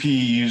special BP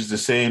used the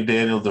same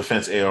Daniel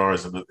Defense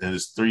ARs, and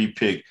his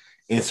 3-pick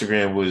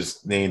Instagram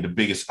was named the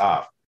biggest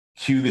op.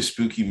 Cue the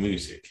spooky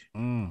music.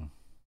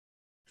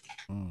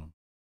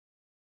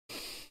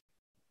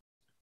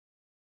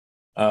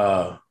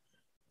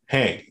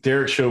 Hank,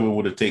 Derek Chauvin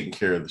would have taken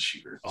care of the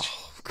shooter.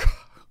 Oh, God.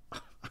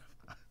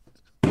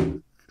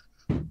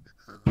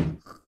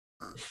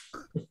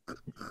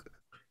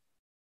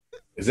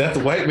 Is that the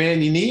white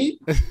man you need?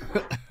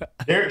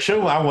 Derek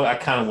Chauvin, I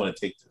kind of want to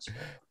take this, man.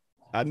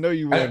 I know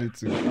you wanted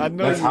to. I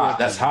know that's hot.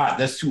 That's hot.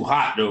 That's too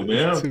hot, though,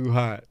 man. That's too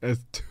hot.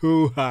 That's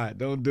too hot.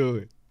 Don't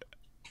do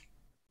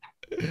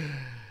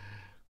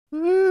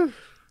it.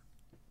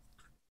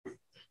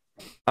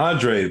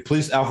 Andre,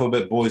 police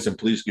alphabet boys and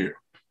police gear.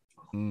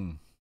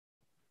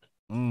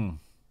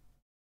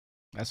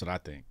 That's what I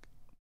think.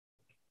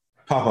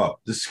 Pop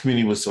up. This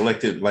community was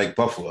selected like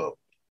Buffalo.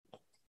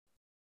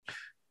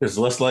 There's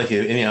less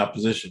likely any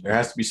opposition. There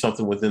has to be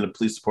something within the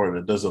police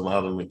department that doesn't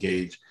allow them to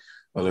engage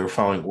while they're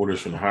following orders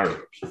from the higher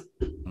ups.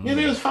 Yeah,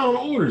 they was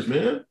following orders,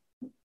 man.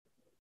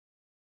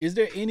 Is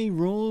there any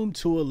room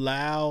to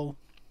allow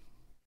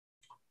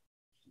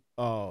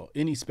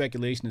any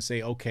speculation to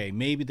say, okay,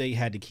 maybe they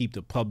had to keep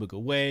the public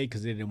away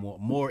because they didn't want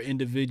more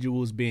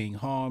individuals being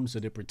harmed, so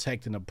they're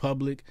protecting the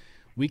public?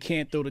 We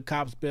can't throw the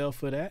cops bail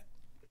for that.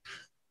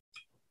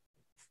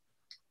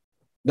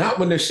 Not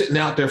when they're sitting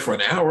out there for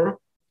an hour.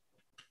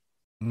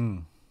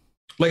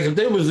 Like if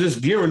they was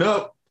just gearing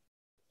up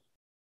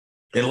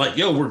and like,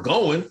 yo, we're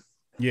going.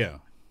 Yeah.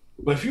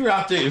 But if you're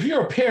out there, if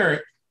you're a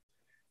parent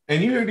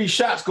and you hear these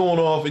shots going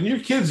off and your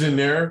kid's in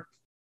there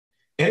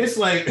and it's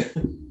like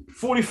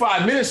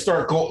 45 minutes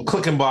start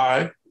clicking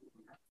by,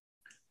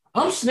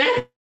 I'm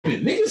snapping.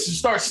 Niggas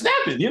start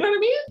snapping. You know what I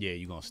mean? Yeah,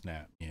 you're going to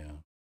snap. Yeah.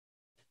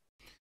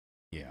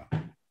 Yeah.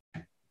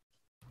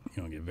 You're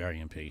going to get very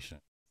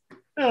impatient. You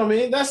know what I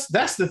mean?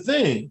 That's the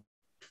thing.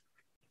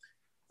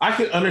 I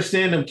could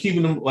understand them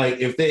keeping them, like,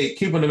 if they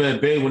keeping them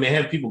at bay when they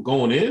have people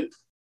going in.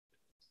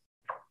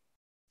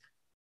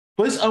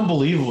 But it's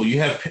unbelievable. You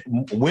have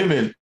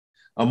women,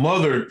 a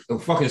mother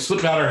fucking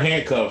slip out her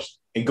handcuffs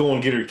and go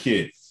and get her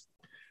kid.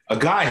 A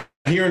guy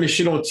hearing the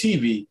shit on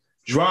TV,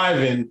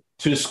 driving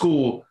to the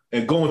school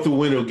and going through the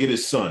window to get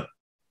his son.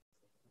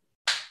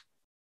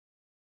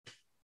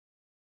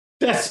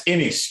 That's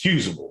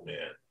inexcusable,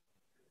 man.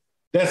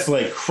 That's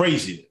like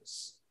craziness.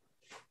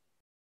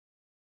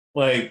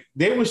 Like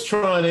they was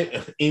trying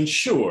to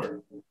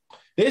ensure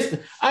this.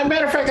 As a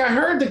matter of fact, I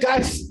heard the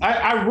guys.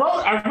 I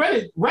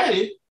read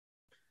it.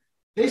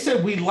 They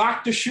said we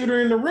locked the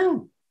shooter in the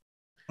room.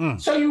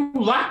 So you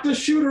locked the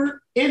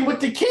shooter in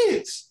with the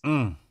kids.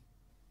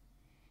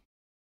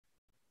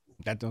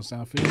 That don't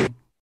sound fair.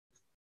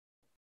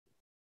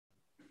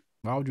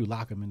 Why would you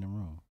lock him in the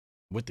room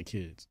with the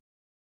kids?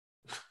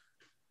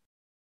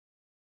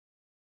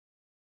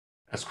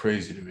 That's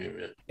crazy to me,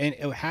 man. And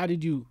how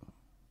did you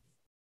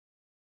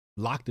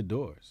lock the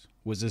doors?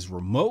 Was this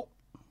remote?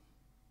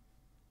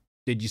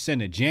 Did you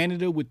send a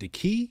janitor with the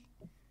key?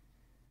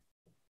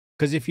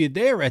 Because if you're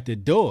there at the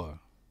door,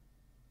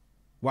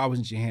 why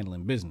wasn't you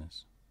handling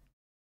business?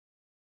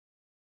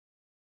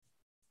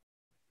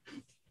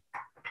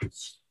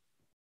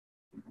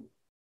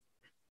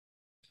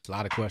 A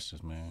lot of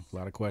questions, man. A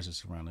lot of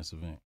questions around this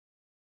event.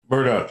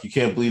 Murdoch, you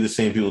can't believe the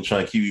same people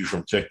trying to keep you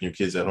from protecting your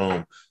kids at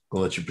home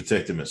gonna let you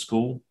protect them at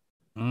school.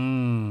 It's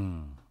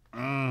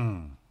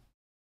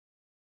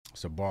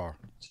a bar.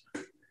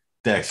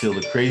 Dax Hill,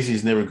 the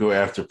crazies never go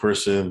after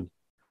person.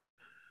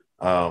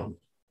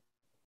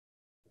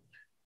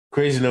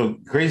 Crazy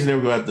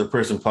never go after the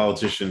person,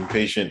 politician,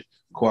 patient,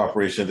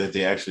 cooperation that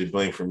they actually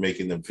blame for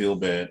making them feel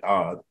bad.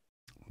 Odd.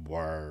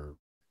 Word.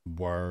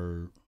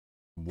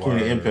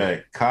 Plenty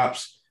impact.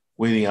 Cops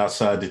waiting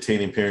outside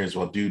detaining parents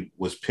while dude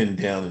was pinned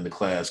down in the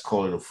class.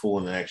 Called it a full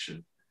in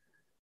action.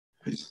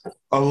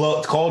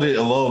 Called it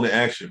a lull in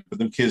action, but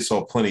them kids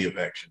saw plenty of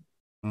action.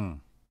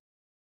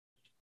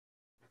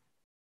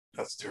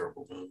 That's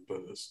terrible, man.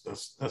 But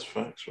that's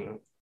facts, man.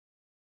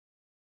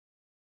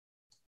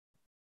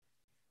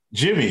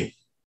 Jimmy,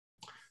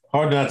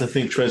 hard not to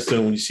think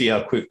Treadstone when you see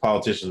how quick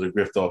politicians are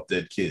grift off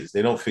dead kids.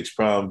 They don't fix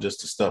problems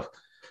just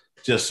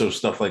so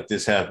stuff like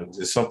this happens.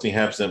 If something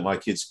happens at my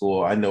kid's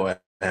school, I know I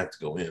have to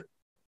go in.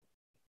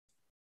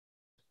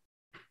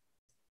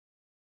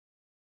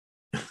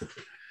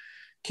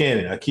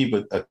 Cannon, I keep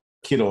a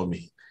kid on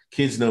me.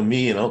 Kids know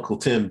me and Uncle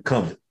Tim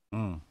coming.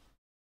 And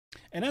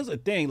that's the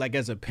thing, like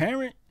as a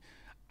parent,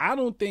 I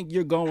don't think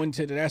you're going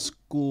to that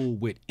school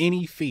with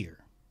any fear.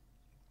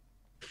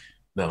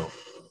 No.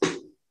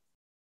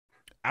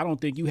 I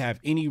don't think you have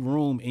any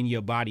room in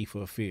your body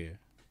for fear.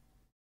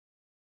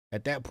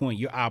 At that point,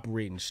 you're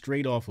operating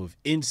straight off of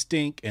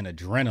instinct and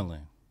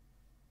adrenaline.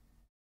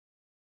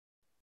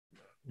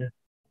 Yeah.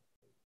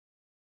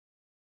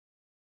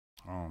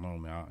 I don't know,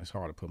 man. It's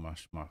hard to put my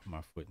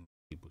foot in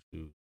people's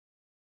shoes.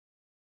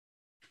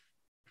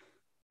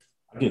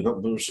 I get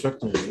nothing but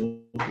respect on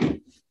them.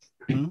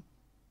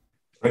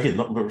 I get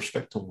nothing but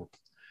respect on them.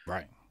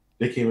 Right.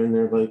 They came in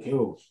there like,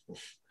 yo,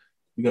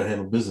 you gotta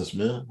handle business,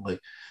 man. Like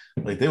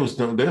they was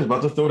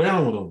about to throw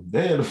down with them.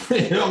 They had,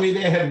 you know what I mean?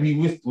 They had to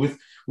be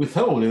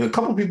withheld. And a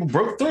couple people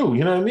broke through,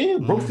 you know what I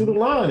mean? Broke through the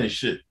line and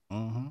shit.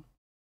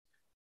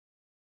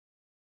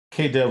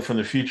 K-Dub from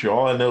the future.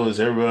 All I know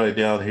is everybody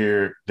down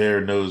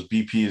there knows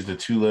BP is the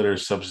 2-letter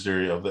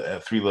subsidiary of the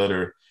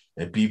 3-letter,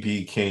 and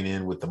BP came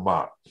in with the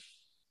mop.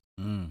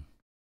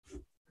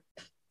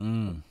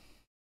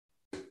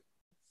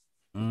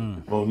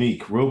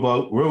 Monique,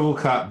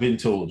 RoboCop been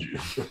told you.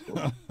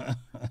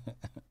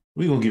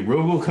 We gonna get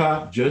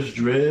RoboCop, Judge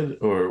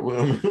Dredd, or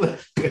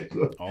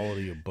all of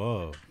the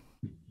above.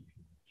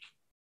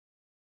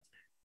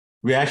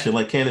 Reaction,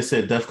 like Candace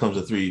said, death comes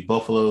at 3.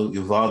 Buffalo,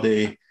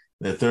 Uvalde.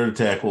 The third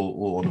attack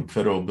will on the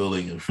federal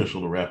building and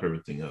official to wrap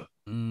everything up.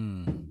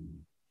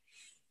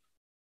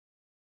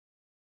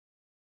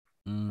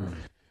 Man,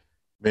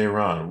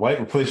 Ron, white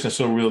replacement is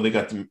so real. They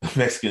got the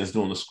Mexicans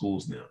doing the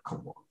schools now.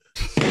 Come on,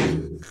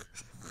 man.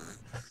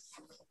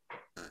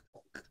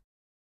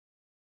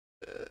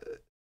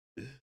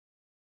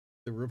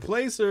 The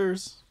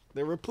replacers,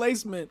 the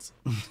replacements.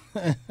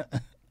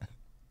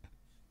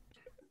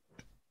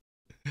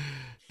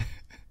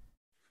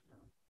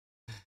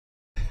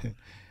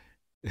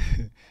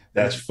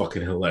 That's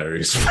fucking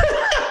hilarious.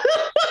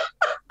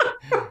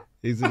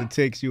 These are the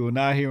takes you will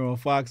not hear on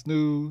Fox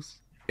News,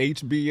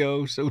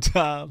 HBO,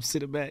 Showtime,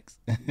 Cinemax.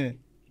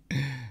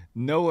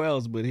 Nowhere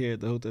else but here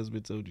at the Hotel's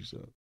Been Told You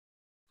So.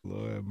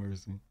 Lord have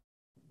mercy.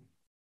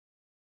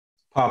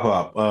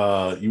 Pop,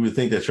 you would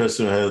think that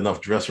Tristan had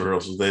enough dress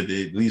rehearsals that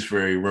they at least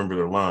very remember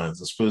their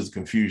lines. I suppose the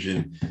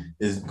confusion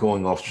is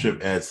going off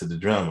trip adds to the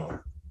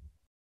drama.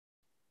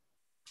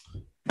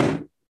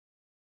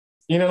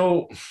 You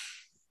know,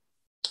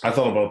 I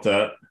thought about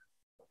that.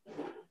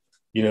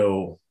 You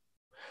know,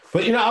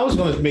 but I was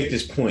going to make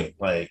this point,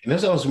 and I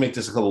was going to make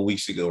this a couple of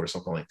weeks ago or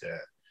something like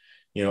that.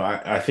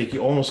 I think you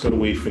almost got to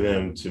wait for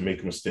them to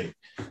make a mistake.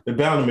 They're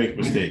bound to make a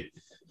mistake.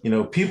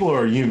 People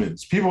are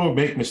humans. People will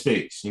make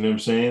mistakes. You know what I'm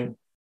saying?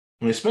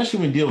 I mean, especially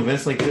when you deal with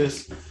events like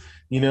this,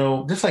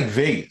 just like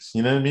Vegas,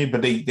 you know what I mean?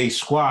 But they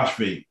squash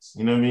Vegas,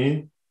 you know what I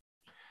mean?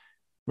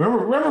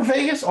 Remember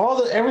Vegas? All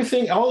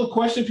the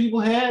questions people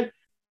had.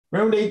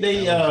 Remember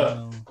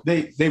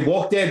they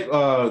walked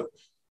that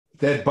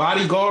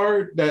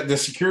bodyguard, the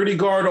security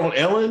guard on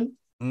Ellen.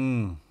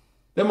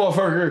 That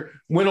motherfucker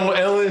went on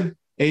Ellen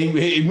and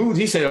he moved.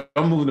 He said,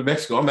 "I'm moving to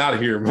Mexico. I'm out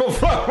of here."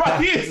 He's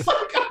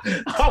like,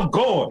 "I'm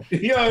going."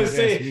 You know what I'm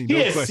saying? He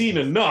has seen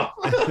enough.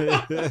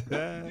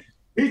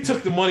 He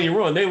took the money and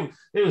run. They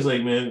was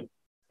like, "Man,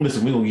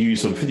 listen, we're gonna give you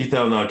some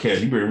 $50,000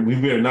 cash. We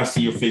better not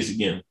see your face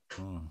again."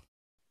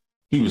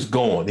 He was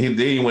gone. They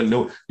didn't want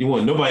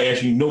nobody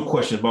ask you no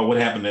questions about what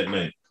happened that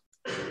night.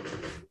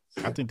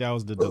 I think that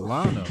was the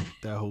Delano,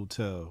 that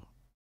hotel.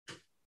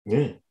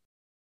 Yeah.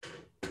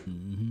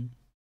 Mm-hmm.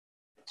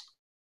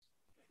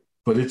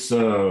 But it's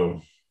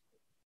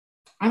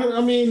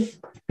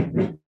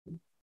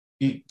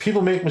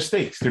people make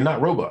mistakes. They're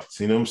not robots.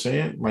 You know what I'm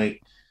saying?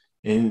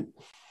 And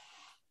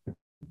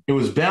it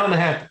was bound to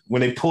happen when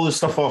they pull this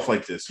stuff off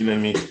like this. You know what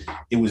I mean?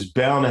 It was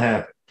bound to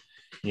happen.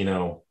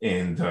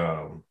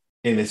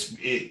 And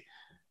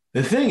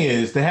the thing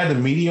is, they had the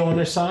media on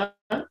their side,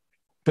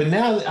 but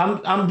now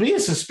I'm being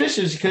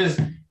suspicious because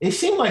it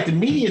seemed like the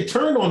media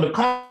turned on the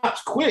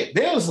cops quick.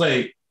 They was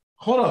like,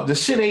 "Hold up, the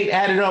shit ain't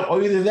added up,"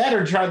 or either that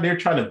or they're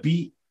trying to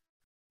beat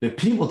the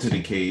people to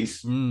the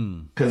case.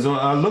 Because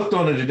I looked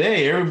on it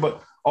today,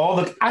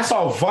 I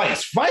saw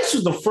Vice. Vice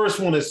was the first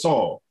one that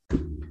saw.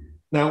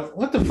 Now,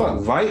 what the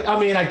fuck, Vice? I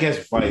mean, I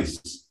guess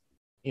Vice,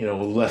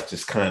 left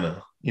is kind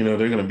of, they're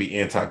going to be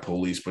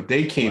anti-police, but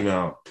they came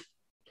out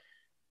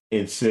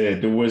and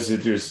said there's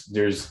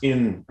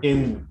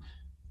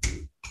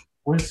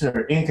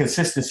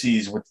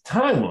inconsistencies with the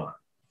timeline.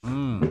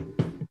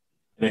 And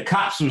the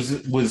cops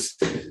was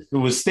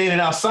standing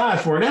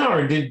outside for an hour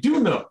and didn't do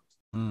nothing.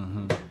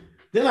 Mm-hmm.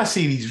 Then I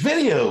see these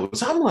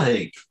videos. I'm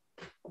like,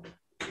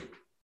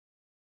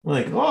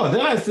 oh,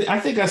 then I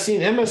think I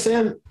seen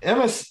MSN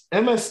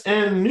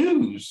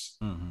News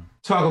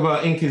talk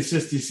about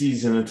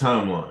inconsistencies in the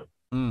timeline.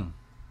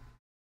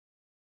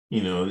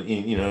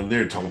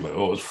 They're talking about,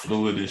 oh, it's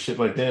fluid and shit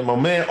like that. My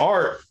man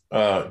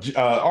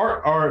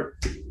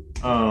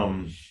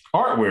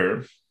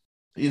Artware,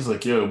 he's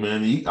like, yo,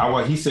 man,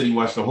 he said he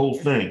watched the whole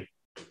thing.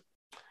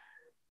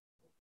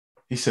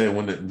 He said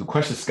when the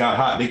questions got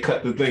hot, they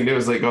cut the thing. There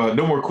was like,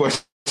 no more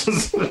questions.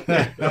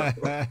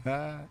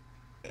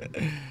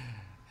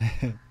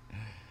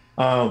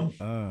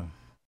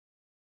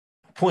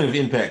 Point of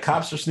impact: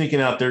 cops are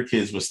sneaking out their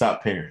kids with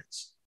stop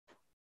parents.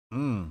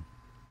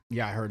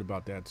 Yeah, I heard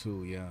about that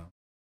too. Yeah.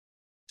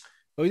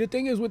 But the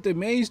thing is with the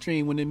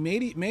mainstream, when the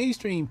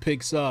mainstream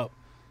picks up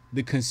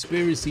the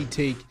conspiracy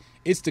take,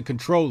 it's to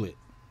control it.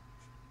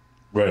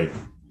 Right.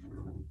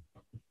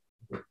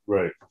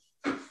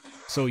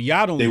 So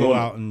y'all don't go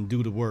out and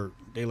do the work.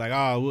 They like,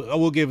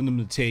 we'll give them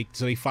the take,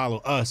 so they follow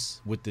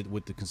us with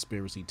the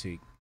conspiracy take.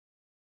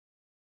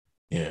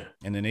 Yeah.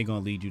 And then they're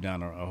gonna lead you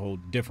down a whole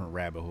different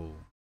rabbit hole.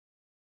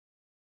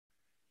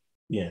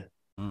 Yeah.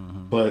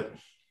 Mm-hmm. But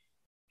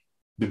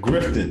the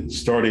grifting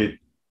started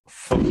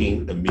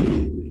fucking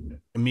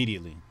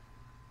immediately.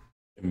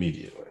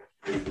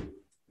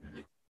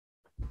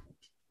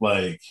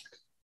 Like,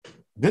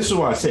 this is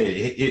why I say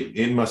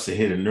it must have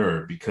hit a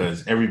nerve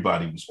because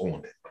everybody was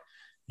on it.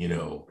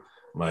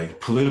 Like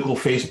political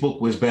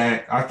Facebook was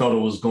back. I thought it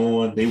was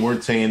gone. They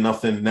weren't saying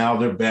nothing. Now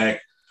they're back.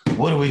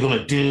 What are we going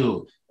to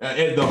do?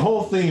 And the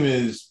whole theme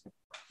is,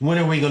 when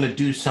are we going to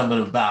do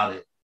something about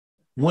it?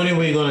 When are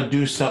we going to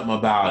do something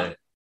about it?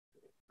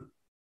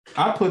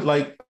 I put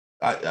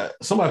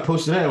somebody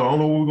posted that. I don't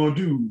know what we're going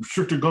to do.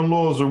 Stricter gun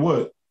laws or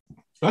what?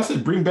 I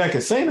said, bring back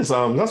insane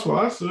asylums. That's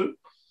what I said.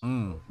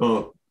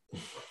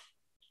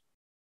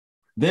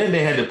 Then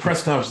they had the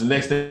press conference the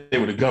next day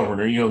with the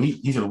governor.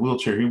 He's in a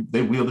wheelchair.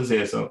 They wheeled his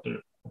ass out there.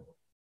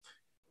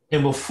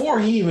 And before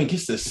he even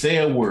gets to say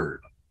a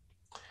word,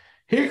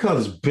 here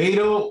comes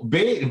Beto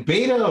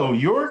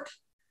O'Rourke.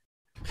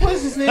 What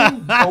is his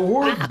name?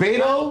 O'Rourke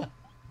Beto?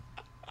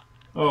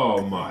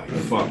 Oh my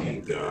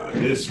fucking God.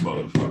 This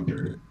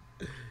motherfucker.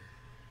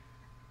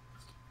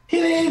 He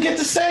didn't even get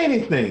to say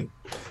anything.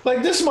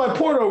 Like, this is my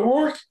point,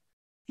 O'Rourke.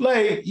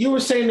 Like, you were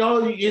saying,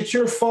 oh, it's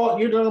your fault.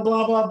 You're blah,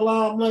 blah,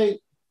 blah. I'm like,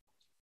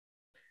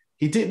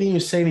 He didn't even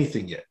say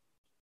anything yet.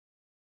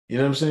 You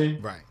know what I'm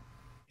saying? Right.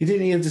 He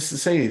didn't even just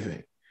say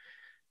anything.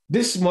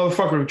 This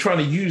motherfucker trying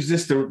to use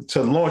this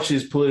to launch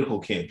his political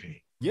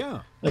campaign.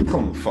 Yeah. Like,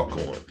 come the fuck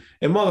on.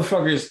 And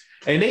motherfuckers,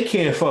 and they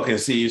can't fucking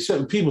see.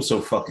 Certain people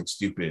so fucking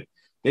stupid.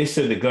 They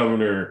said the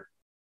governor,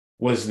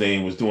 what's his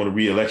name, was doing a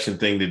re-election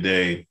thing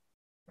today.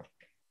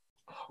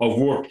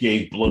 O'Rourke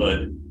gave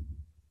blood.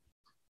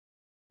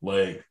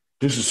 Like,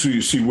 this is so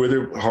you see where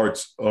their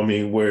hearts,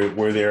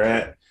 where they're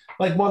at.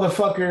 Like,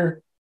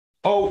 motherfucker,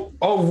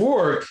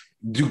 O'Rourke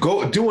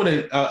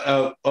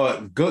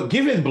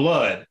giving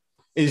blood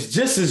is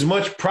just as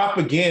much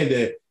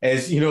propaganda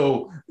as,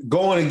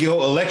 going and get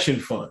election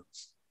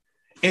funds.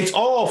 It's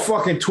all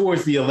fucking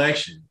towards the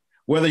election.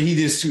 Whether he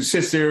just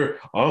sits there,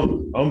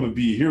 I'm gonna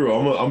be a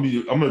hero.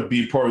 I'm gonna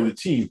be part of the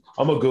team.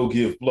 I'm gonna go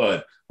give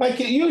blood. Like,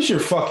 use your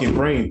fucking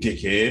brain,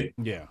 dickhead.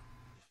 Yeah.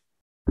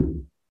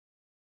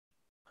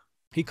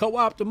 He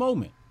co-opted the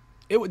moment.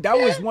 That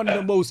was one of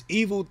the most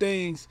evil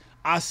things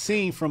I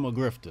seen from a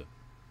grifter.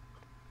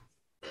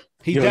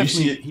 He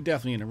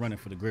definitely in the running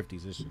for the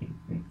grifties this year.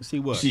 Let's see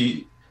what.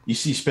 You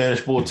see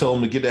Spanish Bull tell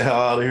him to get the hell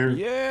out of here?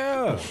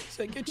 Yeah.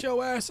 Say, get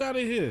your ass out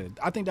of here.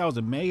 I think that was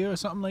a mayor or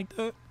something like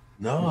that.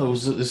 No,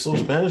 it's so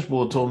Spanish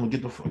Bull told him to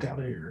get the fuck out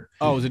of here.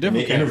 Oh, it was a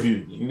different they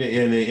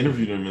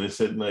interviewed him, and they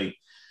said, like,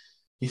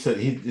 he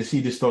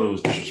just thought it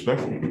was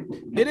disrespectful.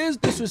 It is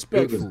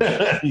disrespectful.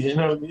 You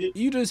know what I mean?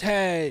 You just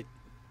had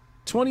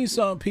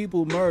 20-something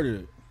people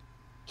murdered.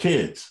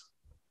 Kids.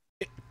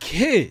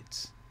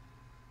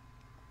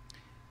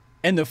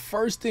 And the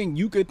first thing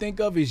you could think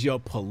of is your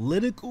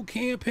political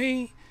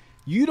campaign.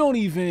 You don't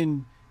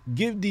even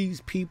give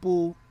these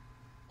people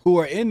who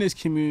are in this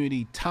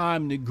community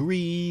time to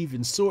grieve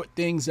and sort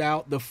things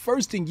out. The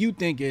first thing you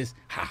think is,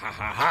 ha, ha,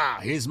 ha, ha,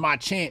 here's my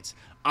chance.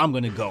 I'm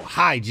going to go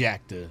hijack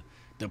the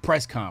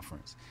press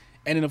conference.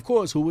 And then, of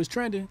course, who was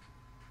trending?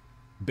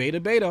 Beta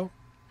Beto,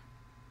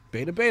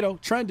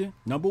 trending,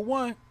 number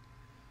one.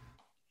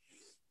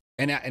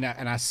 And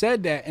I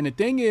said that, and the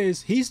thing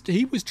is,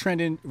 he was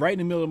trending right in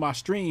the middle of my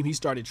stream. He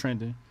started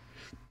trending,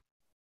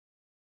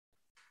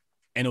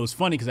 and it was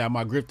funny because I had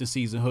my grifting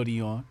season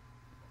hoodie on.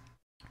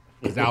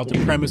 Because that was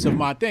the premise of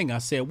my thing. I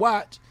said,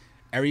 watch,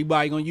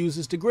 everybody gonna use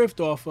this to grift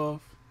off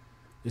of.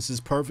 This is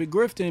perfect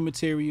grifting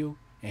material,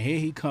 and here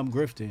he come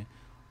grifting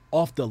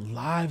off the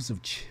lives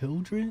of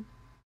children.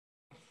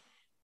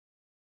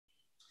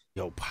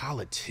 Yo,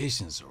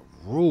 politicians are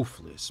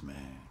ruthless,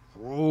 man.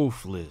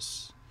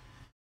 Ruthless.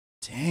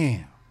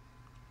 Damn.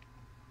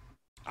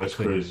 That's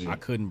crazy. I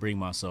couldn't bring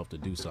myself to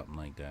do something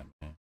like that,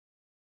 man.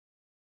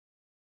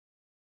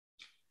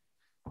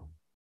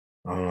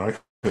 I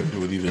couldn't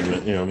do it either,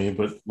 you know what I mean?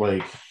 But,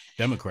 like,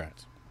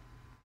 Democrats.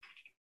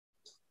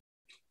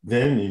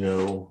 Then, it's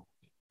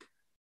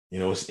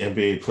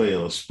NBA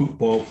playoffs,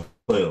 football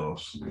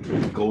playoffs.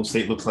 Golden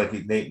State looks like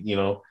they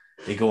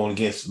going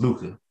against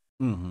Luka.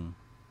 Mm-hmm.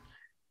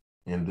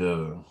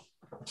 And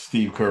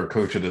Steve Kerr,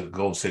 coach of the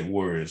Golden State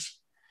Warriors,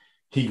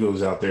 he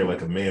goes out there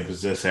like a man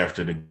possessed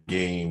after the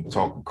game,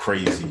 talking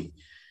crazy.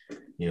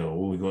 What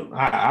we going?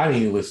 I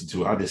didn't even listen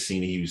to it. I just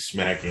seen he was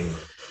smacking.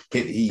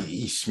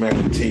 He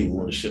smacked the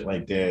table and shit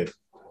like that.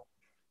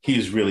 He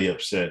was really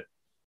upset,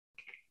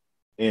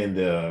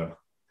 and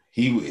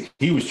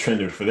he was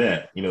trending for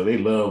that. They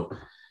love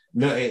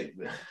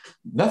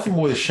nothing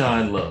more than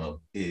Shine love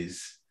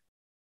is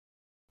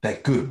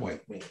that good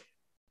white man,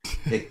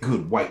 that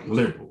good white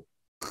liberal.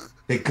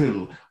 That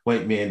good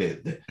white man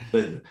that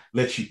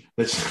let you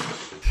stop.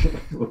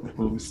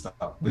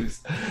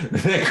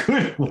 That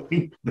good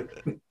white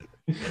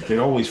that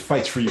always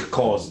fights for your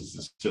causes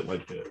and shit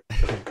like that.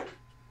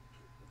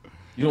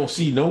 You don't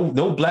see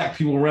no black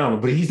people around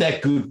him, but he's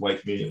that good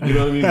white man. You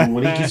know what I mean?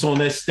 When he gets on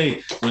that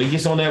stage, when he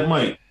gets on that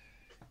mic,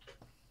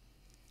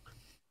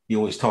 he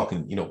always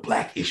talking,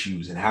 black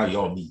issues and how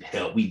y'all need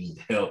help. We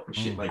need help and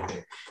shit like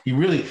that.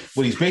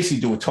 What he's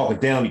basically doing, talking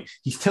down.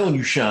 He's telling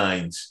you,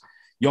 Shines,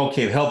 y'all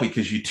can't help it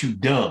because you're too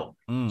dumb.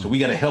 So we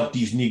got to help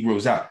these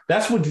Negroes out.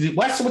 That's what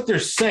they're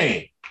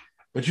saying,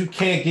 but you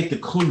can't get the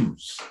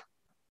clues.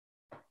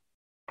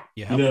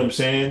 You know what I'm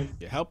saying?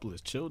 You're helpless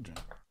children.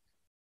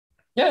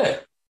 Yeah.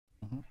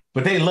 Mm-hmm.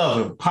 But they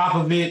love him.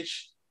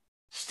 Popovich,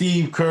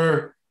 Steve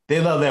Kerr, they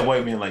love that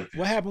white man like that.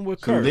 What happened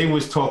with Kerr? So they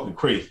was talking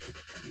crazy.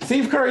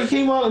 Steve Kerr, he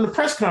came out in the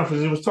press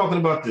conference and was talking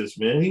about this,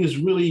 man. He was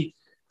really,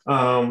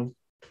 he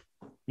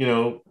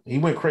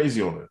went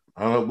crazy on it.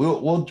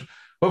 We'll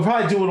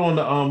probably do it on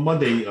the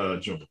Monday,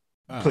 Joe.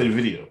 Play the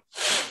video.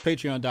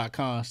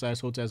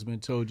 Patreon.com/Hotep's Been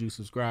Told You.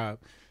 Subscribe.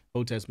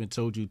 Hotep's Been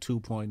Told You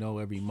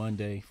 2.0 every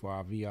Monday for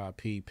our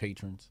VIP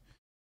patrons.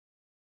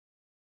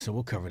 So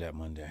we'll cover that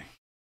Monday.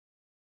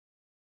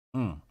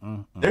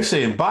 They're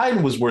saying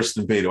Biden was worse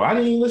than Beto. I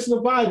didn't even listen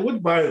to Biden. What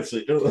did Biden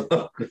say?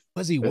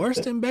 Was he worse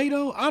than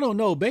Beto? I don't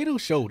know. Beto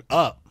showed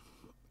up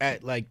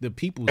at like the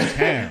people's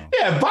town.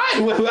 Yeah,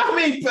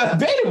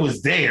 Beto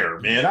was there,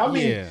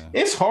 man.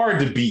 It's hard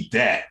to beat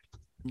that.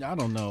 I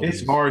don't know.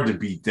 It's hard to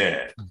beat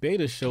that.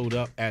 Beta showed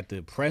up at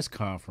the press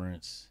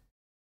conference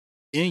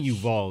in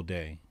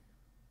Uvalde.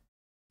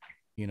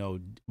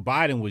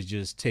 Biden was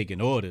just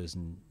taking orders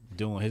and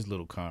doing his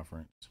little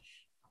conference.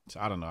 So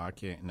I don't know. I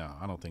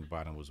don't think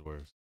Biden was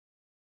worse.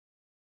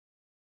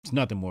 It's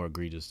nothing more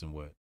egregious than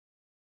what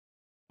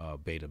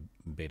Beta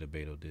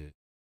did.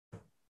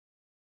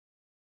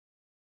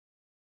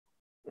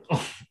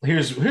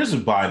 Here's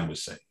what Biden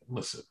was saying.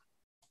 Listen.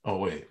 Oh,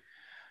 wait.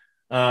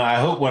 I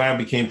hope when I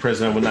became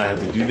president, I would not have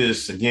to do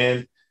this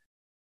again.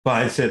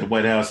 Biden said at the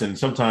White House, and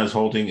sometimes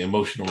holding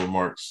emotional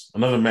remarks.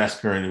 Another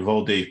massacre in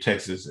Uvalde,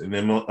 Texas, in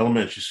an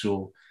elementary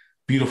school.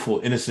 Beautiful,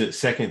 innocent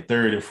second,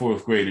 third, and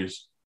fourth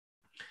graders.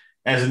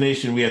 As a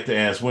nation, we have to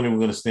ask, when are we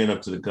going to stand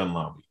up to the gun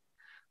lobby?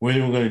 When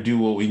are we going to do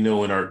what we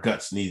know in our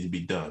guts need to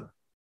be done?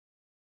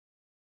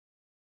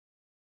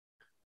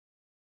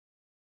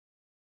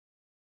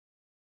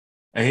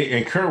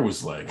 And Kerr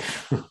was like,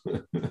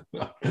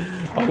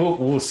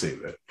 we'll see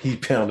that. He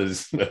pounded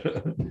his...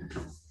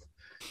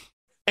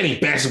 Any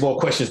basketball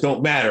questions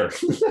don't matter.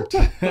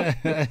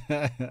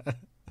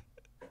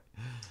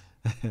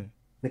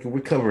 Nigga,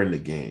 we're covering the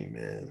game,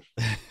 man.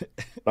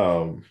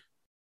 The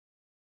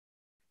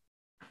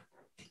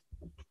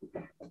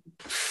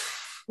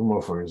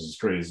motherfuckers is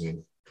crazy.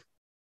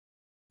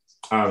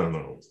 I don't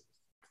know.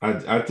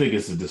 I think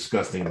it's a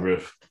disgusting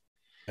riff.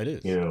 It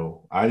is.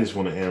 I just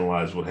want to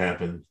analyze what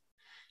happened.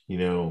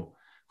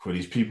 For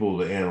these people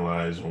to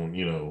analyze on,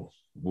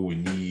 what we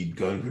need,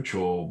 gun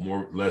control,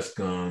 less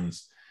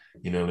guns.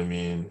 You know what I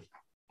mean?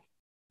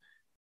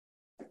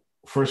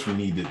 First, we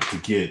need to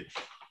get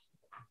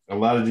a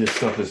lot of this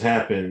stuff that's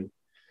happened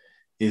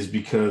is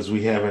because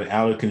we have an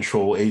out of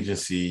control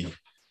agency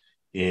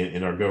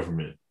in our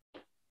government.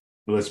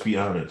 But let's be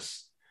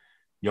honest.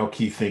 Y'all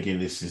keep thinking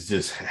this is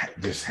just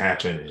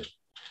happening.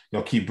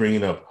 Y'all keep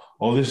bringing up,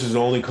 oh, this is the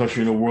only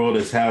country in the world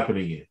that's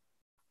happening in.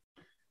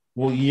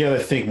 Well, you got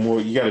to think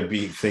more. You got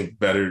to think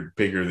better,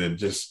 bigger than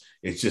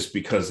it's just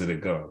because of the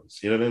guns.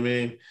 You know what I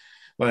mean?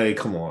 Like,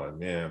 come on,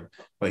 man.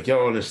 Like,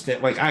 y'all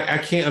understand? Like, I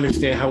can't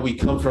understand how we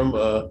come from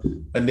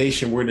a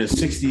nation where in the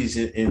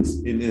 60s, in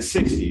the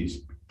 60s,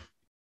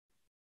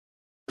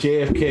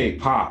 JFK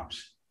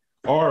popped,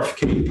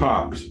 RFK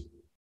popped,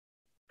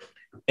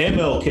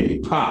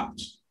 MLK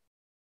popped.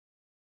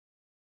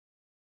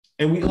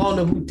 And we all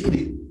know who did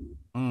it.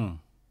 And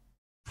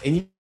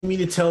you mean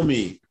to tell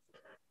me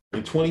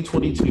in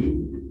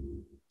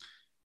 2022,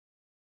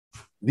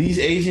 these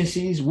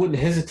agencies wouldn't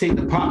hesitate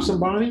to pop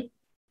somebody?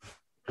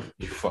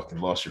 You fucking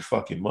lost your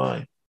fucking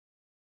mind.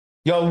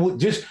 Yo,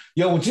 just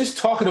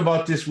talking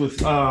about this with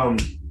who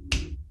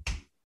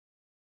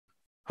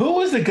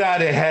was the guy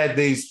that had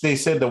they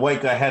said the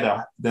white guy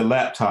had the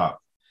laptop,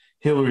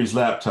 Hillary's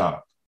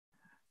laptop.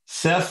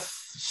 Seth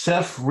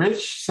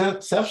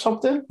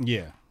something?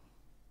 Yeah.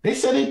 They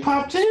said they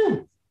popped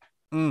him.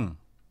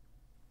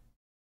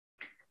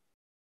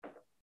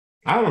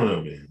 I don't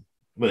know, man.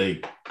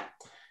 Like,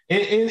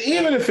 and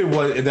even if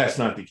that's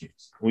not the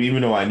case, well,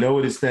 even though I know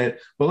it is that,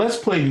 but let's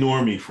play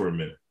normie for a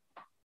minute.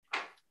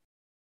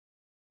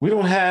 We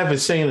don't have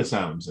insane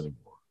asylums anymore.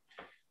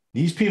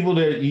 These people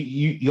that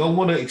y'all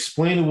want to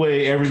explain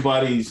away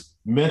everybody's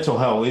mental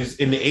health is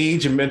in the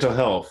age of mental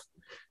health.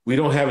 We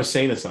don't have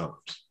insane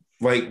asylums.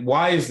 Like,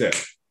 why is that?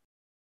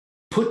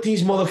 Put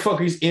these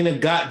motherfuckers in a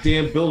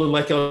goddamn building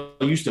like y'all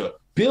used to.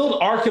 Build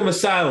Arkham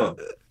Asylum.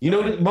 The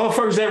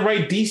motherfuckers that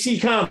write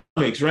DC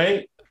Comics,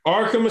 right?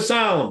 Arkham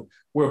Asylum,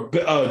 where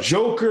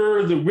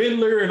Joker, the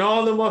Riddler, and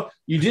all them.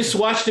 You just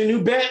watched the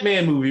new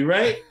Batman movie,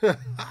 right?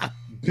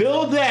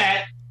 Build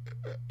that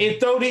and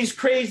throw these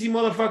crazy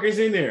motherfuckers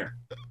in there.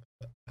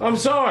 I'm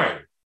sorry.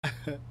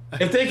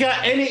 If they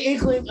got any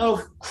inkling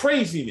of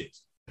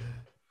craziness,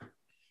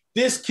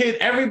 this kid,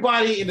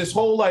 everybody in his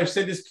whole life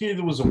said this kid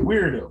was a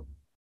weirdo.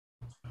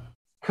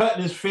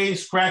 Cutting his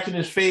face, scratching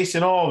his face,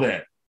 and all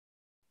that.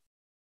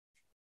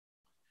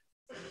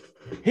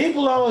 He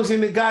belongs in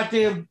the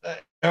goddamn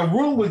a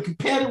room with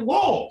padded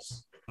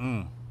walls.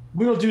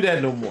 We don't do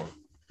that no more.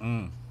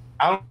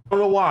 I don't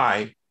know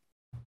why.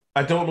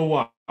 I don't know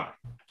why.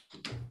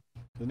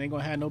 Then they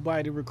gonna have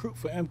nobody to recruit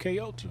for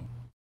MKO to.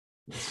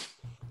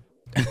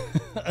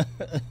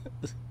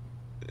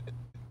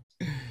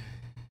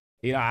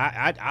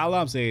 I all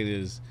I'm saying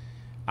is,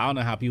 I don't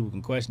know how people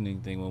can question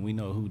anything when we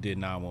know who did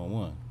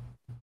 911.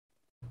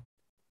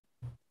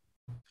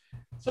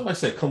 Somebody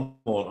said, "Come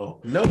on, oh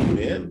no,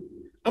 man,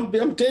 I'm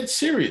dead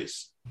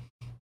serious."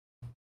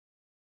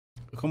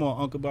 Come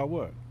on, Uncle, about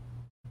what?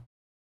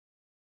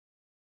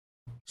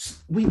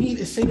 We need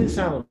insane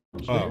asylums,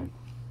 man.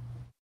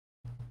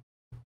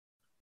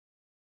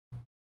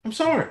 I'm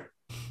sorry.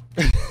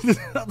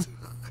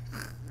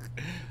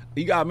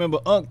 You gotta remember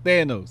Unc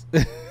Thanos.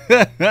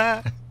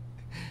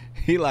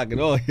 He locking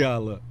all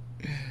y'all up.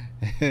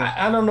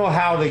 I don't know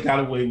how they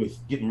got away with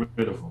getting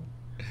rid of him.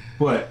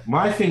 But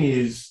my thing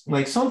is,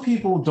 like, some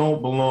people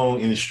don't belong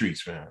in the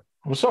streets, man.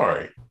 I'm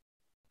sorry.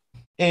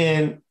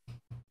 And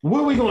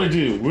what are we going to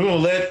do? We're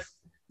going to let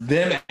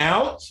them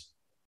out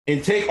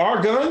and take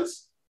our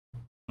guns?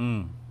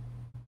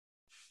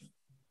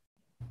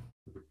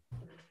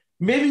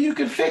 Maybe you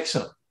can fix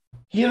them.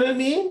 You know what I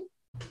mean?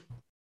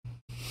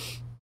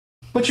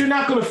 But you're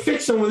not going to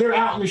fix them when they're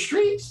out in the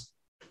streets.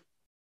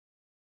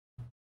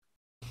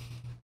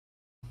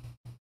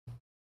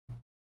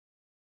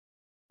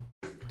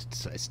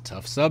 It's a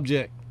tough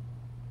subject.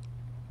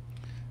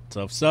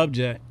 Tough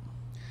subject.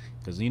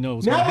 Because you know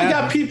now we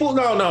got people.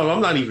 No,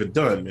 I'm not even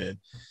done, man.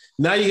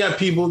 Now you got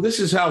people. This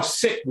is how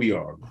sick we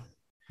are.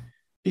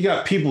 You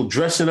got people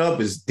dressing up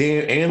as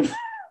damn animals.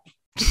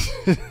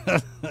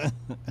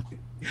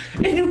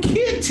 And you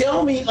can't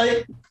tell me,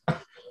 like.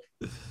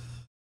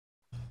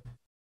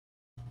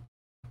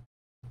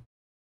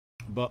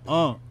 But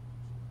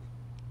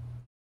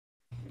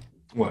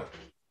what?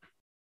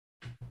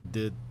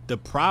 The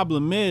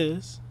problem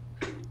is,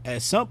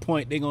 at some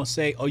point they're gonna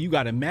say, "Oh, you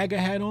got a MAGA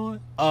hat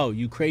on? Oh,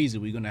 you crazy?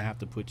 We're gonna have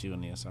to put you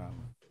in the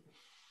asylum."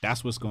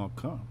 That's what's gonna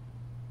come.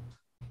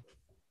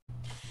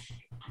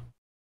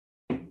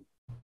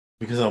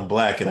 Because I'm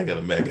black and I got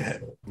a MAGA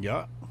hat on.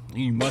 Yeah,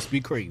 you must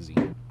be crazy.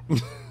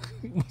 You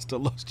must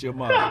have lost your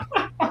mind.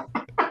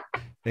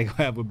 They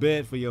gonna have a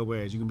bed for your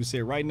ass. You gonna be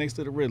sitting right next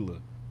to the Riddler.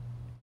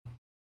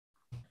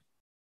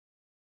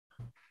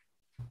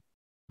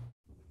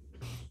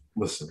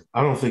 Listen,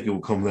 I don't think it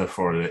will come that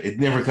far. It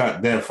never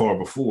got that far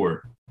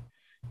before,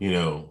 you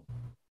know.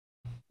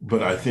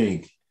 But I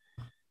think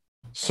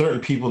certain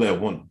people that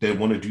want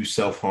to do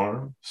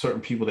self-harm, certain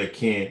people that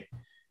can't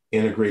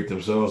integrate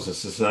themselves in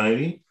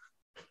society,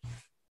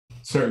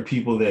 certain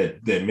people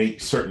that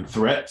make certain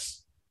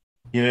threats,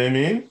 you know what I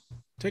mean?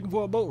 Take them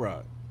for a boat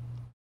ride.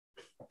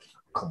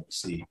 Come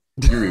see,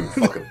 you're even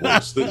fucking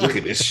worse. Look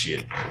at this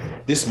shit.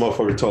 This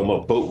motherfucker talking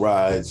about boat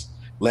rides.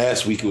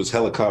 Last week it was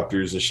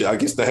helicopters and shit. I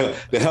guess the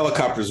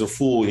helicopters are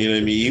full. You know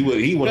what I mean?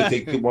 He want to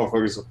take the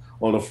motherfuckers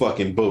on a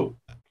fucking boat,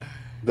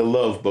 the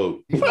love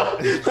boat. Like,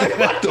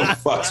 what the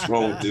fuck's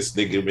wrong with this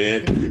nigga,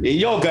 man? And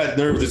y'all got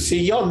nerve to see.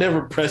 Y'all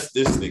never pressed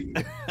this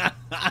nigga.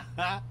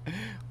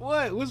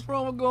 What? What's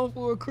wrong with going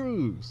for a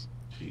cruise?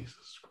 Jesus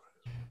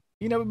Christ!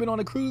 You never been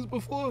on a cruise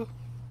before?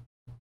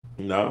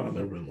 No, I've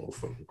never been on a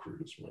fucking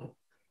cruise, man.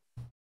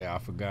 Yeah, I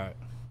forgot.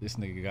 This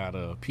nigga got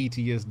a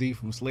PTSD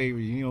from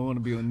slavery. You don't want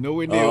to be on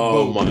nowhere near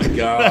Oh a boat. my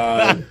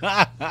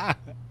God.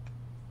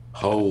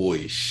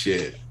 Holy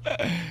shit.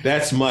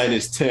 That's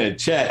 -10.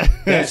 Chat,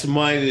 that's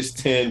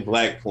 -10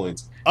 black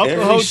points. Uncle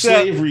Every Hotep.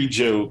 slavery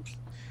joke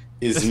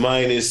is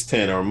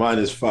 -10 or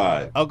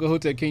 -5. Uncle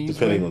Hotep, can you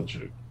depending swim? on the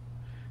joke.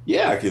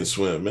 Yeah, I can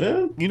swim,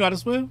 man. You know how to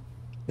swim?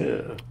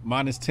 Yeah.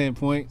 -10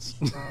 points.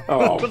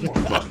 Oh my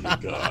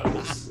fucking God.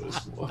 This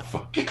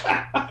motherfucker.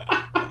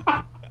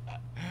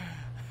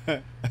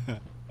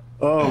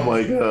 Oh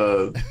my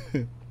God.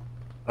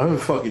 I've been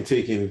fucking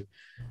taking.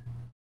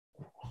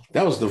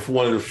 That was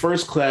one of the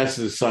first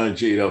classes I signed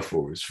Jade up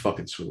for, was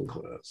fucking swimming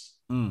class.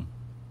 Mm.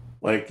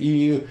 Like,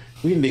 we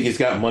niggas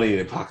got money in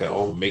their pocket.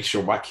 Oh, make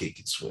sure my kid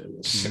can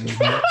swim.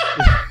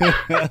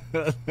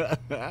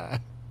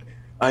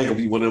 I ain't gonna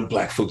be one of them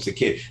black folks that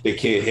can't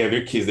have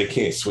their kids that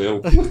can't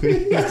swim.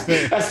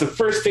 That's the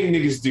first thing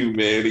niggas do,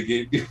 man.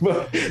 They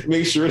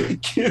make sure the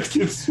kids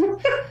can swim.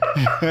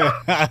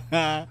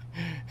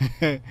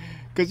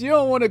 Cause you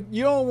don't want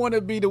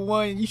to be the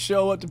one you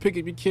show up to pick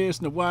up your kids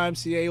from the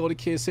YMCA, or the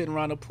kids sitting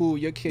around the pool.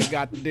 Your kid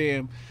got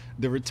the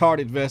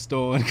retarded vest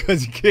on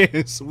because he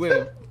can't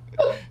swim.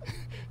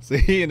 So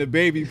he in the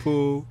baby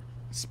pool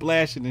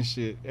splashing and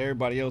shit.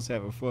 Everybody else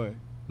having fun.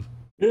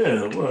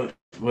 Yeah, well,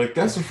 like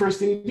that's the first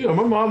thing you do.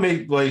 My mom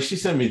she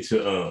sent me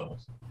to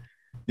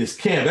this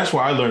camp. That's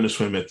why I learned to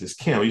swim at this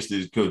camp. I used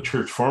to go to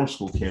church farm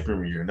school camp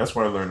every year, and that's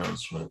why I learned how to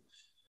swim.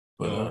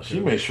 But she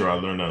made sure I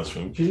learned how to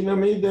swim. You know what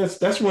I mean?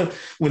 That's when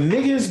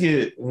niggas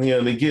get,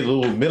 they get a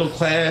little middle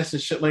class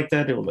and shit like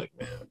that. They were like,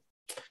 man,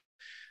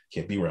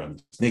 can't be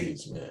around these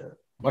niggas, man.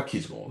 My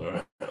kids gonna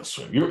learn how to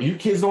swim. Your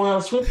kids don't know how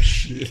to swim?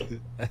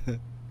 Shit.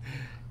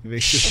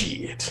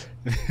 Shit.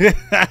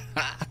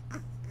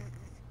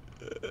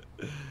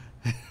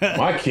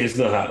 My kids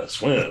know how to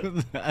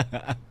swim.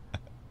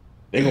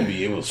 They're gonna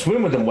be able to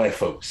swim with them white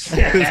folks.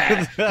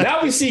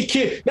 Now we see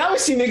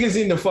niggas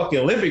in the fucking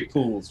Olympic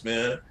pools,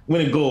 man,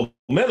 winning gold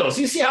medals.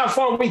 You see how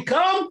far we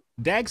come?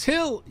 Dax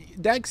Hill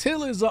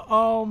is a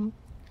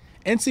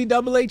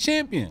NCAA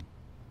champion.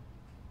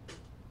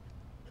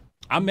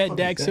 I met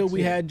Dax Hill.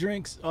 We had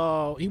drinks.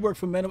 He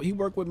worked with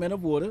Men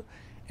of Water,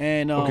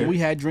 and we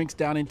had drinks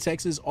down in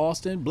Texas,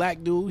 Austin.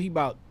 Black dude. He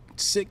about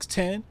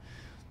 6'10".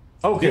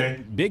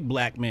 Okay. Big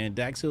black man.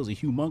 Dax Hill's a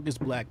humongous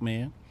black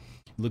man.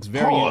 Looks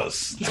very.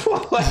 Pause.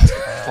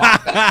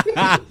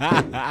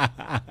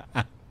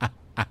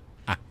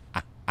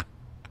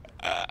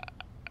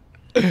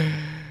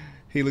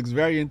 He looks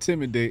very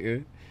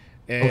intimidating,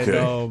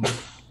 and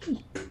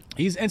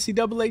he's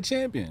NCAA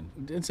champion.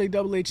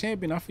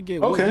 I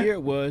forget what year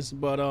it was,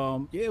 but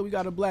we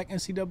got a black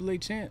NCAA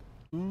champ.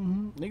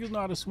 Niggas know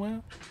how to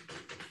swim.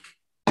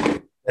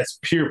 That's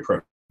peer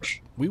pressure.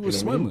 We were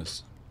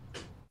swimmers.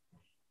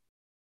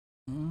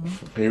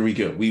 Here we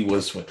go. We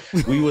was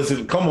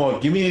come on,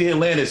 give me the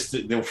Atlantis.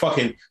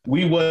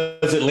 We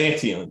was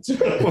Atlanteans. give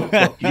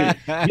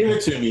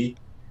it to me.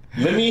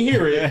 Let me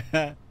hear it.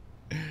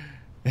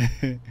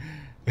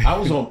 I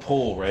was on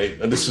pole, right?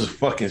 And this is a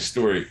fucking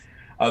story.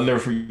 I'll never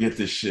forget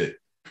this shit.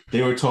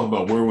 They were talking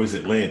about where was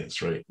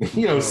Atlantis, right?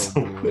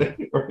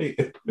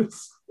 Right?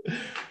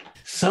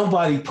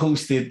 Somebody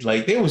posted,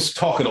 like, they was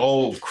talking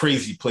all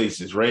crazy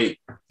places, right?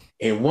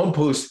 And one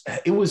post,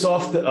 it was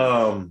off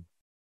the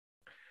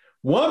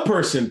one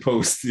person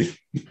posted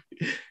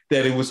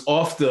that it was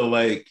off the,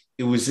 like,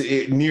 it was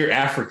near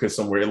Africa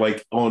somewhere,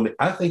 like on,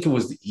 I think it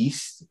was the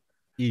East.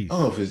 I don't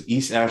know if it was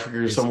East Africa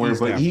or somewhere,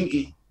 but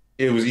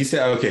it was East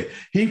Africa. Okay.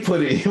 He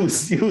put it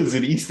was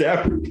in East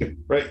Africa,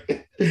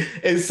 right?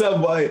 And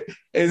somebody,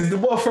 and the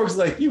motherfucker's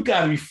like, you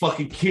gotta be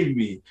fucking kidding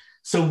me.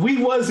 So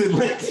we wasn't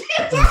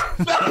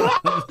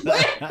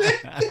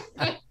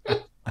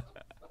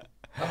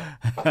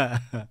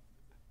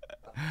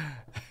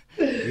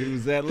It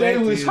was Atlantis. They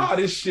was hot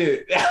as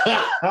shit.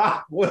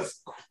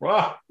 Was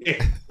crying.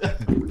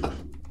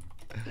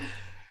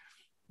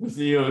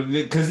 You know,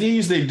 because he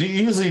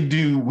usually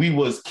do we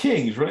was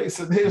kings, right?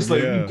 So they was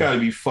like, you gotta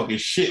be fucking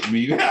shitting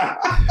me.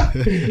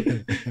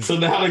 So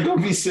now they're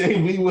gonna be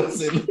saying we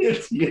wasn't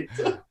Atlanteans.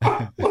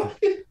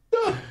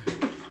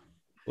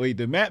 Wait,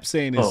 the map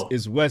saying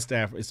is West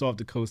Africa. It's off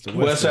the coast of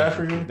West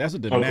Africa. That's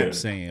what the map's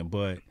saying,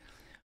 but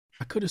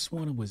I could have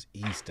sworn it was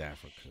East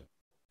Africa.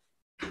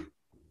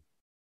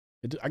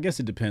 I guess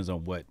it depends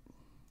on what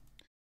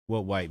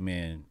white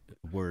man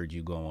word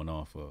you going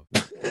off of.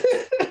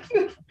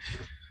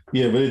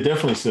 Yeah, but it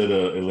definitely said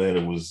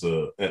Atlanta was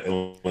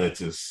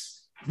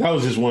Atlantis. That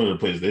was just one of the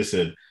places they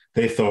said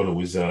they thought it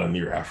was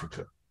near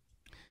Africa.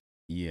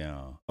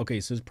 Yeah.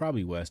 Okay, so it's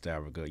probably West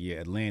Africa. Yeah,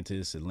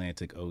 Atlantis,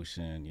 Atlantic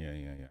Ocean.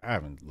 Yeah. I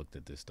haven't looked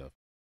at this stuff.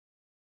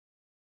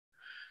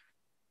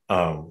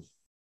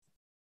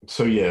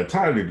 So yeah,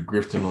 tired of the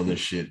grifting on this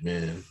shit,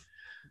 man.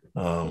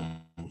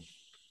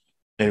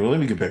 Anyway, let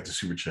me get back to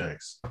super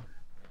chats.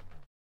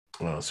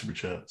 Super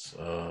chats.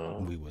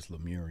 We was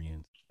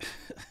Lemurians.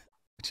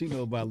 What you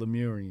know about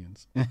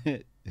Lemurians?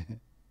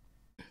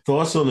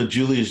 Thoughts on the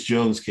Julius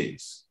Jones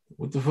case?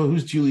 What the fuck?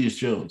 Who's Julius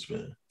Jones,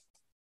 man?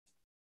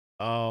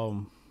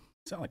 Sound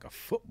like a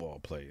football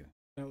player.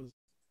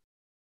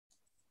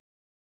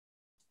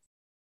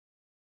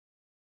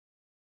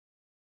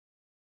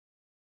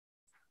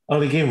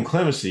 They gave him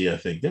clemency, I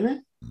think,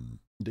 didn't they?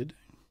 Did they?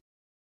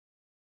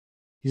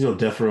 He's on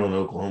death row in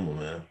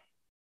Oklahoma,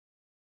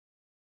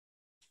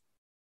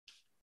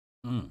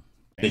 man.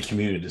 They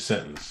commuted the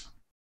sentence.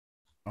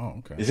 Oh,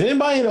 okay. Is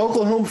anybody in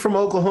Oklahoma from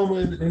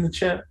Oklahoma in the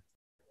chat?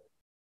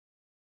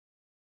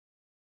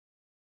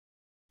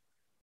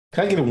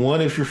 Can I get a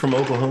one if you're from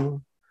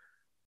Oklahoma?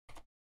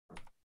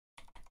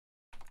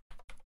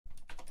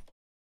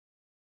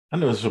 I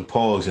know there's some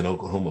Pauls in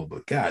Oklahoma,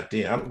 but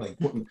goddamn, I'm like,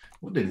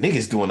 what the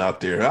niggas doing out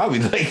there? I'll be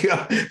like,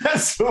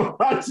 that's so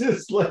I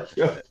just like,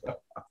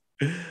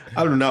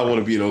 I do not want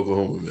to be in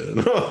Oklahoma,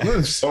 man.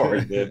 I'm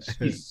sorry, man.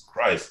 Jesus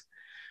Christ.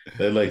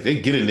 They're like,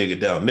 they get a nigga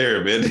down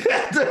there, man.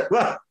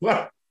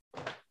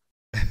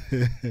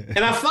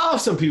 And I follow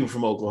some people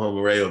from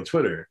Oklahoma, right, on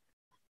Twitter.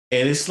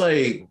 And it's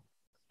like,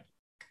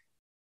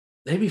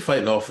 they be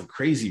fighting off of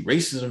crazy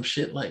racism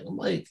shit. Like, I'm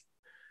like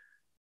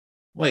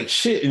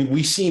shit. And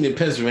we seen in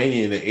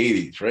Pennsylvania in the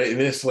 80s, right? And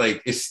it's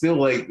like, it's still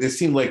like, it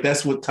seemed like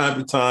that's what time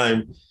to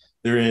time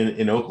they're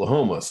in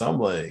Oklahoma. So I'm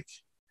like,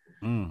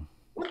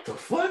 what the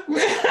fuck, man?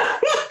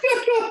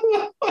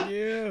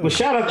 Yeah. But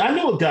shout out, I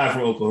know a guy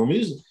from Oklahoma.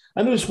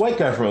 I know this white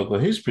guy from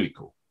Oklahoma. He's pretty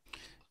cool.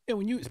 Yeah,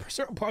 when you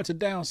certain parts of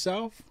down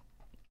south,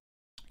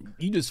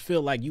 you just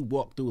feel like you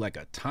walk through like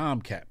a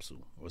time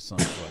capsule or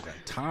something, like a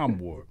time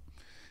warp.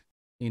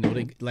 You know,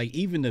 they like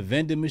even the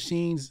vending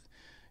machines.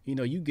 You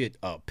know, you get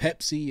a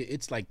Pepsi.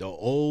 It's like the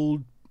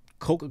old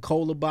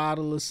Coca-Cola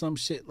bottle or some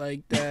shit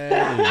like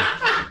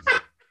that.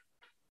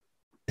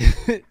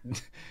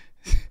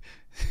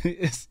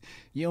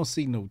 You don't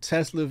see no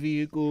Tesla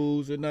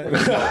vehicles or nothing.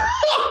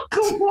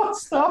 Come on,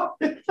 stop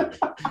it.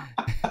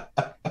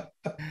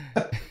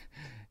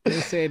 They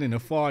said in the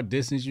far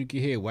distance you can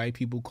hear white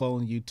people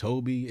calling you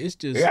Toby. It's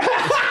just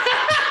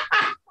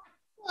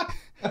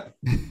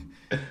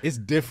it's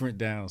different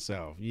down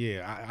south.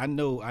 Yeah, I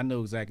know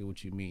exactly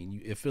what you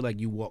mean. It feel like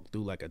you walk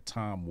through like a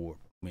time warp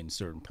in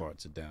certain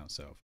parts of down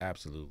south.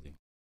 Absolutely.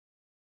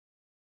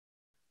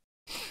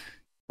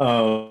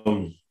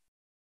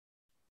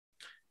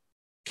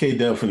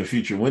 K-Dub from the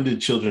future. When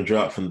did children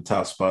drop from the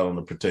top spot on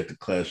the protected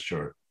class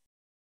chart?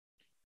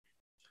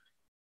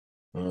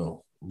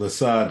 Oh,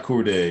 Lasad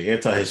Corday,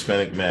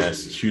 anti-Hispanic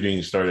mass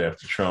shooting started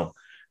after Trump.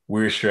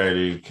 Weird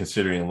strategy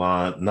considering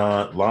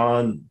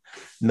non-Latinx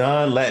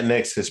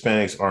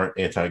Hispanics aren't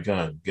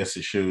anti-gun. Guess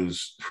it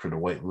shows for the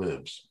white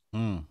libs.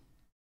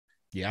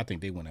 Yeah, I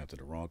think they went after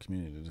the wrong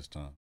community this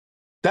time.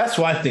 That's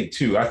what I think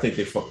too. I think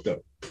they fucked up.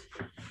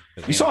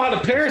 You saw how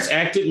the parents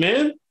acted,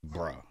 man.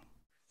 Bruh.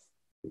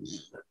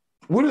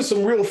 What if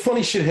some real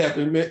funny shit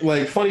happened? Man?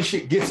 Like funny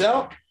shit gets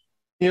out.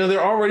 You know,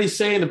 they're already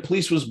saying the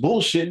police was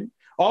bullshitting.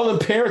 All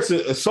the parents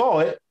saw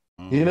it.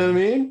 You know what I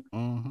mean?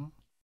 Mm-hmm.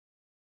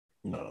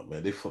 No,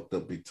 man, they fucked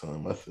up big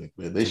time. I think,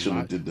 man, they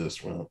shouldn't have did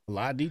this, man. A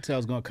lot of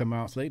details gonna come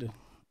out later.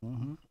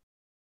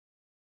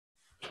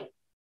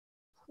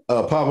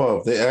 Pop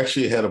up. They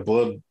actually had a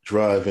blood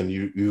drive in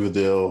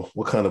Uverdale.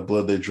 What kind of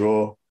blood they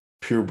draw?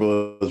 Pure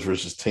blood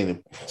versus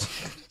tainted.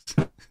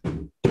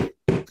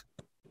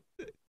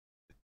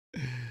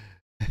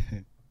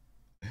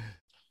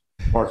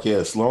 Mark,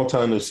 yes. Long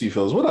time no see,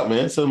 fellas. What up,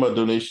 man? Send my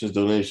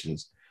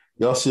donations.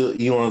 Y'all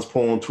see Elon's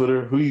poll on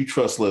Twitter? Who you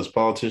trust less,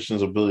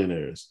 politicians or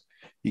billionaires?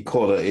 He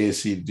called out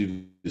ASC to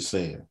do the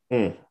same.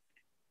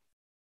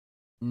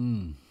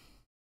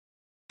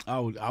 I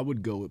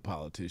would go with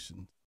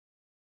politicians.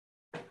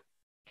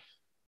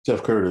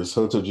 Jeff Curtis,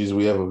 Hotel Jesus,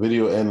 we have a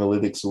video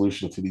analytics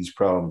solution to these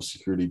problems,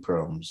 security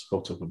problems.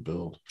 Hotel to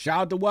build.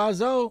 Shout out to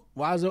Wazo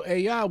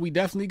AI. We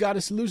definitely got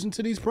a solution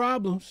to these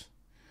problems.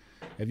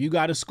 If you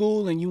got a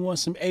school and you want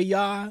some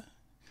AI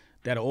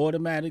that'll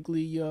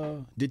automatically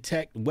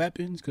detect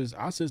weapons, because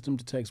our system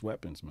detects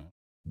weapons, man.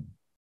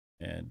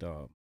 And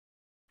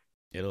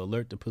it'll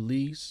alert the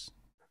police.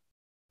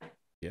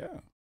 Yeah.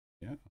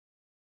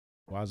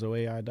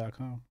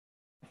 WazoAI.com.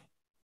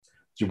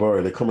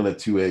 Jabari, they're coming at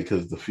 2A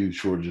because the food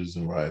shortages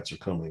and riots are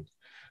coming.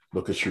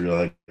 Look at Sri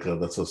Lanka.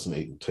 That's less than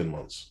 8 and 10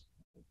 months.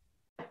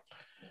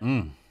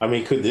 I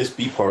mean, could this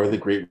be part of the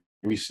Great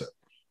Reset?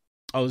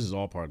 Oh, this is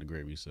all part of the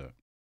Great Reset.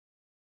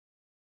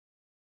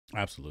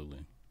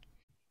 Absolutely.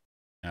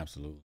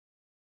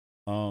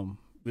 A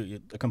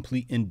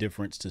complete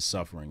indifference to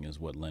suffering is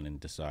what Lenin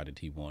decided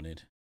he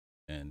wanted.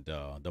 And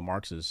the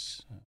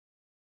Marxists,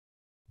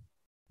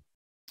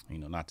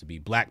 not to be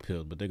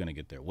black-pilled, but they're going to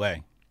get their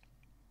way.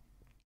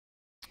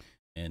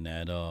 And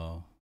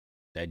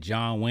that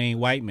John Wayne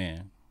white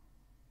man,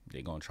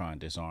 they're going to try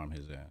and disarm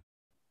his ass.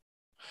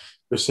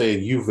 They're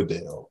saying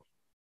Uverdale.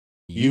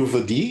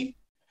 Uvadi?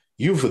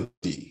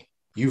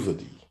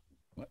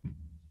 What?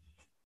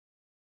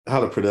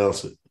 How to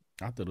pronounce it?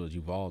 I thought it was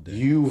Uvalde.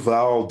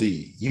 Uvalde.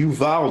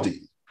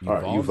 All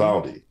right,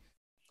 Uvalde.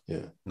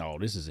 Yeah. No,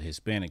 this is a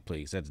Hispanic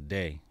place. That's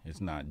day.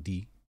 It's not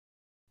D.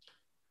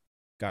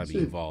 Gotta be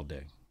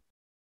Uvalde.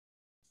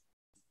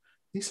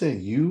 He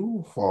said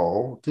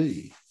Uvalde.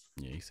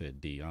 Yeah, he said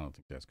D. I don't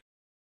think that's good.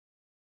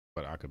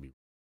 But I could be.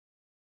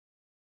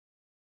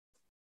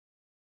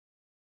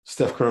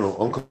 Steph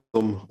Colonel,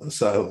 Uncle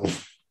Asylum.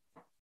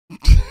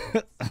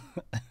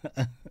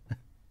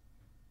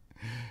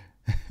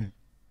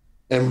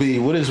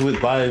 MB, what is with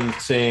Biden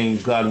saying,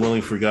 God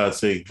willing, for God's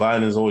sake?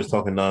 Biden is always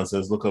talking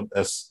nonsense. Look up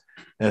SRI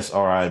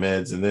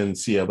meds and then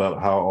see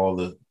about how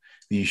all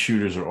these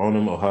shooters are on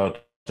him. Ohio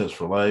Tips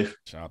for Life.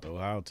 Shout out to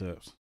Ohio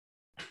Tips.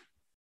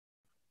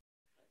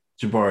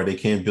 Jabari, they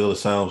can't build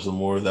asylums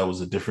anymore. That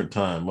was a different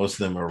time. Most of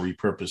them are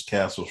repurposed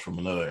castles from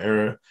another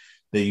era.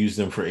 They use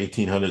them for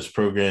 1800s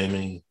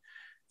programming.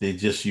 They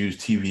just use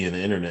TV and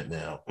the internet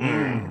now.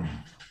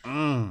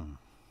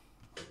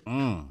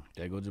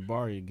 There go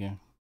Jabari again.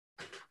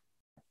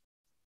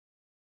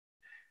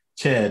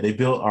 Chad, they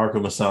built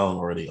Arkham Asylum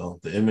already. Oh,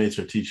 the inmates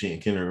are teaching in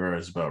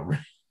kindergartens about rape.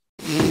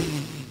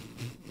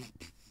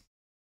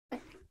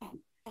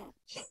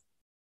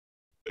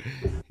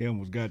 He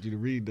almost got you to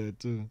read that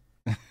too.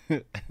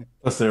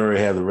 Plus, they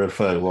already have the red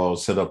flag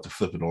laws set up to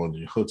flip it on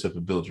you. Hotep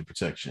and build your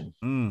protection.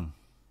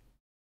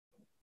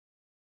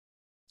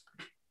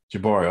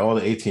 Jabari, all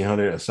the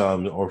 1800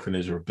 asylum and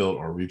orphanages were built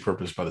or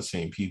repurposed by the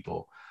same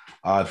people.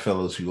 Odd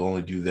fellows who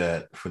only do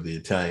that for the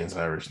Italians,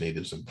 Irish,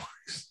 natives, and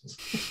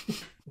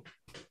blacks.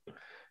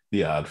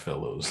 The Odd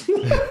Fellows.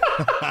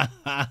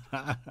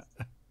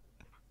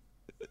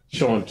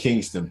 Sean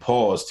Kingston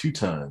paused 2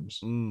 times.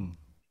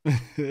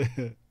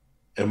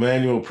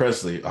 Emmanuel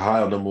Presley,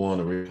 Ohio #1 on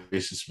the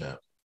racist map.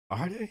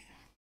 Are they?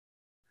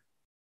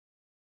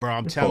 Bro,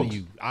 I'm telling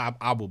you,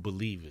 I will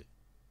believe it.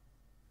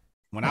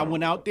 When I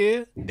went out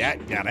there,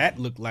 that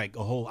looked like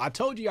a whole. I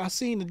told you I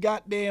seen the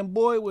goddamn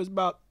boy was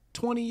about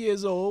 20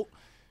 years old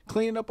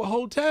cleaning up a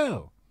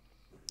hotel.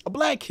 A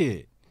black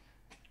kid.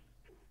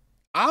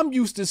 I'm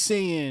used to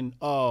seeing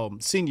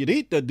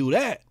Senorita do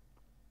that.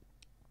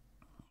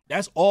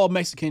 That's all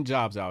Mexican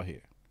jobs out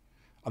here.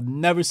 I've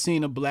never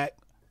seen a black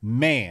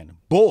man,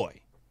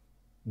 boy,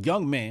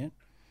 young man,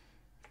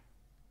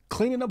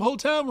 cleaning up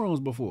hotel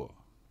rooms before.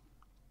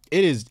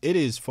 It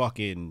is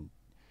fucking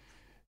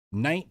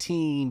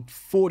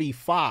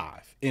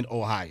 1945 in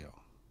Ohio.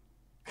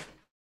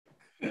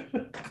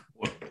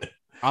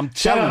 I'm telling you.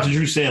 Shout out to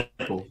Drew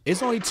Sample.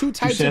 It's only 2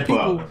 types of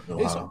people.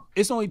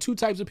 It's only 2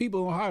 types of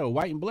people in Ohio,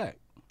 white and black.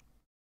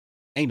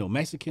 Ain't no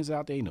Mexicans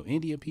out there, ain't no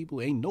Indian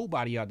people, ain't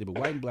nobody out there but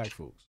white and black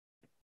folks.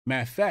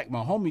 Matter of fact,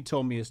 my homie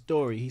told me a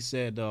story. He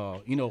said,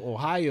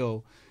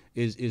 Ohio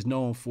is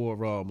known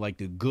for like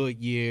the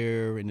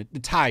Goodyear and the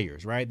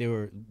tires, right? They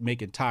were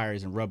making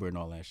tires and rubber and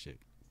all that shit.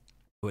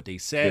 What they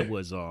said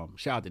was,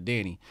 shout out to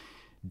Danny.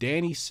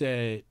 Danny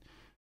said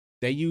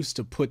they used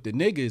to put the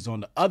niggas on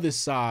the other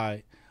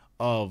side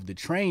of the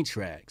train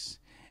tracks,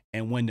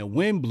 and when the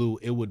wind blew,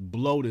 it would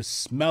blow the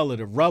smell of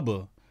the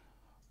rubber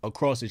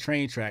across the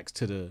train tracks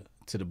to the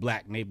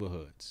black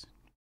neighborhoods.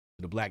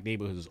 The black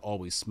neighborhoods is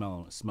always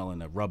smelling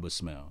the rubber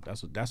smell.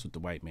 That's what the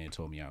white man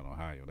told me out in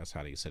Ohio. That's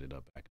how they set it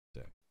up back in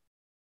the day.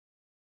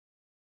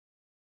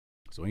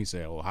 So when he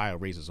said Ohio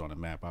racist on the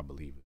map, I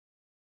believe it.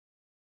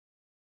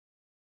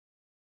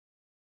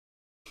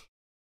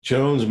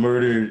 Jones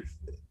murdered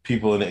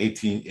people in the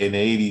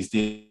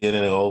 80s.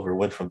 DNA over,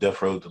 went from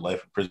death row to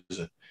life in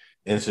prison.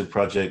 Innocent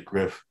Project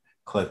Griff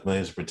collect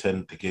millions,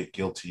 pretend to get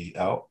guilty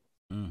out.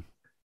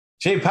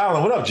 Jay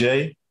Powell, what up,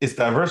 Jay? It's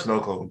diverse in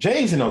Oklahoma.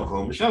 Jay's in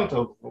Oklahoma. Shout out to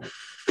Oklahoma.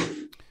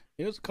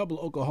 There's a couple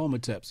of Oklahoma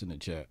taps in the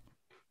chat.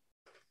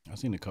 I've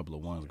seen a couple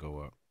of ones go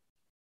up.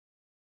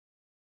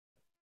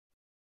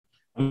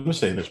 I'm just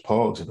saying there's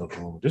Pogs in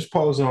Oklahoma. There's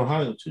Pogs in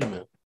Ohio too,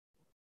 man.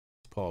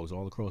 Pogs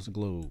all across the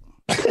globe.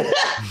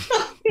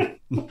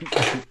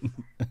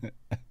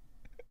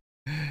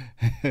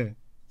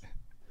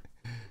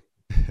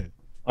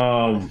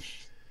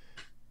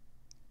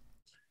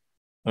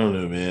 I don't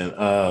know,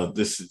 man.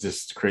 This is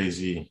just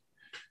crazy.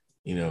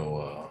 You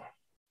know,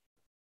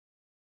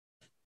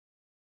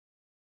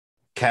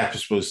 Cap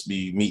is supposed to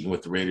be meeting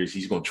with the Raiders.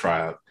 He's going to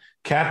try out.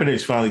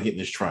 Kaepernick's finally getting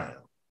his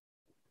tryout.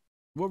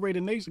 What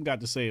Raider Nation got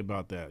to say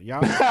about that?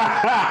 Y'all,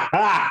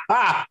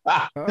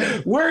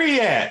 where he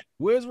at?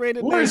 Where's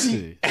Raider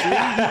Nation? He's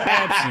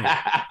absent.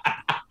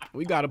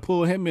 We got to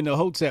pull him in the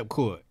Hotep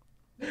court.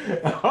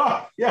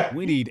 Yeah,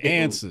 we need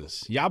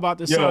answers. Y'all about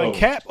to sign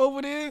Cap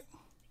over there?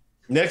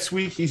 Next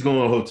week he's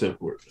going to Hotep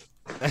court.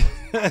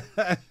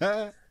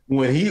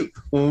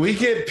 when we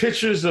get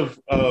pictures of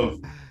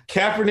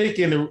Kaepernick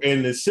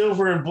in the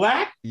silver and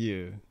black,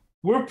 yeah,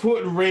 we're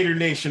putting Raider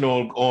Nation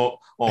on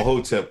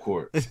Hotep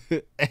court.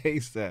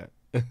 ASAP.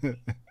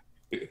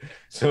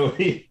 So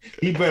he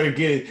better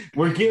get it.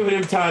 We're giving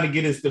him time to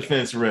get his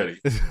defense ready.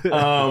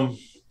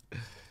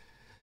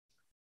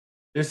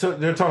 They're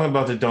talking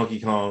about the Donkey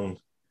Kong.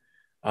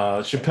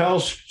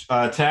 Chappelle's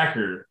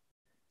attacker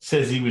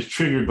says he was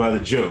triggered by the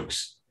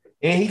jokes,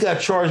 and he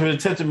got charged with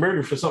attempted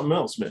murder for something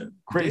else, man.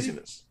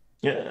 Craziness.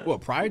 Yeah.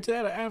 What, prior to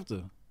that or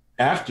after?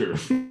 After.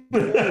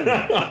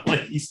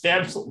 Like he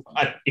stabbed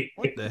somebody.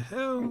 What the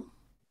hell?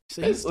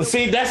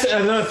 See, that's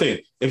another thing.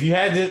 If you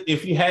had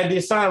the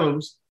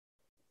asylums,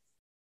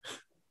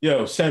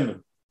 yo, send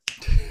them.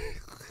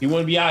 You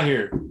want to be out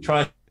here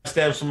trying to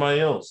stab somebody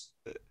else.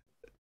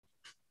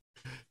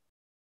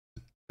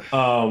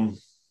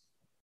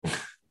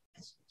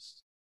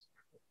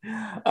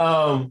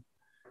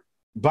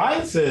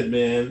 Biden said,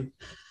 man,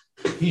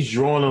 he's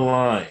drawing a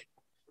line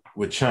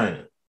with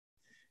China.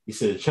 He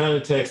said, China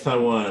attacks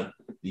Taiwan,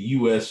 the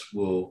U.S.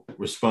 will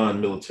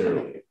respond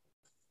militarily.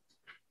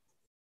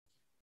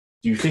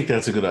 Do you think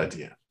that's a good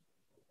idea?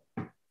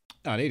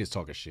 No, they just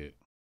talking shit.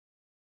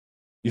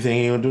 You think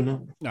he ain't gonna do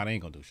nothing? No, they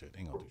ain't gonna do shit. They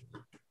ain't gonna do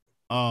shit.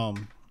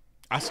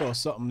 I saw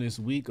something this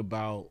week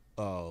about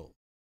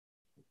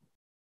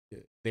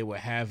they were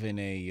having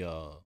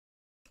a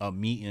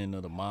meeting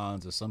of the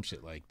minds or some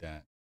shit like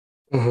that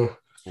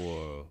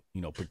for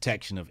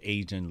protection of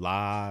Asian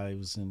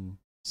lives and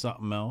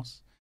something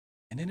else.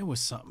 And then there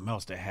was something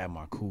else that had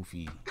my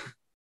kufi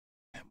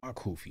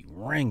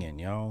ringing,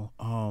 yo.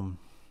 I'm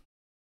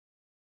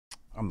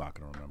not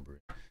gonna remember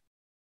it,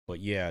 but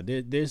yeah,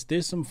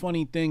 there's some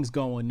funny things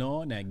going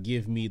on that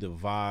give me the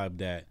vibe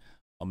that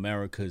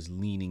America's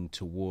leaning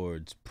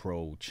towards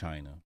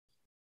pro-China.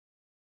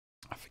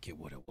 I forget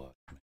what it was.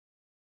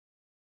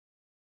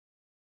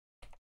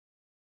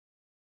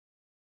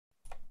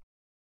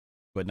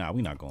 But nah,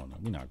 we're not going to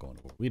war.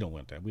 We don't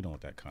want that. We don't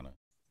want that kind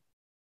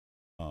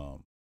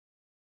of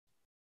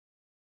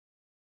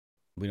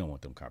we don't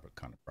want them kind of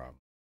problem.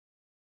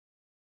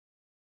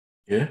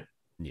 Yeah?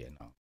 Yeah,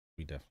 no.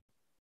 We definitely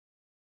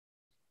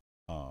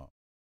no,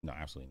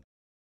 absolutely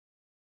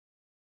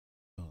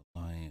not.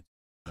 Alliance,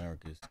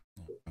 America's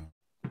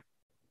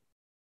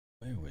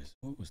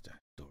what was that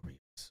story?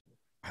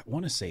 I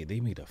want to say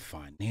they made a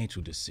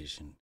financial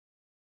decision.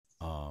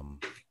 The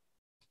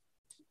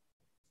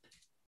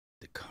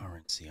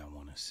currency, I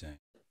want to say.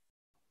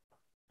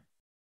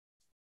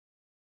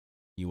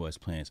 U.S.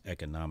 plans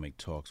economic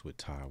talks with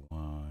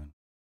Taiwan.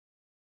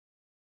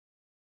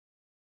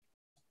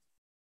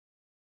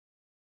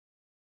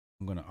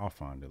 I'll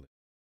find it.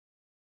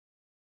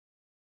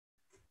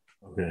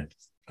 Okay.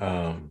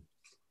 I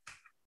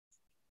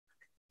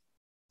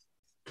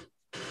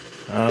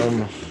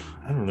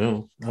don't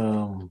know.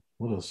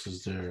 What else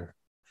is there?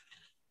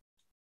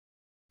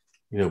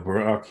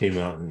 Barack came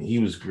out and he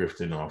was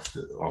grifting off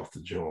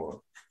the jaw.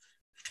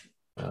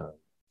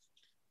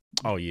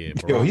 Oh yeah,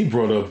 Barack. Yo, he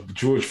brought up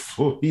George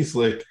Floyd. He's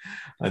like,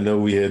 I know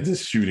we had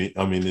this shooting.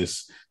 I mean,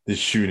 this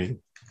shooting,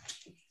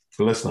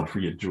 but let's not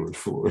forget George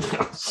Floyd.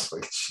 I was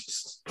like,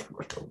 Jesus.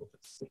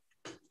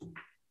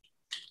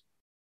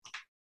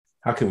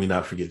 How can we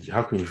not forget?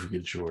 How can we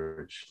forget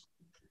George?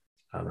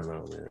 I don't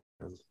know, man.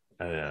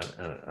 I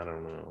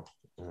don't know.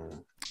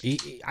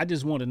 I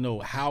just want to know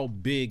how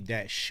big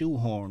that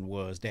shoehorn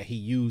was that he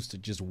used to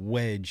just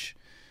wedge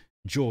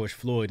George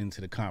Floyd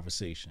into the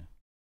conversation.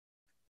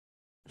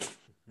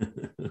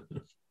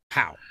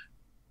 How?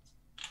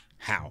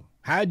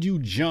 How'd you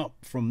jump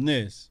from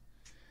this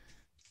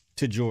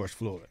to George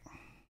Floyd?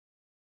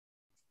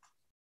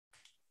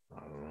 I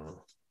don't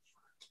know.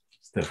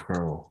 Steph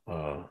Colonel.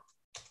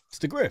 It's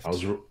the grift.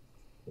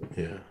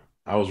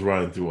 I was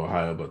riding through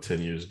Ohio about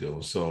 10 years ago.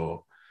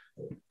 Saw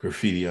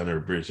graffiti under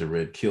a bridge that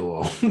read "Kill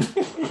all."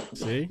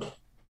 See,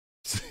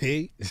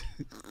 See?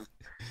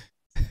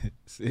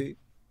 See?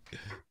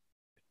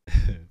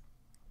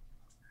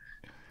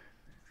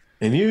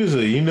 And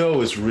usually, you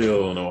know, it's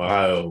real in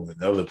Ohio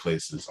and other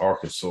places,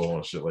 Arkansas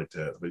and shit like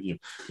that. But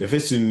if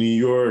it's in New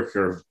York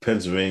or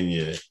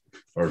Pennsylvania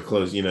or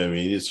close, you know what I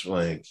mean? It's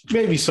like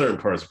maybe certain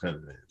parts of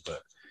Pennsylvania,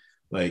 but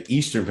like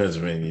Eastern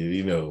Pennsylvania,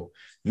 you know,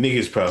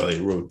 niggas probably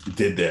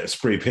did that,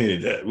 spray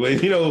painted that. Well,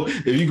 you know,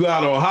 if you go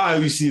out to Ohio,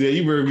 you see that,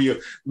 you better be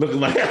looking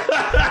like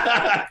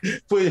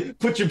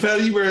put your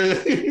pedal, you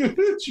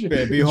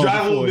better be home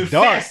drive a little bit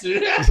dark.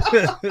 faster.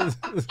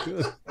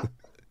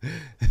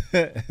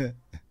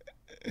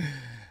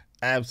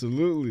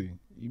 Absolutely.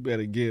 You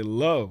better get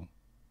low.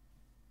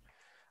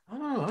 I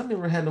don't know. I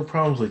never had no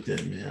problems like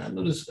that, man. I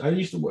know this. I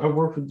used to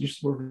work with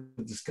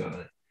this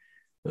guy.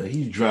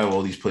 He drive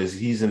all these places.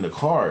 He's in the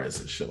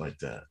cars and shit like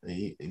that.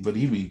 But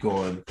he be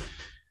going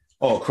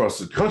all across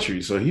the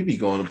country. So he be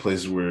going to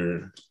places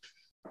where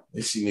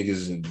they see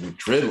niggas with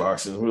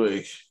dreadlocks and we're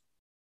like,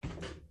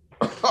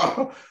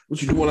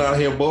 what you doing out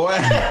here, boy?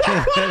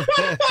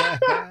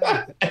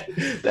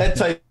 That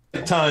type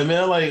of time,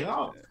 man. Like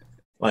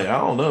I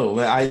don't know.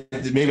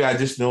 Maybe I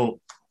just don't.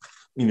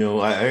 You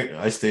know,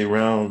 I stay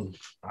around.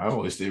 I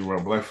always stay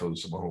around black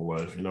folks my whole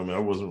life. You know, what I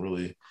mean, I wasn't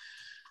really,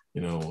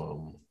 you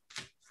know,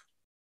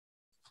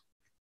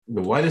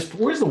 the whitest.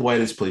 Where's the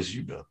whitest place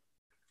you've been?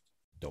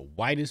 The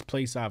whitest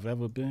place I've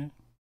ever been?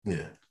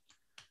 Yeah,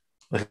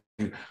 like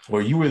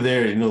where you were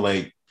there. You know,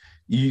 like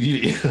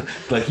you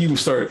like you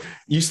start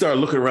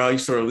looking around. You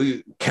start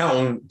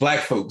counting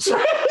black folks.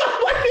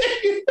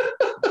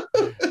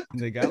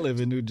 Nigga, I live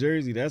in New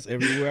Jersey. That's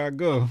everywhere I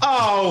go.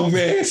 Oh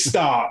man,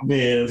 stop,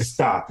 man,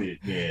 stop it,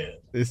 man.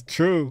 It's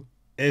true.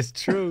 It's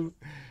true.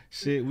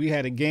 Shit, we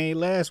had a game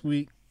last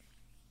week.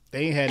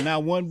 They ain't had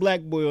not one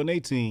black boy on their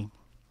team.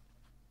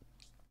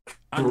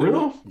 For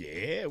real?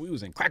 Yeah, we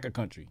was in cracker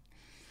country.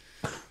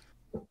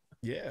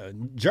 Yeah,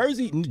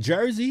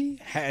 Jersey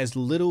has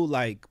little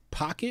like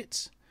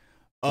pockets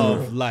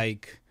of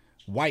like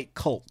white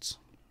cults.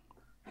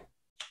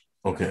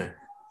 Okay.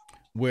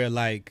 Where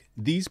like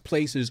these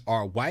places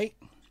are white,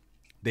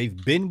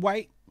 they've been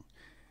white,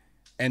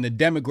 and the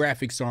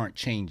demographics aren't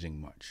changing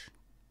much.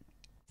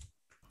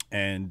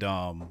 And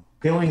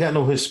they don't got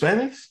no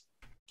Hispanics?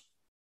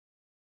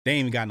 They ain't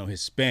even got no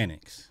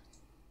Hispanics.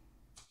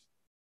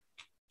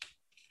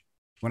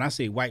 When I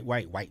say white,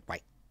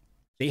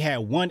 they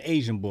had one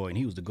Asian boy and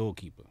he was the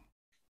goalkeeper.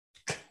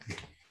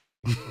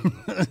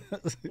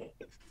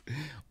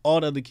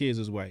 All the other kids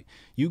is white.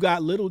 You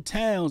got little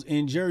towns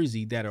in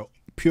Jersey that are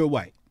pure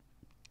white.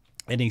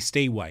 And they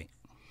stay white.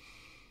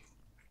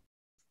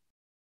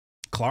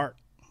 Clark,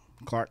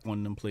 one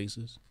of them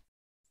places,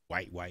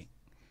 white.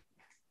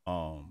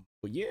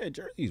 But yeah,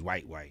 Jersey's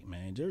white,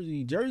 man.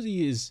 Jersey.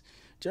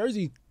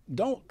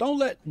 Don't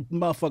let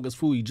motherfuckers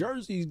fool you.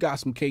 Jersey's got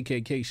some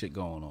KKK shit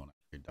going on out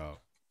here, dog.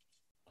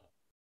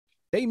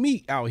 They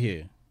meet out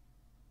here.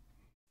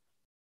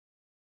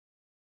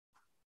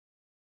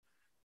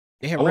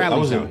 They have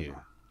rallies out here.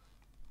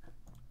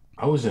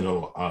 I was in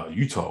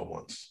Utah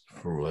once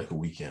for like a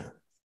weekend.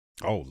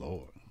 Oh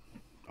Lord.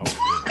 Oh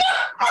Lord.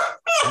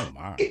 Oh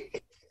my.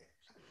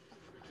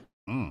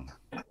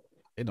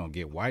 It don't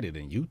get whiter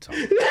than Utah.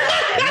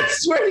 I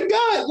swear to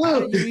God,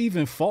 look. How do you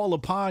even fall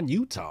upon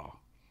Utah?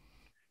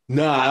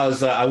 No,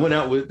 I went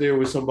out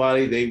with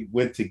somebody. They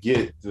went to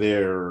get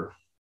their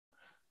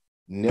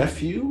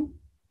nephew,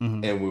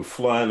 and we're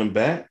flying them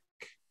back.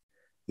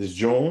 This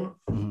John.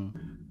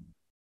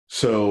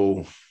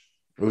 So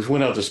we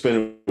went out to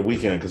spend the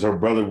weekend because our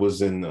brother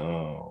was in.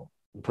 The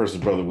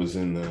person's brother was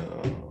in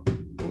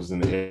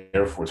the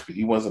Air Force, but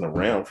he wasn't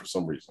around for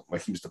some reason.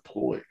 Like he was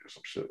deployed or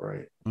some shit,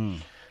 right?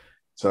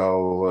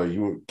 So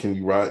can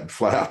you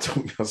fly out to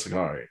me? I was like,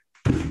 all right.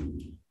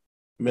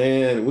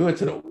 Man, we went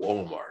to the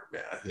Walmart,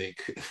 man, I think.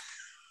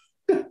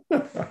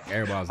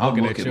 Everybody's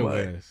looking at your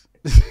ass.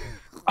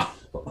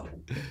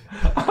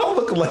 I'm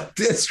looking like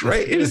this,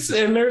 right?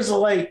 And there's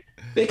like,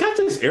 they got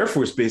this Air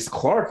Force base,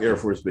 Clark Air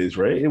Force Base,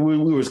 right? And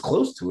we were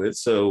close to it,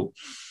 so.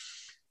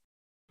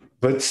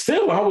 But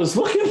still, I was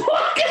looking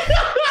like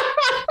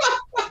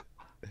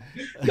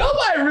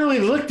nobody really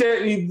looked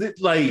at me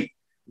like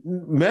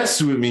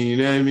messed with me, you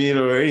know what I mean,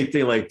 or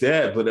anything like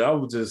that. But I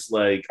was just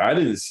like, I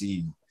didn't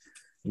see,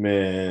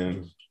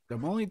 man. The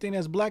only thing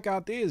that's black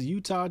out there is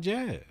Utah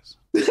Jazz.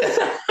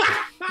 The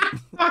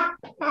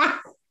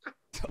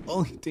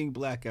only thing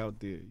black out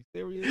there. You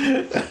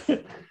serious?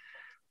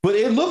 But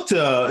it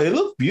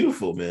looked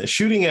beautiful, man.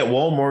 Shooting at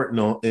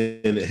Walmart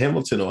in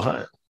Hamilton,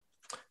 Ohio,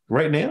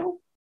 right now.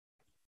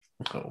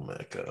 Oh my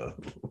God.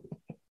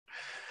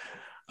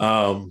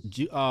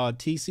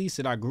 TC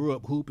said I grew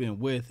up hooping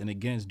with and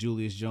against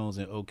Julius Jones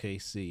in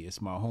OKC.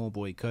 It's my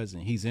homeboy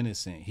cousin. He's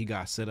innocent. He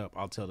got set up.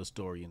 I'll tell the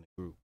story in the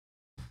group.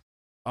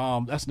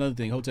 That's another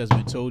thing. Hote has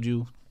been told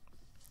you.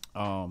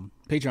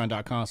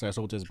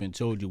 Patreon.com/Hote has been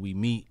told you. We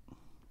meet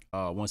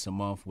once a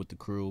month with the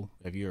crew.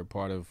 If you're a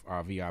part of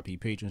our VIP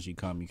patrons, you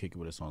come, you kick it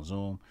with us on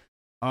Zoom.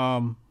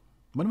 When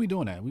are we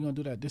doing that? We gonna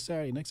do that this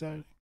Saturday, next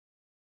Saturday?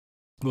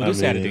 Well, this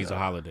Saturday's a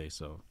holiday,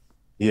 so.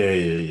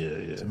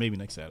 Yeah. So maybe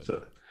next Saturday.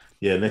 So,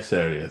 yeah, next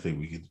Saturday I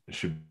think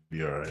should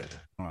be all right.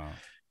 Wow.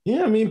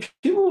 Yeah, I mean,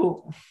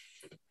 people.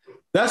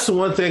 That's the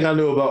one thing I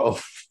know about. Oh,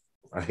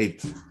 I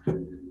hate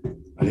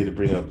to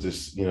bring up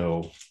this.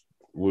 Since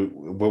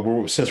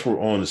we're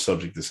on the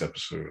subject this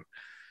episode,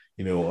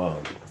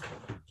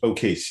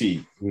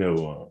 OKC,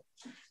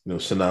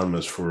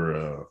 synonymous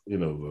for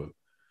the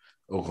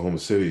Oklahoma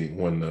City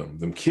when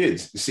them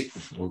kids. See,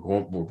 we're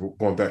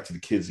going back to the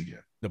kids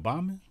again. The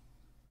bombing.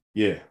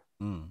 Yeah.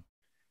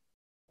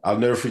 I'll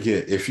never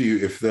forget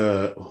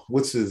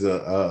what's his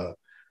A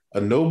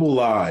Noble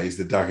Lies,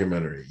 the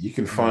documentary. You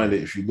can find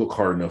it if you look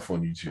hard enough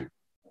on YouTube.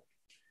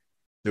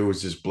 There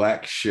was this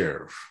black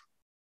sheriff.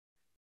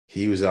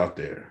 He was out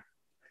there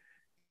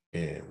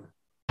and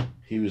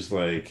he was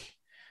like,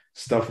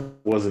 stuff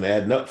wasn't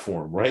adding up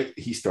for him, right?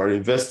 He started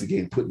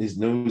investigating, putting his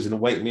nose in the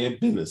white man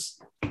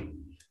business.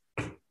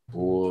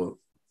 Or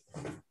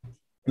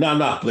now I'm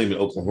not blaming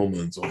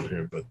Oklahomans over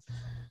here, but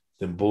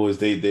them boys,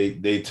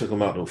 they took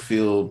him out to the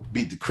field,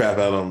 beat the crap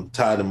out of him,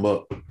 tied him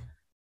up.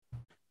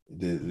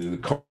 The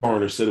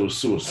coroner said it was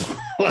suicide.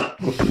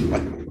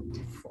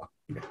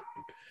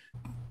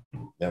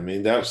 I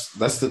mean, that's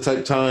the type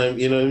of time,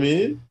 you know what I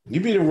mean?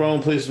 You be in the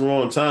wrong place at the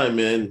wrong time,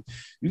 man.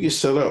 You get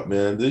set up,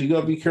 man. You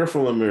gotta be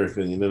careful in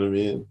America, you know what I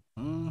mean?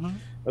 Mm-hmm.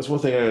 That's one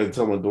thing I gotta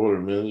tell my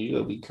daughter, man. You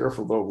gotta be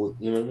careful about what,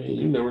 you know what I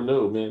mean? You never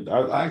know, man.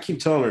 I keep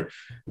telling her,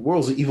 the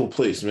world's an evil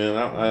place, man.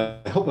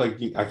 I hope I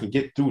can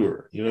get through to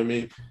her, you know what I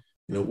mean?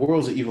 The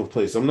world's an evil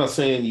place. I'm not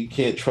saying you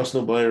can't trust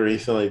nobody or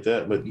anything like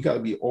that, but you gotta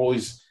be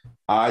always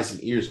eyes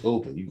and ears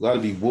open. You gotta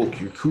be woke.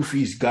 Your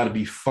koofies gotta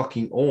be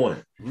fucking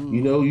on.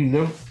 You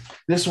know.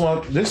 This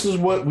is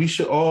what we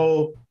should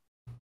all,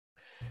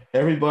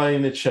 everybody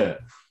in the chat,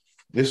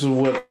 this is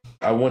what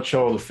I want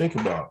y'all to think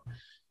about.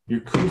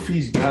 Your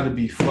koofies got to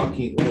be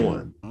fucking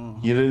on.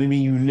 Mm-hmm. You know what I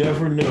mean? You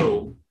never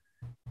know.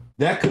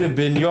 That could have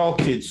been y'all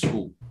kids'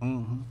 school.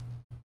 Mm-hmm.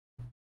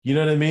 You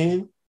know what I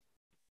mean?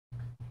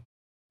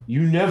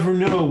 You never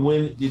know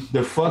when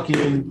the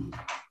fucking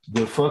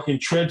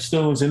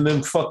treadstones in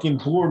them fucking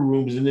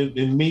boardrooms and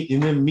in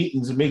them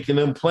meetings and making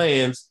them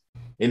plans,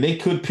 and they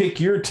could pick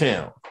your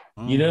town.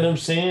 You know what I'm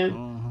saying?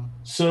 Mm-hmm.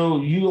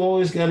 So you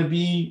always got to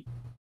be.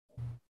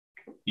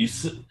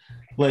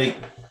 Like,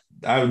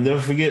 I'll never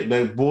forget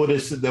that boy that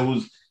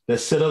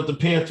set up the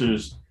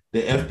Panthers,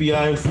 the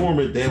FBI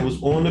informant that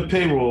was on the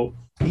payroll.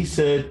 He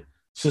said,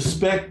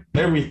 "Suspect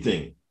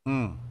everything."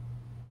 You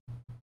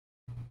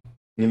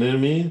know what I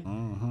mean?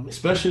 Mm-hmm.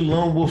 Especially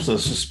lone wolves, so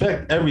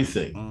suspect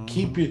everything.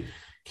 Mm-hmm.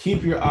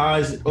 Keep your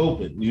eyes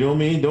open. You know what I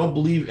mean? Don't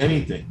believe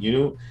anything. You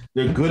know,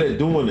 they're good at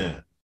doing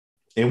that.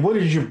 And what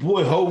does your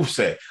boy Hove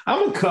say?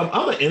 I'm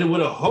gonna end it with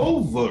a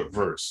Hove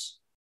verse.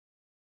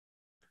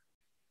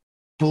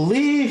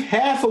 Believe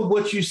half of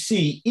what you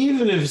see,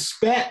 even if it's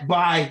spat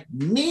by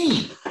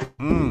me.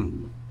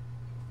 Isn't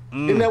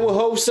that what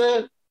Hove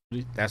said?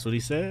 That's what he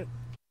said.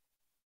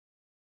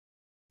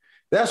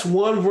 That's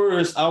one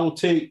verse I will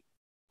take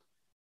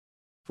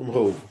from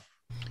Hove.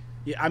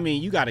 Yeah, I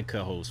mean, you got to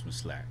cut Hove some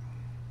slack.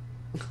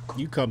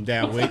 You come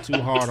down way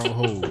too hard on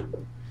Hove.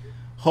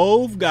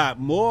 Hove got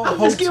more. I'm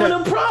just giving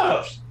them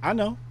props. I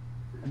know,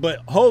 but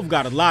Hove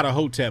got a lot of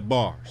Hotep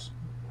bars.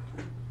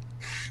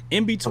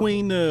 In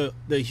between the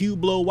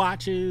Hublot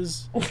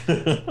watches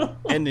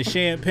and the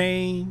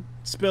champagne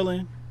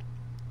spilling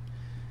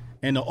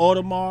and the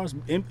Audemars,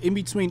 in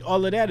between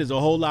all of that is a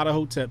whole lot of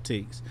Hotep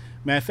takes.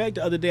 Matter of fact,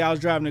 the other day I was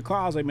driving the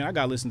car. I was like, man, I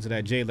gotta listen to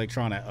that Dre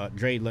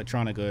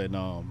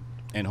Electronica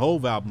and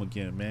Hove album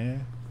again,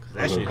 man. Cause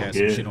that shit has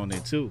some shit on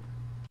there too.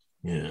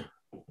 Yeah.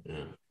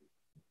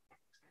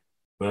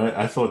 But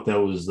I thought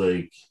that was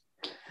like,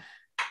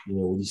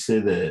 when you say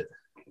that,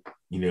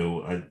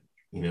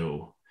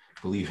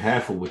 believe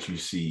half of what you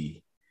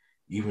see,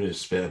 even if it's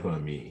spat by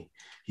me.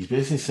 He's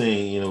basically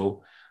saying, a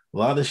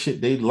lot of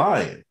shit they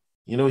lying.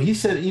 He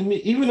said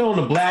even on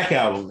the Black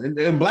Album,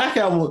 and Black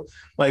Album,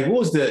 like what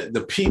was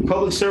the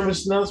public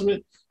service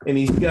announcement? And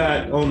he's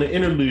got on the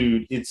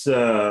interlude, it's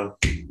I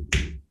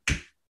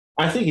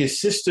think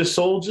it's Sister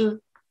Soldier.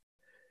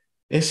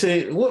 And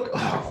say, look,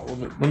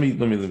 let me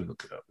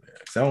look it up, man.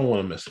 Because I don't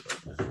want to mess it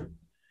up, man.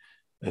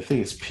 I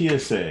think it's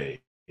PSA,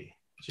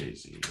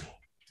 Jay-Z.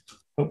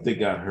 Hope they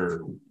got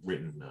her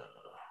written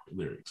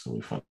lyrics. Let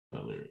me find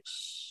the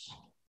lyrics.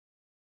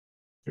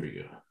 Here we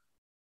go.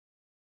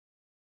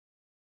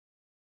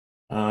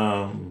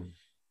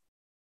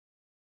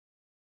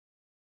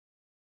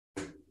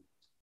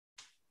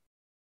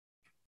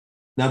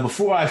 Now,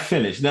 before I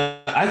finish,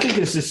 I think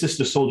this is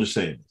Sister Soldier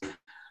saying this.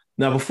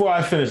 Now, before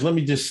I finish, let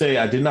me just say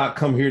I did not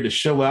come here to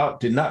show out,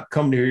 did not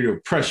come here to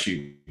oppress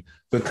you.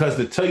 Because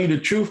to tell you the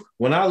truth,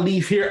 when I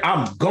leave here,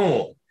 I'm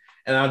gone.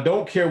 And I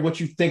don't care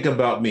what you think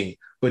about me.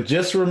 But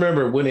just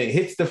remember, when it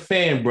hits the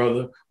fan,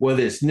 brother,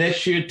 whether it's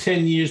next year,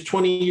 10 years,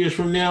 20 years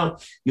from now,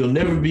 you'll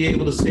never be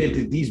able to say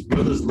that these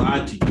brothers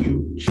lied to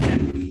you,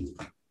 Jack.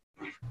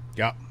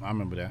 Yep, I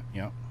remember that.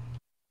 Yep.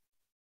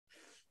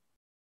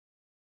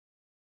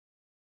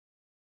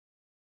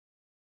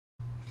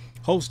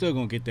 Hope's still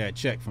gonna get that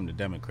check from the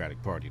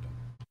Democratic Party, though.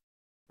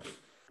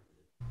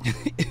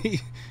 he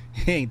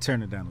ain't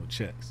turning down no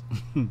checks.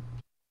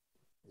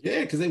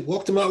 Yeah, because they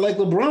walked him out like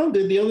LeBron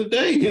did the other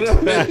day. You know,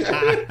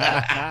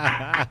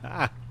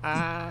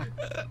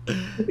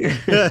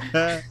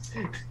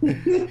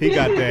 he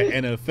got that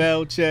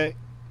NFL check.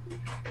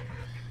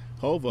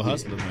 Hov a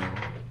hustler,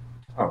 man.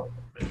 Oh,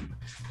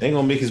 they ain't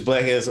gonna make his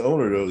black ass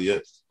owner though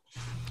yet.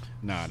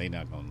 Nah, they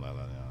not gonna allow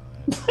that.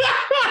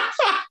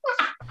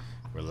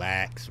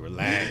 Relax.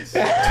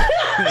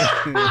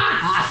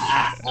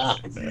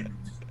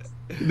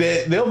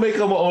 They'll make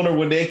him an owner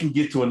when they can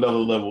get to another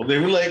level. They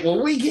were like,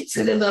 when we get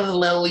to another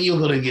level, you're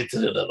gonna get to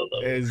another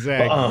level.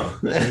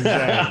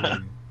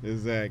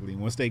 Exactly.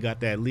 Once they got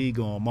that league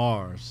on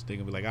Mars, they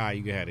gonna be like, all right,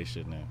 you can have this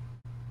shit now.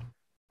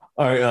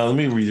 All right, let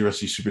me read the rest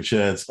of these super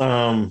chats.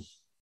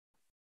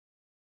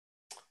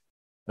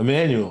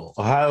 Emmanuel,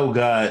 Ohio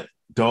got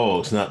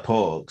dogs, not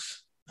pogs.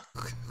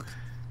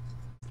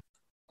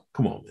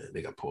 Come on, man.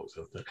 They got pogs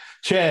out there.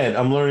 Chad,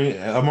 I'm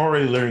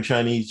already learning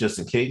Chinese just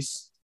in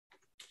case.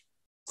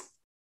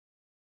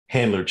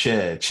 Handler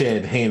Chad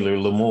Handler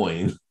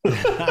Lemoyne.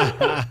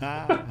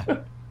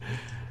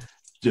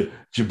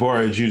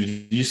 Jabari Judah,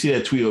 did you see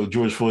that tweet of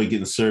George Floyd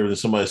getting served and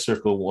somebody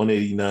circled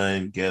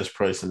 189 gas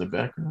price in the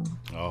background?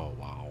 Oh,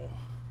 wow.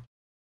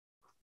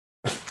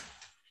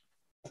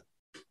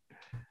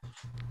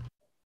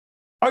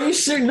 Are you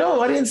serious?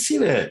 No, I didn't see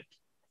that.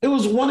 It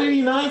was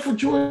 189 for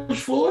George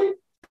Floyd?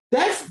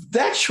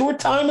 That short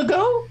time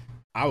ago?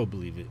 I would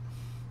believe it.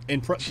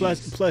 And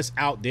plus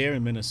out there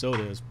in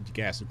Minnesota,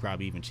 gas is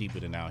probably even cheaper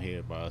than out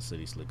here by us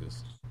city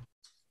slickers.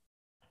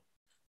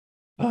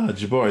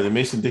 Jabari, the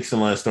Mason-Dixon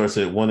line starts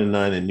at 1 and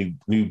 9 in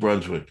New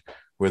Brunswick.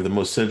 We're the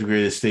most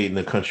segregated state in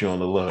the country on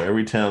the low.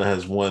 Every town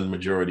has one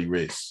majority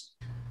race.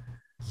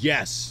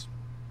 Yes,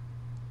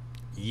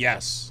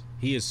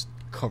 he is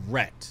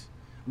correct.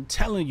 I'm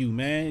telling you,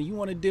 man, you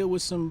want to deal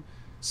with some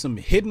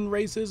hidden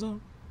racism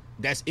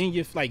that's in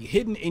your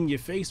hidden in your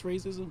face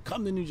racism,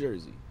 come to New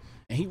Jersey.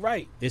 And he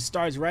right. It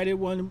starts right at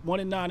 1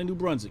 and 9 in New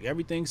Brunswick.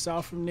 Everything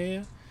south from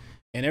there,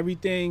 and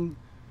everything.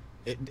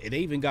 They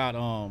even got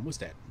what's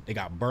that? They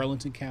got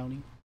Burlington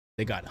County,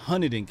 they got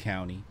Hunterdon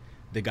County,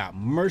 they got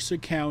Mercer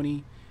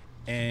County,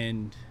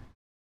 and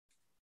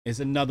it's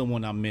another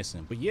one I'm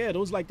missing. But yeah,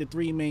 those like the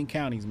three main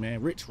counties,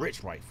 man. Rich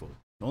white folk.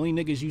 The only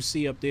niggas you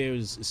see up there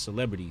is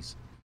celebrities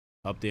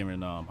up there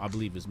in I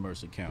believe it's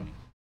Mercer County.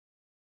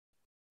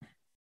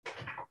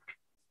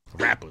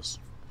 Rappers.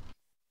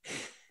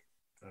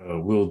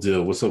 Will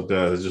Dill, what's up,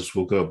 guys? I just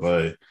woke up.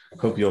 I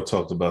hope y'all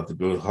talked about the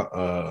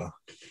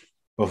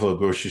Buffalo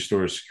grocery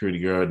store security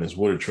guard and his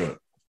water truck.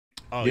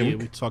 Oh yeah,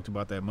 we talked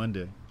about that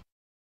Monday.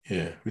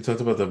 Yeah, we talked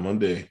about that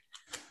Monday.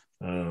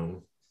 I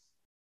don't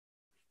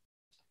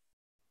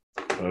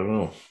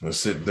know.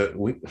 That's it. That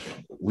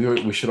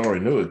we should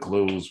already know it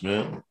closed,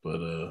 man.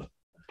 But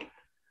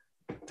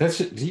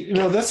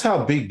that's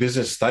how big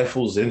business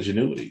stifles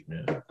ingenuity,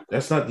 man.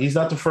 He's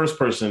not the first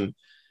person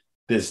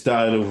that's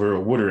died over a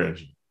water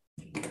engine.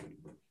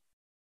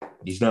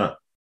 He's not.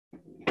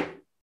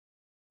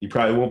 He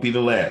probably won't be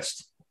the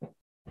last.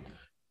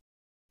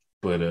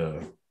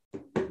 But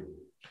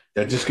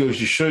that just goes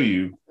to show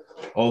you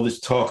all this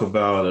talk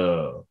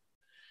about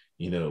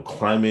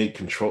climate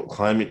control,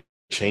 climate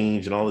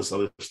change, and all this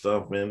other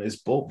stuff, man. It's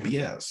both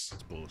BS.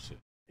 It's bullshit.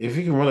 If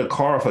you can run a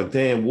car off of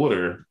damn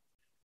water,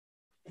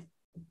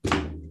 what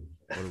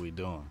are we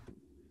doing?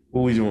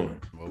 What we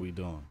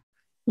doing?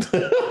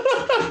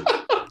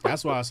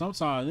 That's why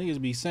sometimes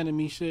niggas be sending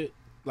me shit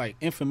like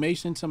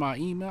information to my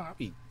email. I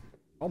be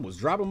almost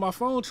dropping my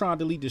phone trying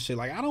to delete this shit.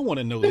 Like, I don't want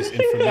to know this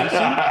information.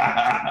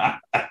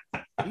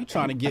 You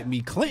trying to get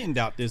me Clinton'd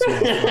out this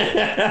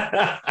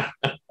motherfucker.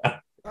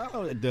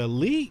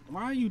 Delete?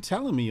 Why are you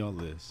telling me all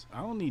this?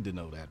 I don't need to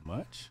know that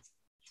much.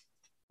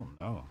 Oh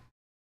no.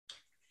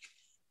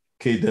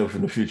 K-Dub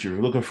from the future. If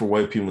you're looking for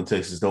white people in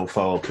Texas, don't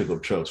follow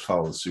pickup trucks,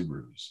 follow the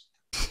Subarus.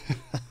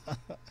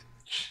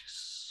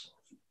 Jeez.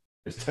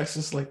 Is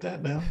Texas like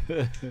that now?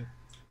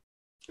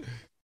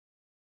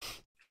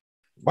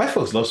 White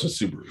folks love some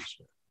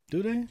Subarus.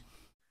 Do they?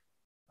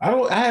 I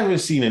haven't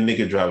seen a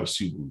nigga drive a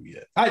Subaru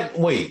yet.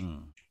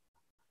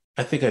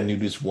 I think I knew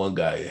this one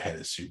guy that had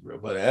a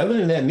Subaru, but other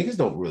than that, niggas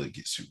don't really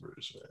get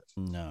Subarus,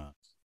 man. Nah.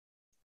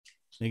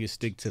 Niggas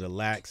stick to the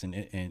lax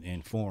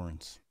and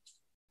foreigns.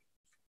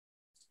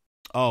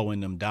 Oh,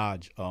 and them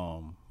Dodge,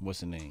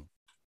 what's the name?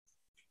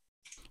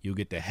 You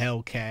get the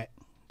Hellcat.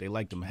 They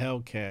like them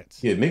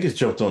Hellcats. Yeah, niggas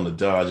jumped on the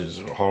Dodges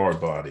or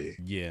hard body.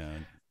 Yeah.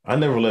 I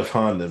never left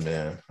Honda,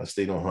 man. I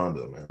stayed on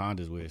Honda, man.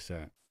 Honda's where it's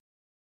at.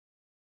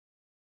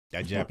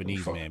 That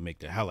Japanese man make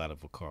the hell out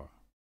of a car.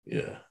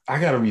 Yeah. I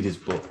gotta read his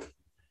book.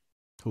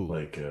 Who?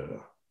 Like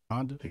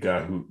Honda? The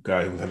guy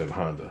who had a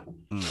Honda.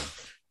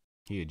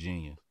 He a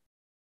genius.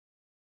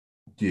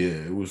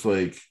 Yeah, it was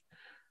like,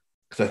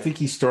 because I think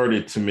he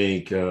started to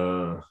make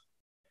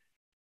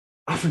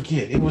I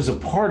forget, it was a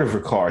part of her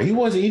car. He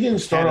didn't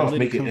start off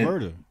making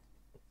converter.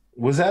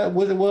 Was that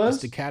what it was?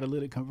 It's the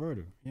catalytic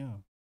converter, yeah.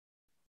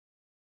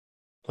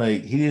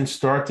 Like he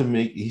started to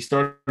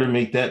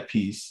make that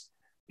piece,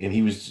 and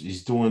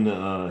he's doing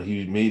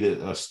he made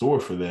a store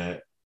for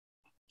that.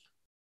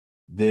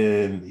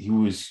 Then he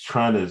was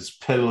trying to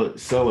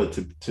sell it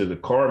to the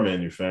car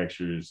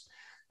manufacturers,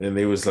 and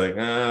they was like,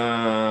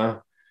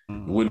 it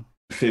wouldn't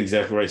fit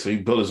exactly right. So he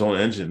built his own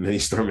engine, and then he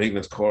started making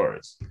his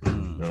cars.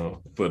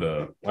 But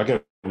I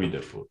gotta read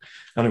that book.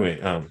 Anyway,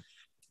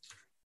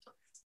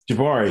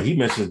 Jabari, he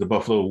mentions the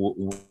Buffalo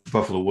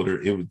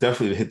Water. It was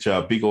definitely a hit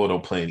job. Big O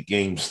don't play any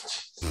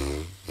games.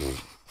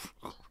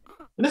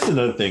 And that's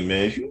another thing,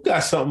 man. If you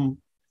got something,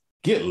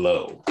 get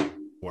low.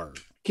 Word.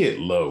 Get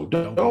low.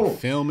 Don't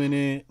filming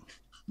it.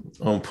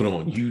 Don't put it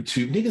on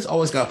YouTube. Niggas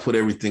always got to put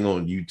everything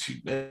on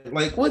YouTube, man.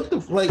 Like,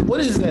 what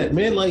is that,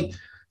 man? Like,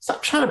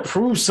 stop trying to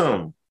prove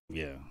something.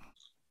 Yeah.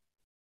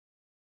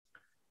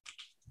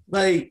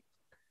 Like,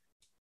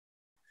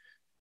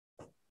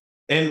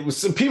 and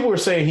some people were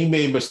saying he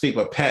made a mistake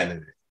by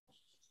patenting it.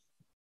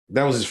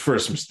 That was his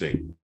first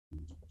mistake.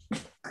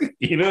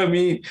 You know what I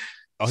mean?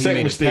 Oh,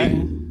 second mistake.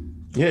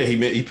 Yeah,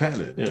 he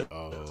patented it. Yeah.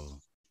 Oh.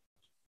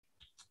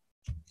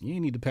 You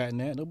ain't need to patent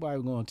that.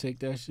 Nobody gonna take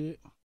that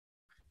shit.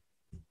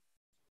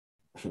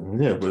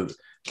 Yeah, but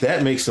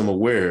that makes them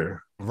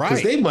aware. Right.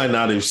 Because they might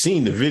not have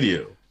seen the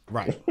video.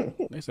 Right.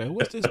 They say,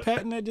 what's this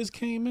patent that just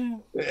came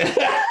in?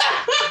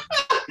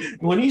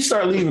 When you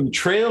start leaving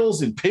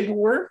trails and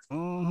paperwork.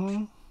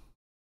 Mm-hmm.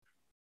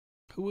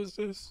 Who is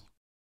this?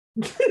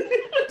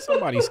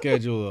 Somebody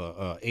schedule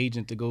a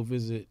agent to go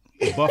visit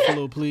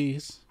Buffalo,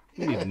 please.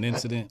 We need an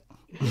incident.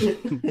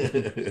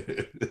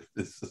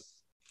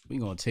 We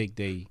gonna take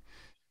they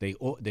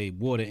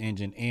water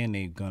engine and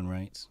they gun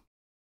rights.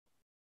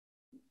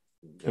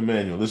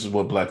 Emmanuel, this is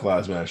what Black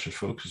Lives Matter should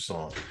focus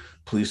on.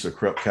 Police are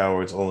corrupt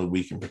cowards. Only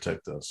we can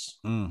protect us.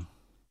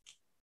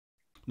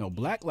 No,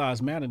 Black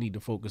Lives Matter need to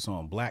focus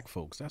on black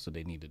folks. That's what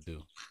they need to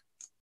do.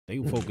 They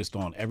focused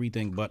on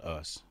everything but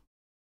us.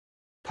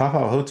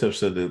 Papa Hotep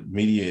said the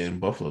media in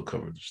Buffalo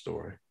covered the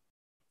story.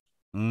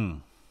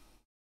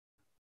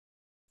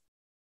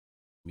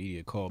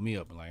 Media called me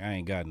up and like, I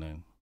ain't got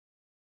nothing.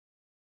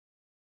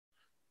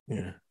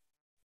 Yeah.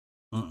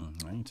 I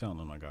ain't telling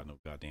them I got no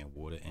goddamn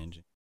water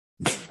engine.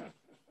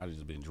 I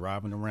just been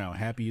driving around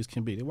happy as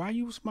can be. Why are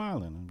you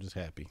smiling? I'm just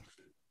happy.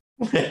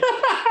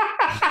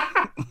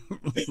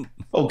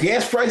 Oh,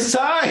 gas prices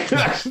high?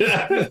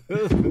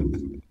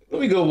 Let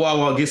me go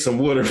Wawa get some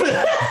water.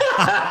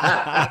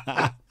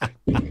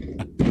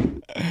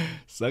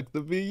 Suck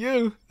to be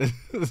you.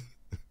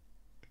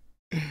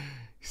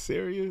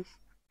 Serious?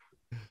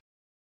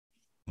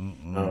 I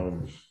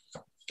don't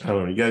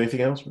know. You got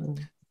anything else, man?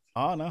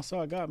 Oh, no, that's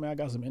all I got, man. I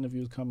got some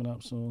interviews coming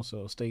up soon,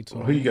 so stay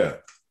tuned. Who you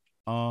got?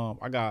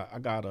 I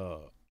got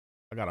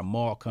a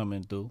mall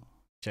coming through.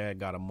 Chad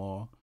got a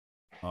mall.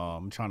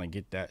 I'm trying to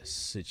get that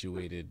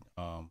situated.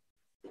 I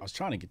was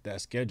trying to get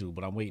that scheduled,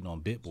 but I'm waiting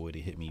on BitBoy to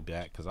hit me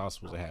back because I was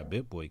supposed to have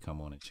BitBoy come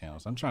on the channel.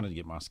 So I'm trying to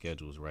get my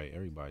schedules right.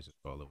 Everybody's just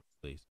all over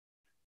the place.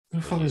 Who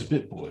the fuck is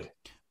BitBoy?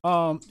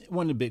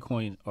 One of the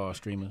Bitcoin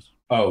streamers.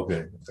 Oh,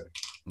 okay.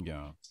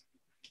 Yeah.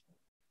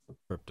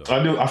 Crypto.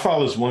 I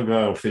follow this one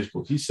guy on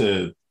Facebook. He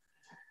said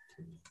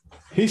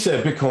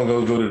Bitcoin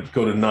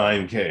go to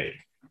 9K,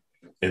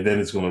 and then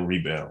it's going to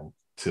rebound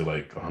to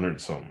like 100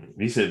 something.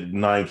 He said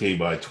 9K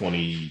by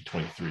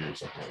 2023 or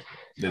something like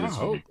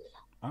that.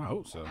 I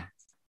hope so.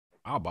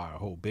 I'll buy a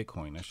whole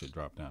Bitcoin. That should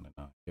drop down to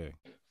 9K.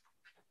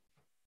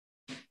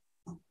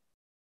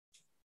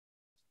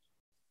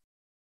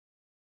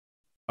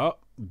 Oh,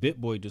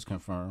 BitBoy just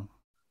confirmed.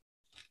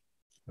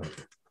 Okay.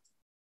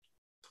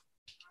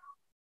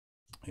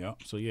 Yeah.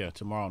 So yeah,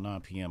 tomorrow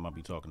 9 p.m. I'll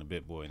be talking to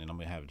BitBoy, and then I'm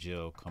gonna have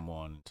Jill come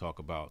on and talk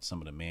about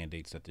some of the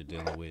mandates that they're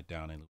dealing with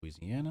down in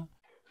Louisiana.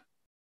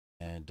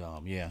 And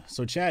yeah.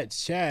 So Chad,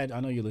 I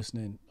know you're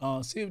listening.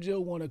 See if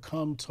Jill want to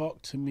come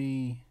talk to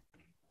me.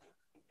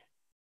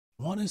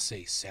 I want to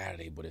say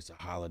Saturday, but it's a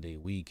holiday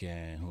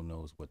weekend. Who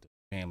knows what the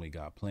family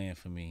got planned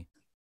for me?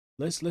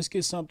 Let's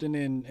get something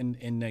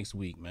in next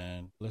week,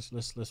 man.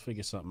 Let's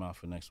figure something out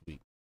for next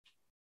week.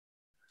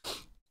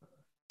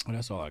 Well,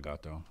 that's all I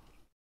got though.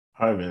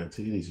 All right, man.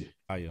 Take it easy.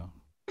 Hi, yo.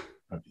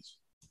 Peace.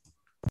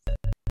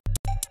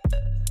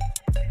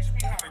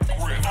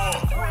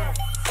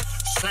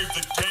 Save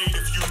the date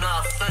if you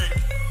not fake.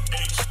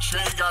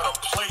 HJ got a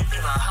plate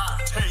and a hot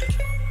take.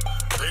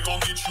 They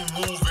gon' get you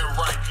moving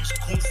right. These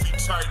goofy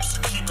types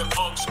and keeping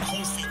unks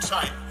goofy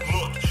tight.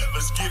 Look,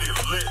 let's get it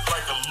lit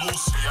like a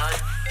Lucy,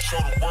 aight? Show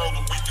the world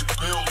what we can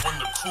build when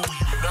the crew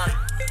unite.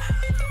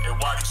 And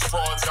while these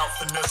frauds out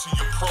finessing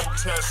your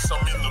protests,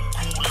 I'm in the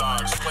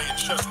gulags playing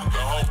chess with the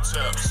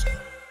Hoteps.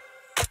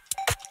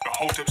 The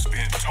Hoteps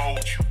been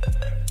told you.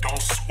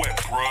 Don't sweat,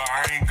 bruh,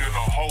 I ain't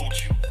gonna hold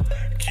you.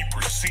 Keep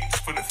receipts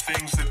for the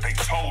things that they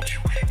told you.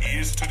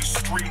 Ears to the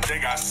street, they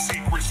got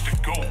secrets to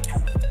go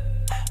through.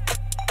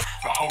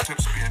 The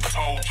Hoteps been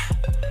told you.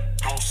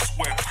 Don't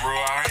sweat,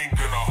 bruh, I ain't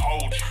gonna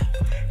hold you.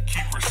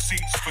 Keep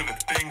receipts for the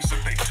things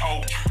that they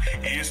told you.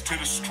 Ears to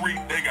the street,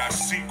 they got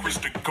secrets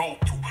to go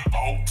through.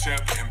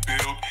 Hotep and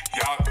Build,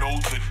 y'all know know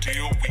the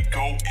deal. We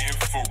go in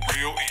for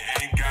real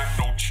and ain't got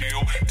no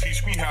chill.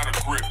 Teach me how to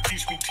grip.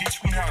 Teach me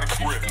how to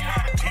grip.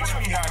 Teach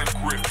me how to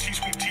grip.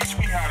 Teach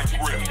me how to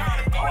grip.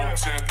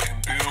 Hotep and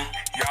build,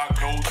 y'all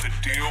know the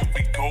deal.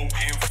 We go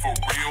in for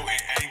real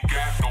and ain't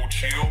got no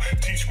chill.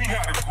 Teach me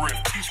how to grip.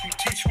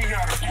 Teach me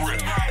how to grip.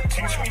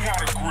 Teach me how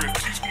to grip.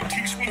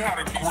 Teach me how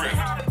to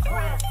grip.